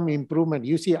be some improvement.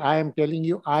 You see, I am telling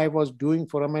you, I was doing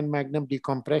foramen magnum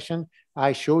decompression.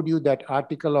 I showed you that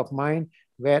article of mine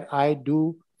where I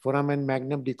do foramen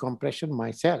magnum decompression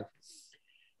myself.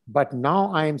 But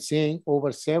now I am saying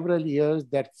over several years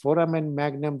that foramen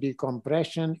magnum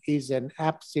decompression is an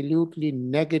absolutely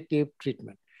negative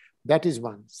treatment. That is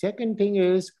one. Second thing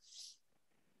is,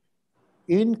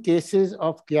 in cases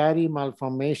of Chiari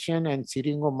malformation and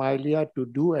syringomyelia, to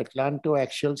do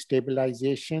atlantoaxial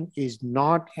stabilization is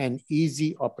not an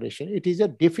easy operation. It is a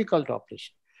difficult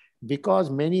operation because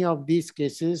many of these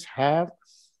cases have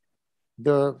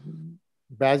the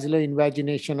basilar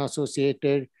invagination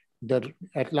associated, the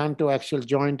atlantoaxial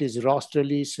joint is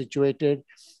rostrally situated,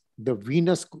 the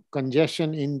venous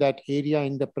congestion in that area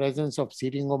in the presence of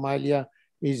syringomyelia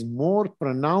is more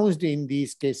pronounced in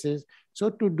these cases. So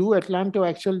to do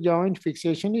atlantoaxial joint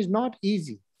fixation is not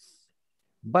easy.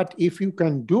 But if you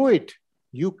can do it,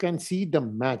 you can see the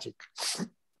magic.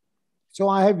 So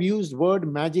I have used word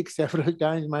magic several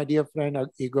times, my dear friend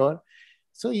Igor.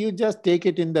 So you just take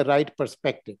it in the right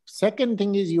perspective. Second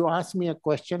thing is, you ask me a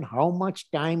question, how much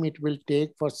time it will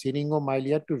take for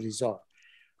syringomyelia to resolve.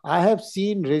 I have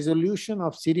seen resolution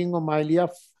of syringomyelia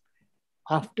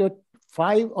after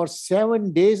 5 or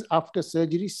 7 days after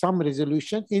surgery, some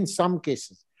resolution in some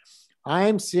cases. I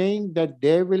am saying that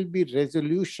there will be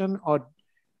resolution or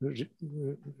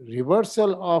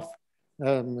reversal of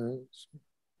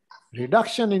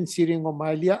reduction in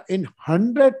syringomyelia in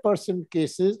 100%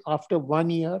 cases after 1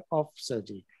 year of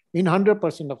surgery, in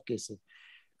 100% of cases.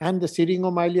 And the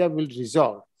syringomyelia will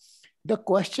resolve. The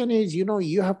question is,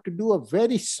 you have to do a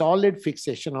very solid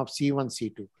fixation of C1,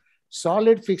 C2.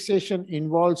 Solid fixation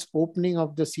involves opening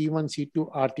of the C1, C2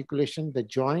 articulation, the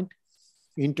joint,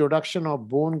 introduction of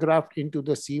bone graft into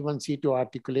the C1, C2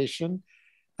 articulation,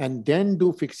 and then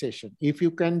do fixation. If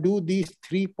you can do these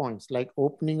 3 points, like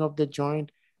opening of the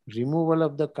joint, removal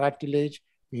of the cartilage,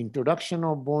 introduction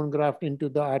of bone graft into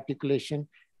the articulation,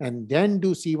 and then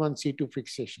do C1, C2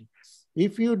 fixation.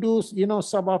 If you do,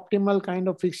 suboptimal kind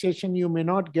of fixation, you may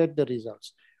not get the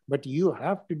results, but you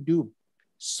have to do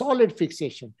solid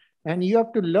fixation. And you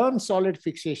have to learn solid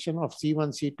fixation of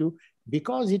C1, C2,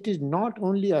 because it is not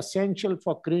only essential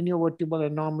for craniovertebral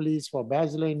anomalies, for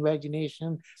basilar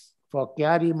invagination, for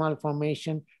Chiari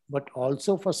malformation, but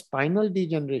also for spinal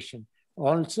degeneration,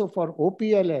 also for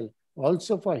OPLL,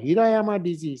 also for Hirayama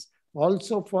disease,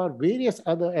 also for various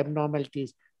other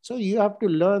abnormalities. So you have to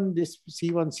learn this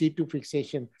C1, C2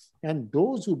 fixation. And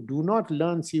those who do not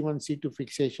learn C1, C2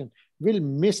 fixation will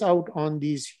miss out on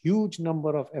these huge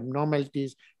number of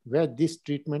abnormalities where this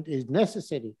treatment is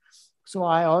necessary. So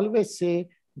I always say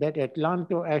that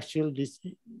atlantoaxial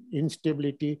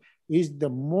instability is the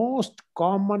most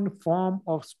common form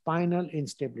of spinal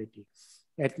instability.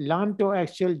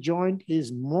 Atlantoaxial joint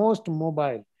is most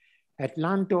mobile.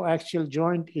 Atlantoaxial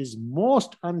joint is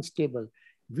most unstable.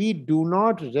 We do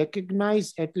not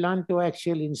recognize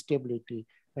atlantoaxial instability.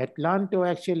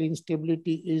 Atlantoaxial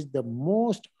instability is the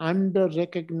most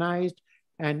under-recognized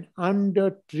and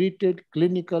under-treated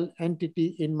clinical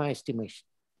entity in my estimation.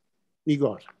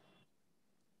 Igor.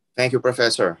 Thank you,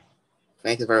 Professor.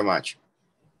 Thank you very much.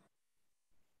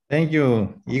 Thank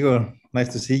you, Igor. Nice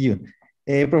to see you.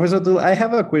 Professor Atul, I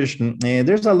have a question.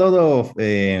 There's a lot of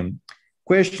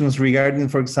questions regarding,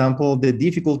 for example, the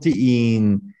difficulty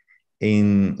in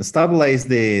stabilize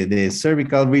the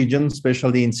cervical region,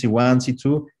 especially in C1,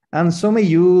 C2, and some may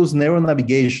use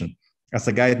neuronavigation as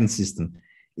a guidance system.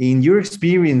 In your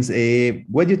experience,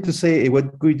 what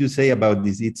could you say about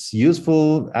this? It's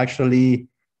useful, actually,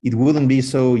 it wouldn't be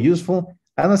so useful.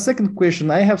 And a second question,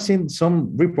 I have seen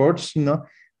some reports,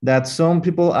 that some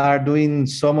people are doing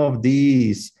some of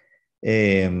these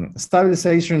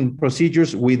stabilization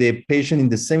procedures with a patient in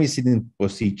the semi-sitting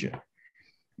procedure.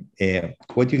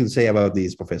 What you can say about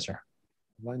this, Professor?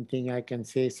 One thing I can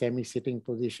say, semi-sitting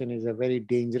position is a very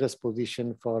dangerous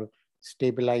position for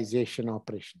stabilization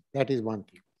operation. That is one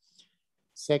thing.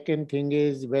 Second thing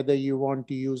is whether you want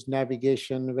to use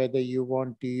navigation, whether you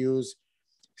want to use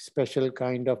special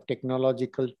kind of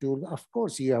technological tool. Of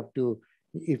course, you have to,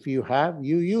 if you have,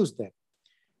 you use them.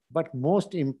 But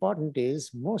most important is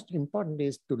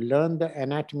to learn the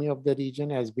anatomy of the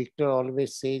region. As Victor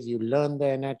always says, you learn the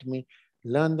anatomy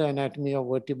of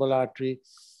vertebral artery.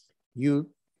 You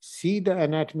see the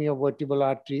anatomy of vertebral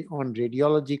artery on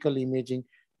radiological imaging.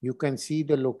 You can see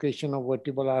the location of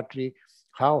vertebral artery,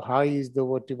 how high is the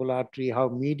vertebral artery, how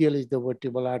medial is the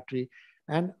vertebral artery,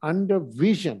 and under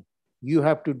vision, you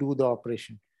have to do the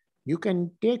operation. You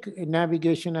can take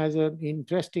navigation as an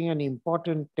interesting and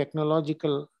important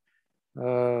technological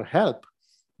help,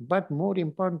 but more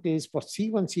important is for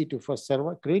C1, C2, for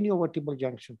craniovertebral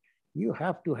junction, you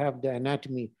have to have the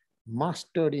anatomy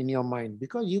mastered in your mind,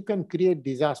 because you can create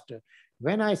disaster.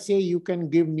 When I say you can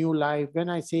give new life, when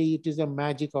I say it is a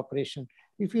magic operation,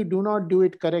 if you do not do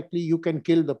it correctly, you can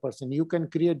kill the person. You can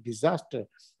create disaster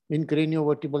in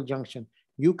craniovertebral junction.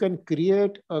 You can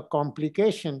create a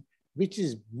complication, which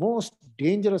is most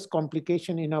dangerous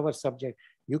complication in our subject.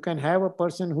 You can have a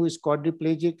person who is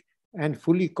quadriplegic and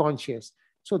fully conscious.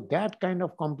 So that kind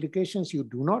of complications you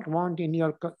do not want in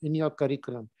your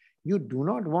curriculum. You do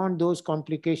not want those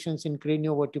complications in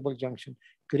craniovertebral junction.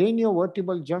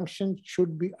 Craniovertebral junction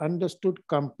should be understood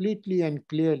completely and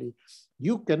clearly.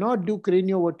 You cannot do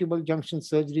craniovertebral junction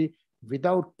surgery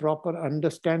without proper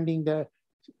understanding the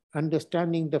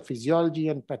physiology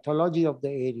and pathology of the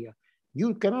area.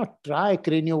 You cannot try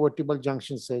craniovertebral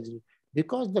junction surgery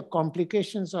because the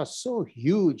complications are so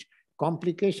huge,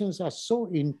 complications are so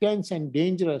intense and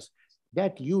dangerous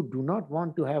that you do not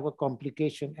want to have a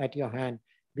complication at your hand.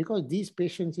 Because these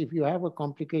patients, if you have a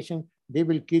complication, they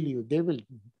will kill you. They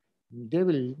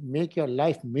will make your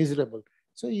life miserable.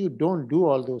 So you don't do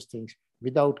all those things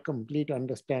without complete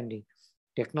understanding.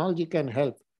 Technology can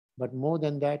help, but more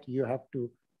than that, you have to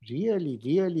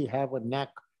really have a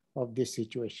knack of this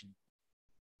situation.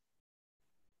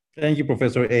 Thank you,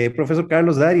 Professor. Professor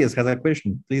Carlos Darius has a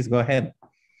question. Please go ahead.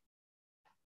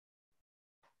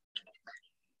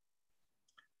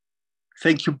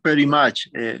 Thank you very much.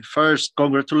 First,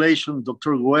 congratulations,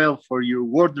 Dr. Goel, for your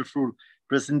wonderful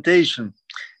presentation.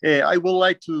 I would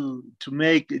like to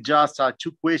make just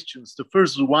 2 questions. The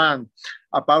first one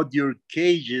about your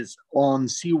cages on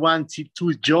C1,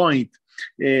 C2 joint.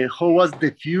 How was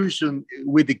the fusion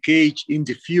with the cage in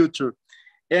the future?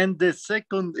 And the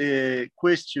second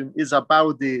question is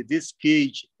about this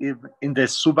cage in the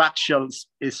subaxial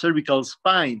cervical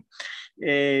spine.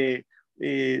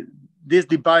 This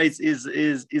device is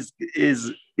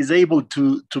able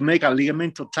to make a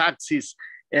ligamentotaxis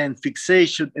and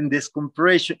fixation and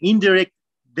descompression, indirect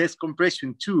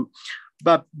descompression too.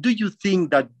 But do you think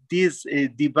that this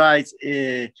device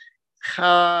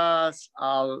has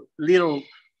a little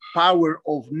power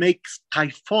of make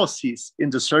kyphosis in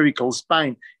the cervical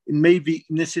spine? It may be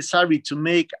necessary to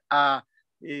make a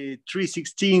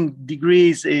 316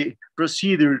 degrees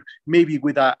procedure, maybe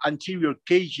with anterior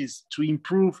cages to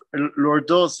improve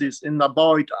lordosis and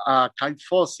avoid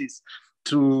kyphosis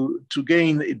to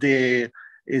gain the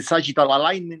sagittal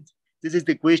alignment? This is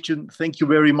the question. Thank you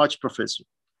very much, Professor.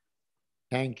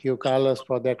 Thank you, Carlos,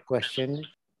 for that question.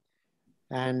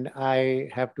 And I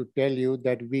have to tell you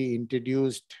that we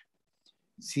introduced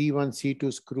C1,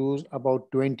 C2 screws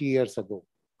about 20 years ago,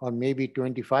 or maybe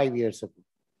 25 years ago.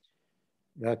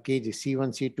 Cages,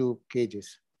 C1, C2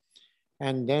 cages.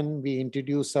 And then we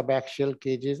introduced subaxial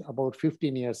cages about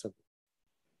 15 years ago.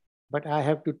 But I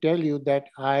have to tell you that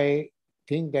I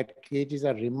think that cages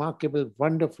are remarkable,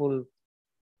 wonderful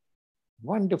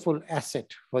asset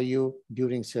for you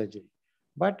during surgery.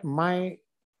 But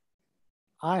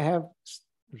I have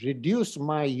reduced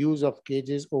my use of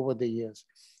cages over the years.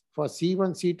 For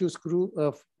C1, C2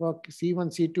 for C1,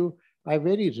 C2, I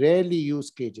very rarely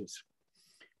use cages.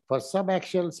 For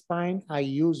subaxial spine, I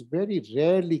use very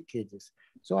rarely cages.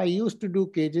 So I used to do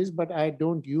cages, but I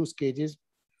don't use cages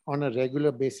on a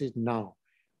regular basis now.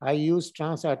 I use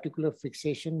transarticular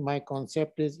fixation. My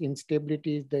concept is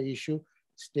instability is the issue,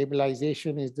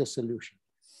 stabilization is the solution.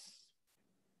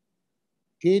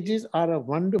 Cages are a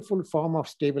wonderful form of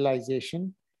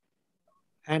stabilization,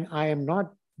 and I am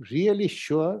not really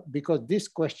sure because this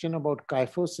question about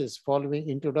kyphosis following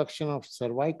introduction of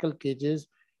cervical cages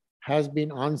has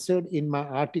been answered in my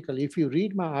article. If you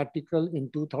read my article in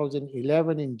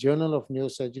 2011 in Journal of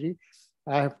Neurosurgery,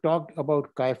 I have talked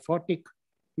about kyphotic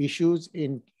issues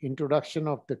in introduction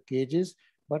of the cages,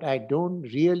 but I don't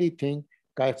really think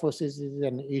kyphosis is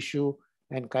an issue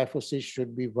and kyphosis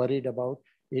should be worried about.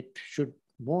 It should,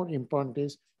 more important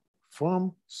is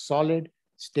firm, solid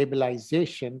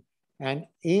stabilization and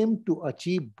aim to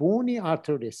achieve bony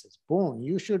arthrodesis. Bone,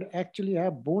 you should actually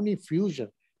have bony fusion.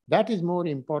 That is more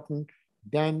important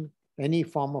than any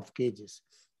form of cages.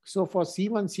 So for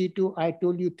C1, C2, I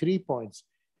told you 3 points.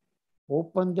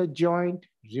 Open the joint,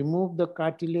 remove the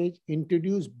cartilage,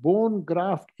 introduce bone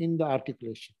graft in the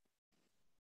articulation.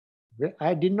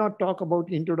 I did not talk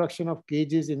about introduction of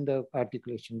cages in the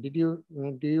articulation. Do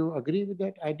you agree with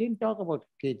that? I didn't talk about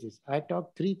cages. I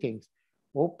talked 3 things.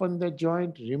 Open the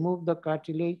joint, remove the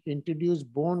cartilage, introduce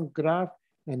bone graft,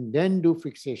 and then do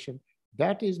fixation.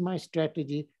 That is my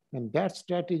strategy. And that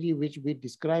strategy, which we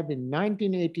described in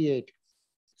 1988,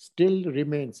 still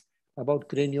remains about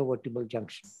craniovertebral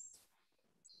junction.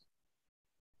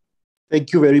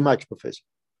 Thank you very much, Professor.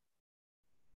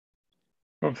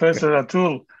 Professor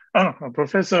Atul.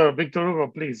 Professor Victor Hugo,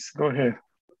 please go ahead.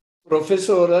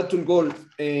 Professor Atul Goel,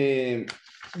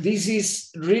 this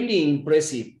is really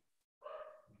impressive.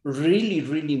 Really,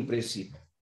 really impressive.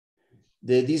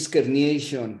 The disc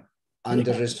herniation and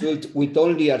the result with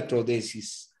only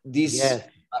arthrodesis. This, yes.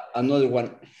 Another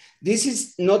one. This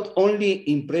is not only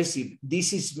impressive,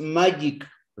 this is magic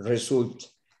result.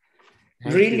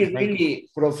 Really,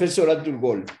 Professor Atul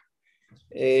Goel.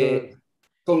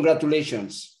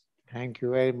 Congratulations. Thank you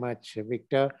very much,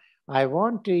 Victor. I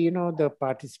want the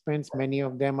participants, many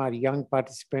of them are young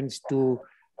participants, to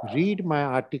read my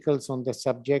articles on the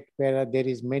subject, where there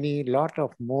is lot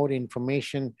of more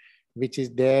information which is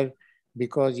there,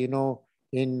 because,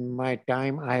 in my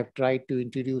time, I have tried to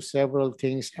introduce several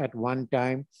things at one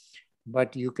time,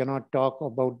 but you cannot talk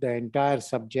about the entire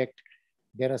subject.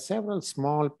 There are several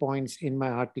small points in my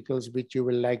articles which you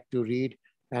will like to read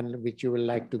and which you will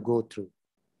like to go through.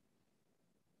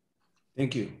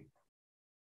 Thank you.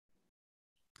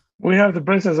 We have the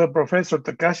presence of Professor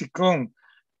Takashi Kon.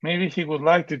 Maybe he would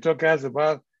like to talk us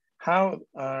about how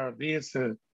are these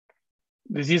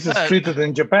diseases treated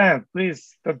in Japan.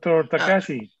 Please, Dr.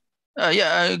 Takashi.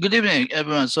 Good evening,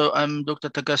 everyone. So I'm Dr.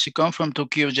 Takashi Kon from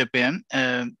Tokyo, Japan.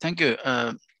 Thank you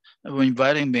for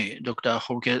inviting me, Dr.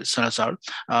 Jorge Salazar.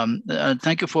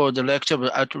 Thank you for the lecture of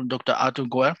Dr. Atul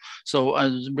Goel. So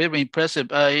very impressive.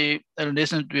 I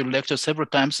listened to your lecture several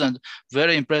times and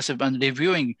very impressive, and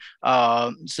reviewing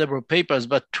several papers,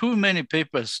 but too many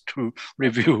papers to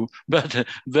review, but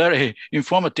very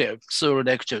informative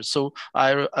lecture. So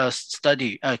I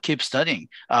keep studying,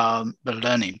 but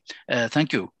learning.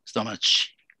 Thank you so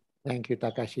much. Thank you,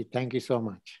 Takashi. Thank you so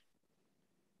much.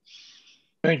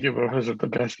 Thank you, Professor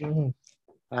Takashi.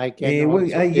 I can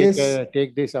also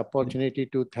take this opportunity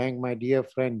to thank my dear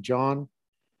friend John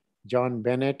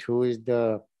Bennett, who is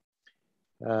the,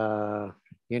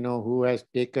 who has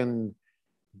taken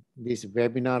this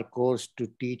webinar course to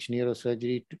teach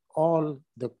neurosurgery to all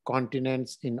the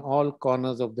continents in all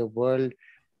corners of the world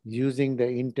using the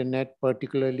internet,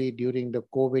 particularly during the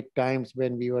COVID times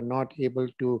when we were not able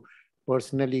to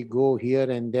personally go here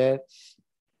and there.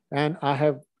 And I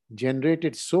have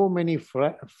generated so many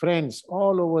friends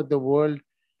all over the world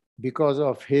because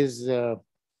of his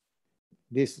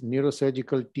this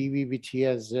neurosurgical TV, which he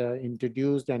has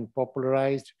introduced and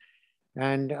popularized.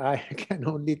 And I can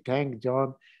only thank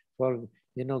John for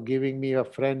giving me a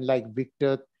friend like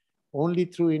Victor only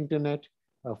through internet,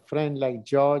 a friend like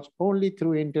George only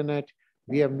through internet.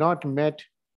 We have not met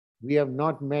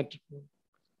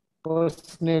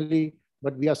personally,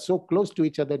 but we are so close to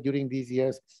each other during these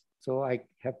years. So I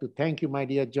have to thank you, my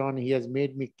dear John. He has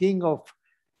made me king of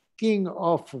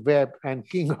web and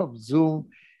king of Zoom.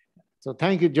 So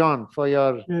thank you, John, for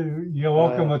your... You're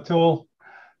welcome, Atul.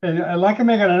 And I'd like to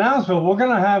make an announcement. We're going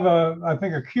to have I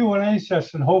think a Q&A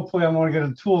session. Hopefully I'm going to get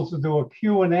Atul to do a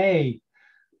Q&A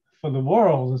for the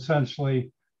world,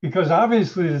 essentially, because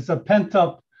obviously there's a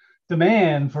pent-up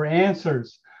demand for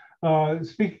answers.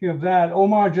 Speaking of that,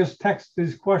 Omar just texted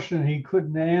his question he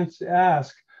couldn't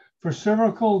ask. For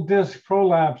cervical disc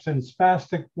prolapse and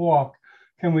spastic walk,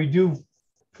 can we do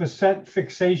facet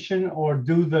fixation or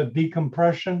do the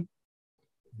decompression?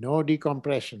 No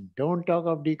decompression. Don't talk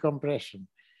of decompression.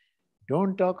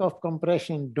 Don't talk of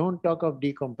compression. Don't talk of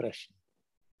decompression.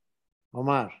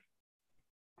 Omar.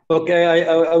 Okay,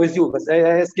 I with you, but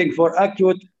I asking for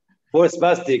acute, for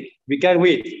spastic. We can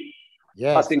wait.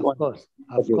 Yes, of course.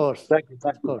 Of course. Thank you.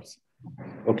 Of course.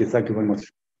 Okay, thank you very much.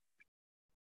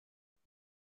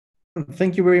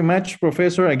 Thank you very much,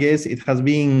 Professor. I guess it has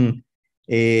been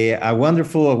a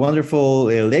wonderful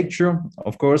lecture.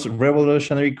 Of course,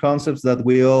 revolutionary concepts that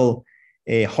we all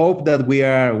hope that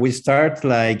we start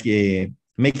like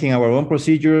making our own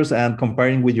procedures and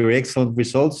comparing with your excellent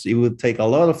results. It will take a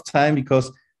lot of time because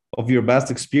of your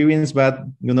vast experience, but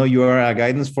you are a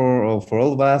guidance for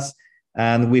all of us,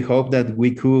 and we hope that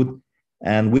we could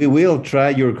and we will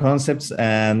try your concepts.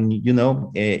 And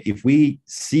if we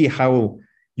see how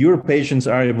your patients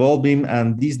are evolving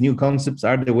and these new concepts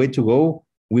are the way to go,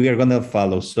 we are going to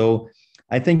follow. So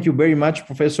I thank you very much,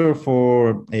 Professor,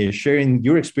 for sharing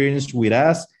your experience with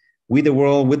us, with the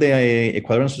world, with the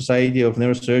Ecuadorian Society of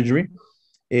Neurosurgery.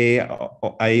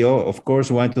 I, of course,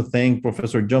 want to thank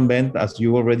Professor John Bent. As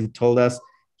you already told us,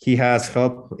 he has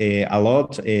helped a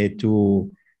lot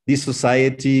to this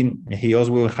society. He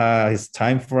also will have his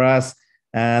time for us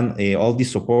and all the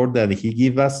support that he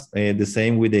gives us. The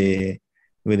same with the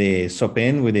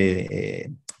SOPEN, with the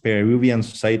Peruvian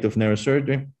Society of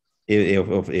Neurosurgery,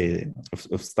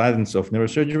 of students of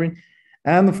neurosurgery.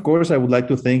 And of course, I would like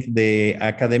to thank the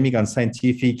academic and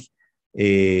scientific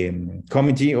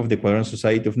committee of the Ecuadorian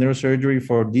Society of Neurosurgery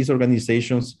for these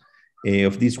organizations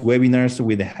of these webinars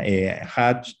with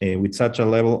such a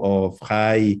level of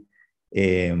high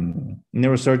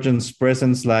neurosurgeons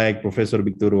presence like Professor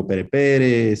Victor Hugo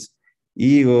Perez,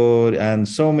 Igor, and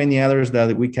so many others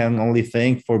that we can only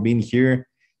thank for being here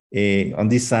on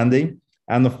this Sunday.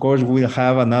 And of course, we'll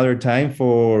have another time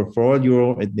for all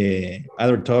the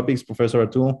other topics, Professor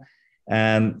Atul.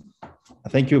 And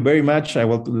thank you very much. I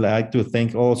would like to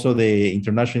thank also the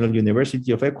International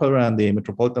University of Ecuador and the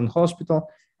Metropolitan Hospital.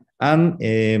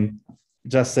 And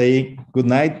just say good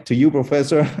night to you,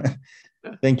 Professor.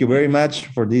 Thank you very much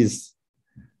for this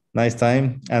nice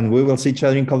time. And we will see each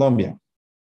other in Colombia.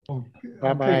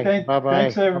 Bye-bye. Okay,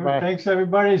 Bye-bye. thanks,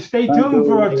 everybody. Stay tuned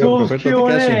for Atul's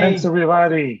Q&A. Thanks,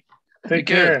 everybody. Take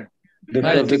care.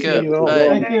 Bye. Take care. Bye.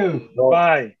 Thank you.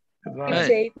 Bye.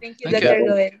 Thank you, Dr.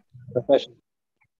 Goel.